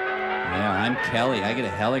 Yeah, I'm Kelly. I get a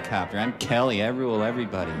helicopter. I'm Kelly. I rule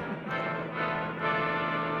everybody.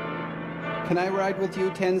 Can I ride with you,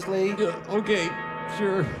 Tinsley? Yeah, okay,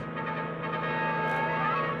 sure.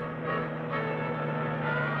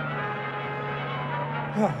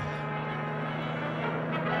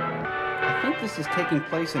 I think this is taking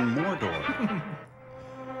place in Mordor.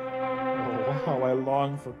 Oh, how I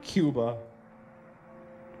long for Cuba.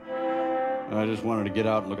 I just wanted to get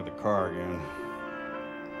out and look at the car again.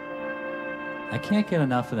 I can't get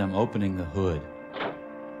enough of them opening the hood.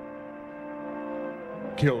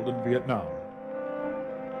 Killed in Vietnam.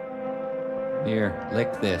 Here,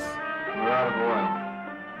 lick this. We're out of oil.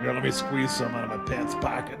 Here, let me squeeze some out of my pants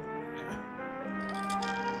pocket.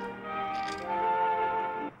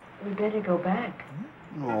 We better go back.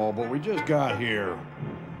 Oh, but we just got here.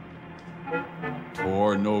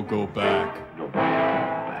 Or no go back. No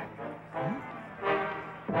back.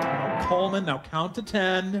 Now, Coleman, now count to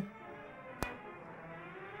 10.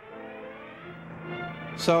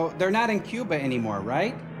 So they're not in Cuba anymore,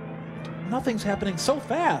 right? Nothing's happening so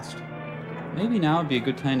fast. Maybe now would be a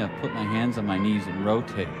good time to put my hands on my knees and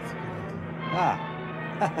rotate. Ah.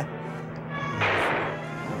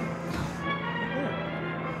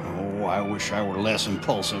 Oh, I wish I were less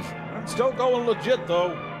impulsive. I'm still going legit,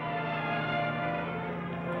 though.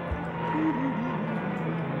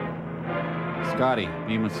 Scotty,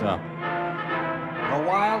 beam us up. A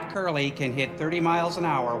wild curly can hit 30 miles an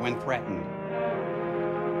hour when threatened.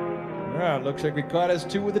 Yeah, looks like we caught us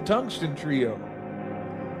two with the tungsten trio.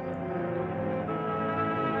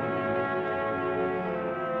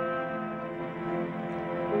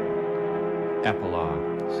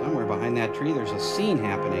 Epilogue. Somewhere behind that tree, there's a scene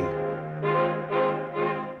happening.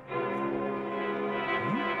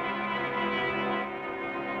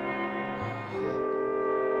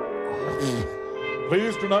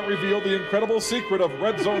 Please do not reveal the incredible secret of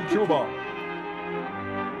Red Zone Cuba.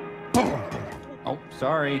 Oh,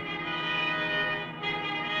 sorry.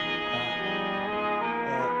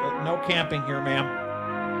 No camping here, ma'am.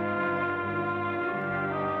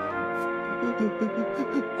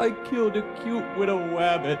 I killed a cute widow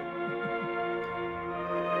wabbit.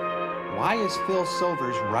 Why is Phil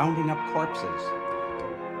Silvers rounding up corpses?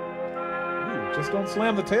 Ooh, just don't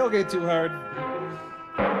slam the tailgate too hard.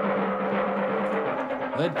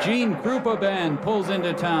 The Gene Krupa Band pulls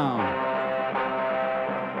into town.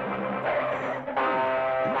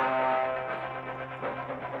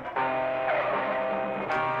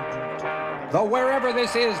 The wherever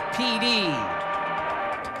this is, PD.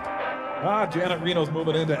 Ah, Janet Reno's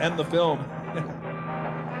moving in to end the film.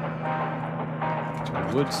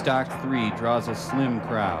 Woodstock 3 draws a slim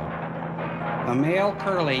crowd. The male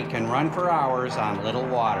curly can run for hours on little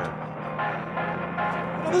water.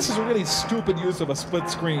 Well, this is a really stupid use of a split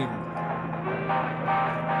screen.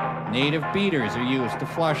 Native beaters are used to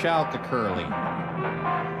flush out the curly.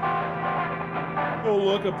 Oh,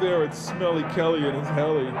 look up there, it's Smelly Kelly and his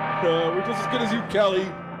heli. We're just as good as you, Kelly.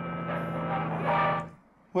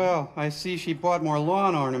 Well, I see she bought more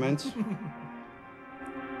lawn ornaments.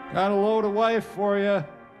 Got a load of wife for you.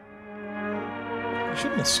 You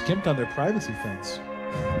shouldn't have skimped on their privacy fence.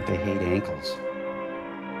 They hate ankles.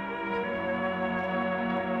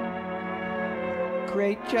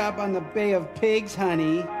 Great job on the Bay of Pigs,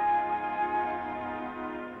 honey.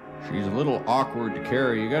 She's a little awkward to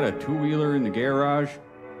carry. You got a two-wheeler in the garage?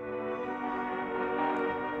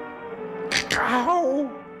 Ow!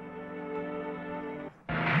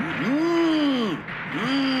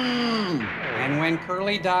 And when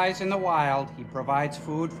Curly dies in the wild, he provides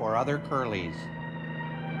food for other Curlies.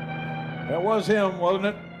 That was him, wasn't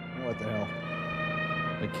it? What the hell?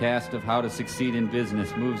 The cast of How to Succeed in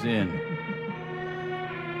Business moves in.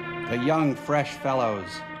 The young, fresh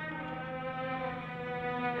fellows.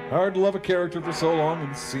 Hard to love a character for so long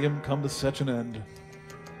and see him come to such an end.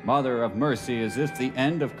 Mother of mercy, is this the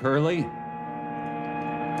end of Curly?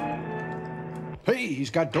 Hey, he's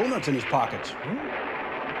got donuts in his pockets.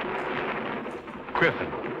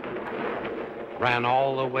 Griffin ran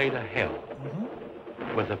all the way to hell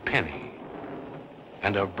with a penny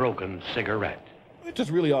and a broken cigarette. It's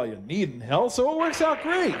just really all you need in hell, so it works out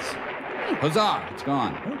great. Huzzah, it's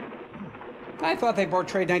gone. I thought they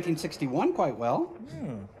portrayed 1961 quite well.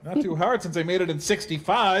 Not too hard since they made it in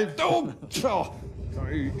 65. Oh!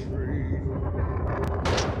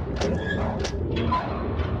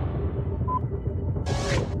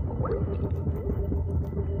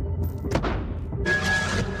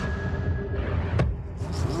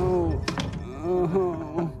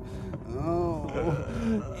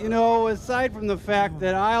 You know, aside from the fact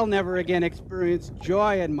that I'll never again experience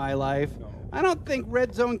joy in my life, I don't think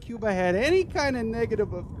Red Zone Cuba had any kind of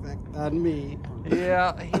negative effect on me.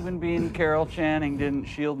 Yeah, even being Carol Channing didn't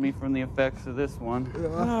shield me from the effects of this one.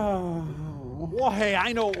 Well, hey,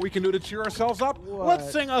 I know what we can do to cheer ourselves up. What?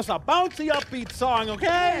 Let's sing us a bouncy, upbeat song,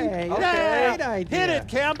 okay? Hey, yeah. great idea. Hit it,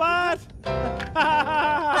 Cambot!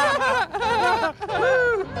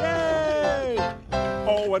 Yay!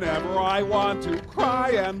 Oh, whenever I want to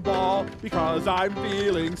cry and bawl because I'm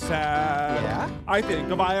feeling sad, Yeah? I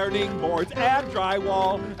think of ironing boards and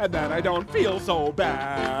drywall, and then I don't feel so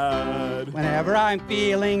bad. Whenever I'm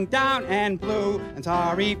feeling down and blue and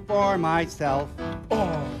sorry for myself,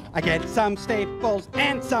 I get some staples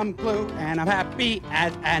and some glue, and I'm happy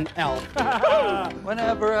as an elf.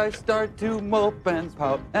 Whenever I start to mope and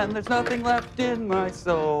pout, and there's nothing left in my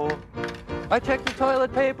soul, I check the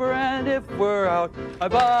toilet paper, and if we're out, I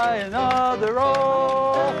buy another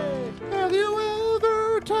roll. Have you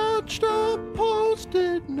ever touched a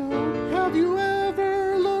post-it note? Have you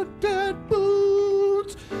ever looked at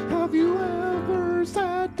boots? Have you ever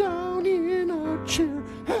sat down in a chair?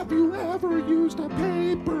 Have you ever used a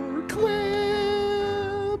paper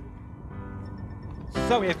clip?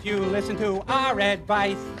 So if you listen to our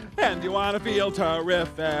advice and you want to feel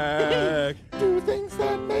terrific, do things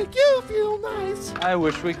that make you feel nice. I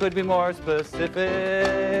wish we could be more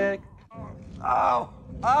specific. Ow!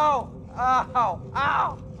 Ow! Ow!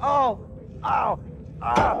 Ow! Oh! Ow!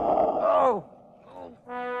 Ow!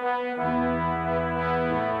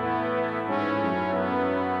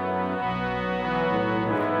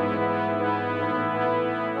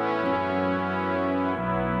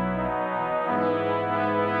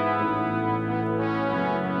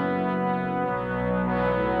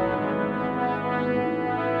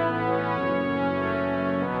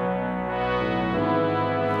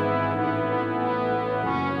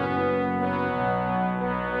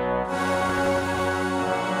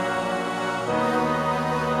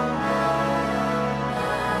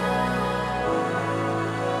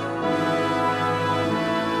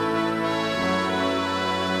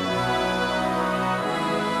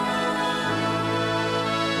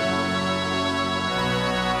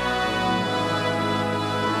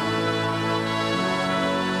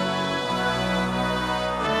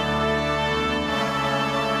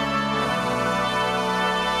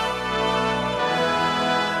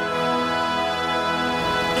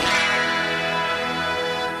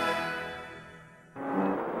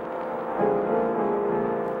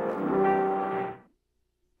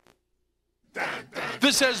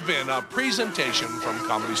 This has been a presentation from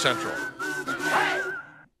Comedy Central.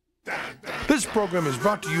 This program is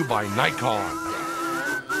brought to you by Nikon.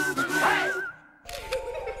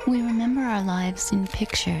 We remember our lives in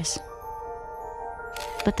pictures.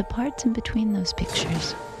 But the parts in between those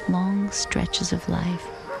pictures, long stretches of life,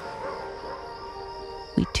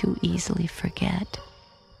 we too easily forget.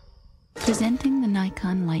 Presenting the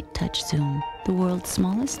Nikon Light Touch Zoom, the world's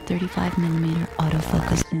smallest 35mm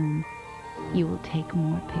autofocus zoom. You will take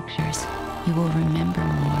more pictures. You will remember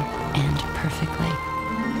more, and perfectly.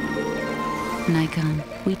 Nikon,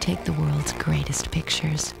 we take the world's greatest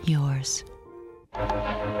pictures, yours.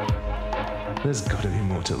 There's gotta be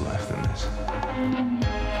more to life than this.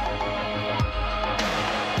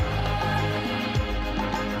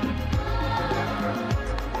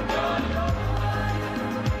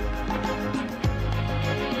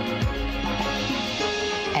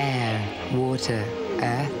 Air, water,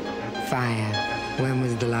 earth, fire. When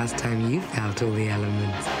was the last time you felt all the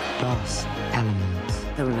elements? Boss Elements.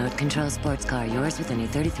 The remote control sports car, yours with any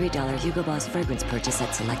 $33 Hugo Boss fragrance purchase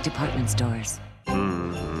at select department stores.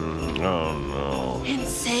 Oh, no.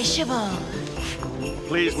 Insatiable.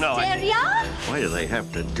 Please, no. Hysteria? Why do they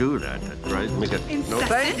have to do that? That drives me to... No,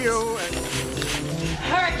 thank you.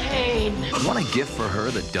 Hurricane. Want a gift for her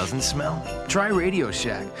that doesn't smell? Try Radio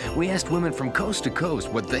Shack. We asked women from coast to coast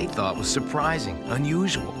what they thought was surprising,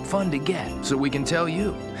 unusual, fun to get, so we can tell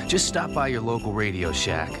you. Just stop by your local Radio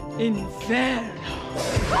Shack. Inferno.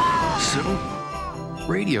 So,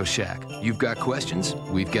 Radio Shack. You've got questions,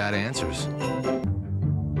 we've got answers.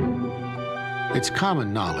 It's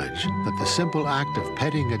common knowledge that the simple act of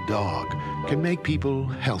petting a dog can make people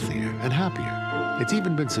healthier and happier. It's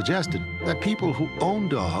even been suggested that people who own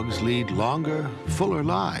dogs lead longer, fuller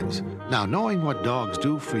lives. Now, knowing what dogs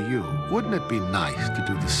do for you, wouldn't it be nice to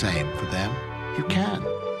do the same for them? You can,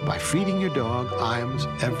 by feeding your dog Iams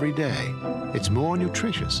every day. It's more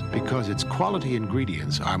nutritious because its quality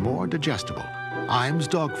ingredients are more digestible. Iams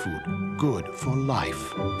dog food, good for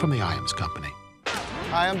life. From the Iams Company.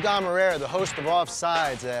 Hi, I'm Don Herrera, the host of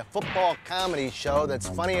Offsides, a football comedy show that's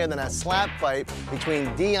funnier than a slap fight between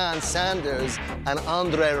Deion Sanders and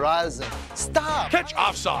Andre Rison. Stop! Catch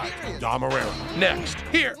Offside, Don Herrera, next,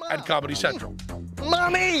 here at Comedy Central.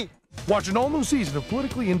 Mommy! Watch an all-new season of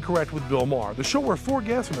Politically Incorrect with Bill Maher, the show where 4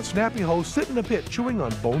 guests and a snappy host sit in a pit chewing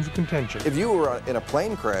on bones of contention. If you were in a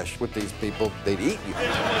plane crash with these people, they'd eat you.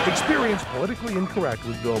 Experience Politically Incorrect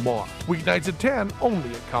with Bill Maher, weeknights at 10, only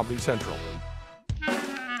at Comedy Central.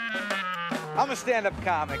 I'm a stand-up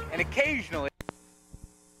comic, and occasionally...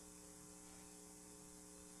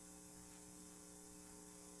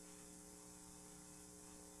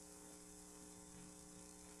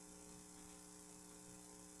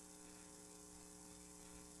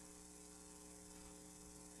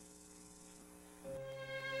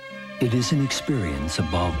 It is an experience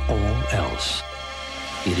above all else.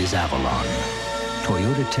 It is Avalon,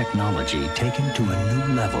 Toyota technology taken to a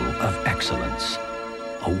new level of excellence.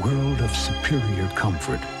 A world of superior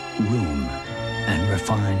comfort, room, and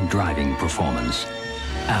refined driving performance.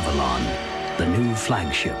 Avalon, the new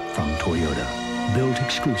flagship from Toyota. Built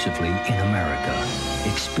exclusively in America.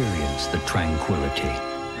 Experience the tranquility.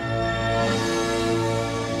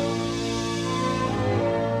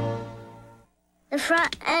 The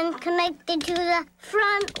front end connected to the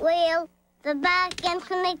front wheel. The back end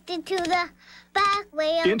connected to the back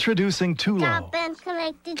wheel. Introducing Tulo. Top end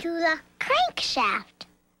connected to the crankshaft.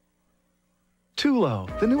 Tulo,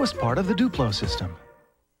 the newest part of the Duplo system.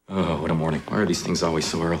 Oh, what a morning. Why are these things always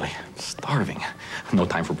so early? I'm starving. No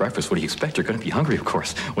time for breakfast. What do you expect? You're going to be hungry, of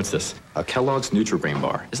course. What's this? A Kellogg's Nutri-Grain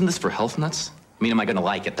bar. Isn't this for health nuts? I mean, am I going to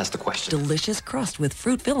like it? That's the question. Delicious crust with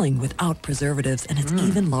fruit filling without preservatives, and it's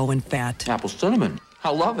even low in fat. Apple cinnamon. I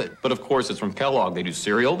love it. But of course, it's from Kellogg. They do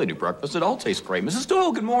cereal, they do breakfast. It all tastes great. Mrs.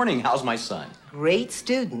 Doyle, good morning. How's my son? Great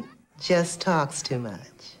student. Just talks too much.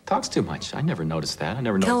 Talks too much. I never noticed that. I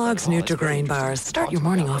never noticed Kellogg's that Nutri-Grain bars. Start your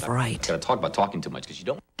morning off right. Gotta talk about talking too much because you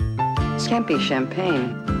don't. Scampi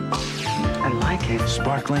champagne. I like it.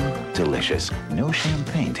 Sparkling, delicious. No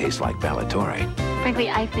champagne tastes like Ballatore. Frankly,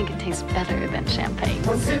 I think it tastes better than champagne.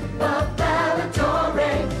 One sip of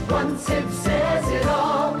Ballatore, one sip says it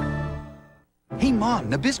all. Hey, Mom,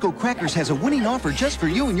 Nabisco Crackers has a winning offer just for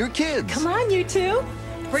you and your kids. Come on, you two.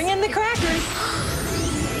 Bring in the crackers.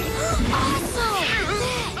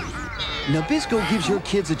 Nabisco gives your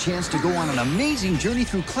kids a chance to go on an amazing journey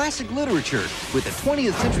through classic literature with the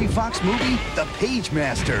 20th Century Fox movie, The Page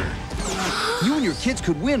Master. You and your kids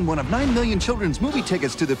could win one of 9 million children's movie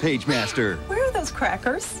tickets to The Page Master. Where are those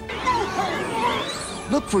crackers?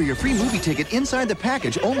 Look for your free movie ticket inside the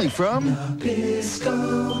package only from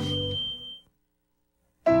Nabisco.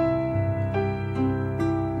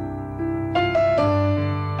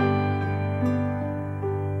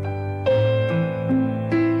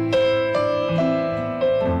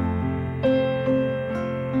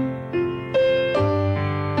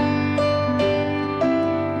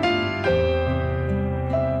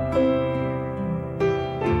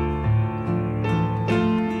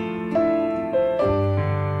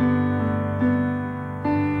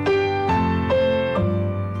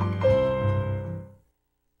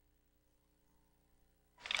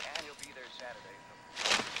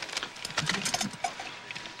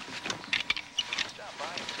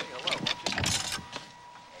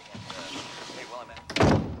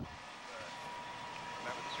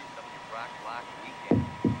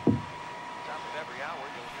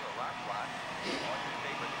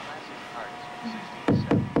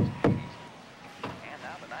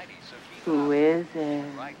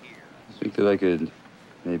 Think that I could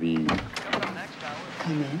maybe...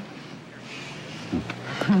 Come in.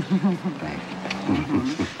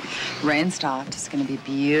 Rain stopped. It's going to be a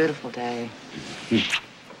beautiful day.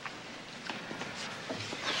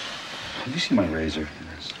 Have you seen my razor?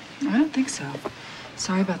 I don't think so.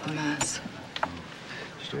 Sorry about the mess.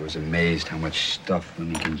 Just always amazed how much stuff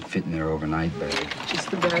women can fit in their overnight bag.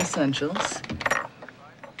 Just the bare essentials.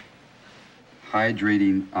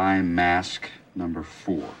 Hydrating eye mask number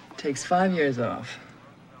 4. Takes 5 years off.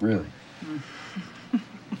 Really?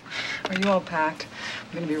 Are you all packed?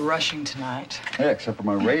 I'm going to be rushing tonight. Yeah, except for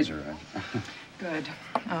my razor. Good.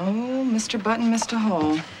 Oh, Mr. Button, Mr.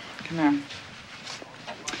 Hole. Come here.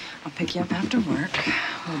 I'll pick you up after work.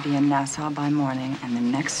 We'll be in Nassau by morning, and the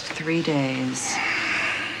next 3 days,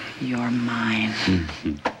 you're mine.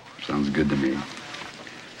 Sounds good to me.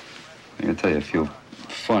 I gotta tell you, I feel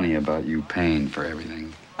funny about you paying for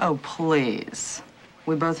everything. Oh, please.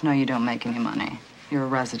 We both know you don't make any money. You're a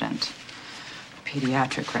resident. A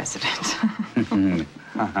pediatric resident.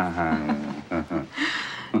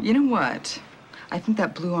 You know what? I think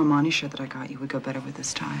that blue Armani shirt that I got you would go better with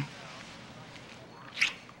this tie.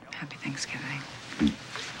 Happy Thanksgiving.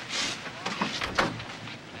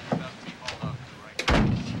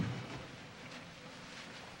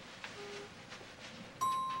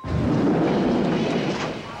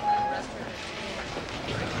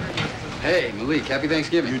 Hey, Malik, happy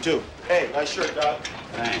Thanksgiving. You too. Hey, nice shirt, Doc.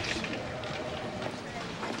 Thanks.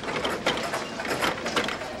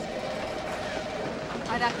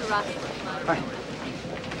 Hi, Dr. Ross. Hi.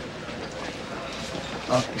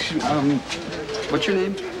 Excuse me, what's your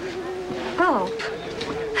name? Oh,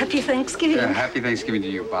 happy Thanksgiving. Yeah, happy Thanksgiving to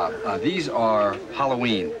you, Bob. These are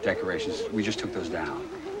Halloween decorations. We just took those down.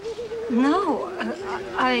 No,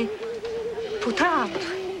 I put up.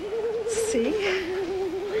 See?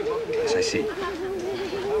 Yes, I see.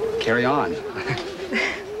 Carry on.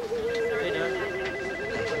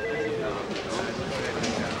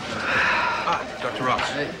 Dr. Ross.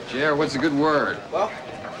 Hey, Jer, what's a good word? Well,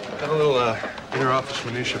 got a little inner office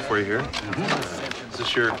minutia for you here. Is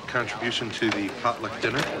this your contribution to the potluck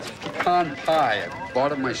dinner? Pecan pie. I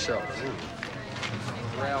bought it myself.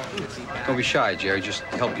 Don't be shy, Jerry. Just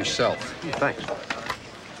help yourself. Thanks.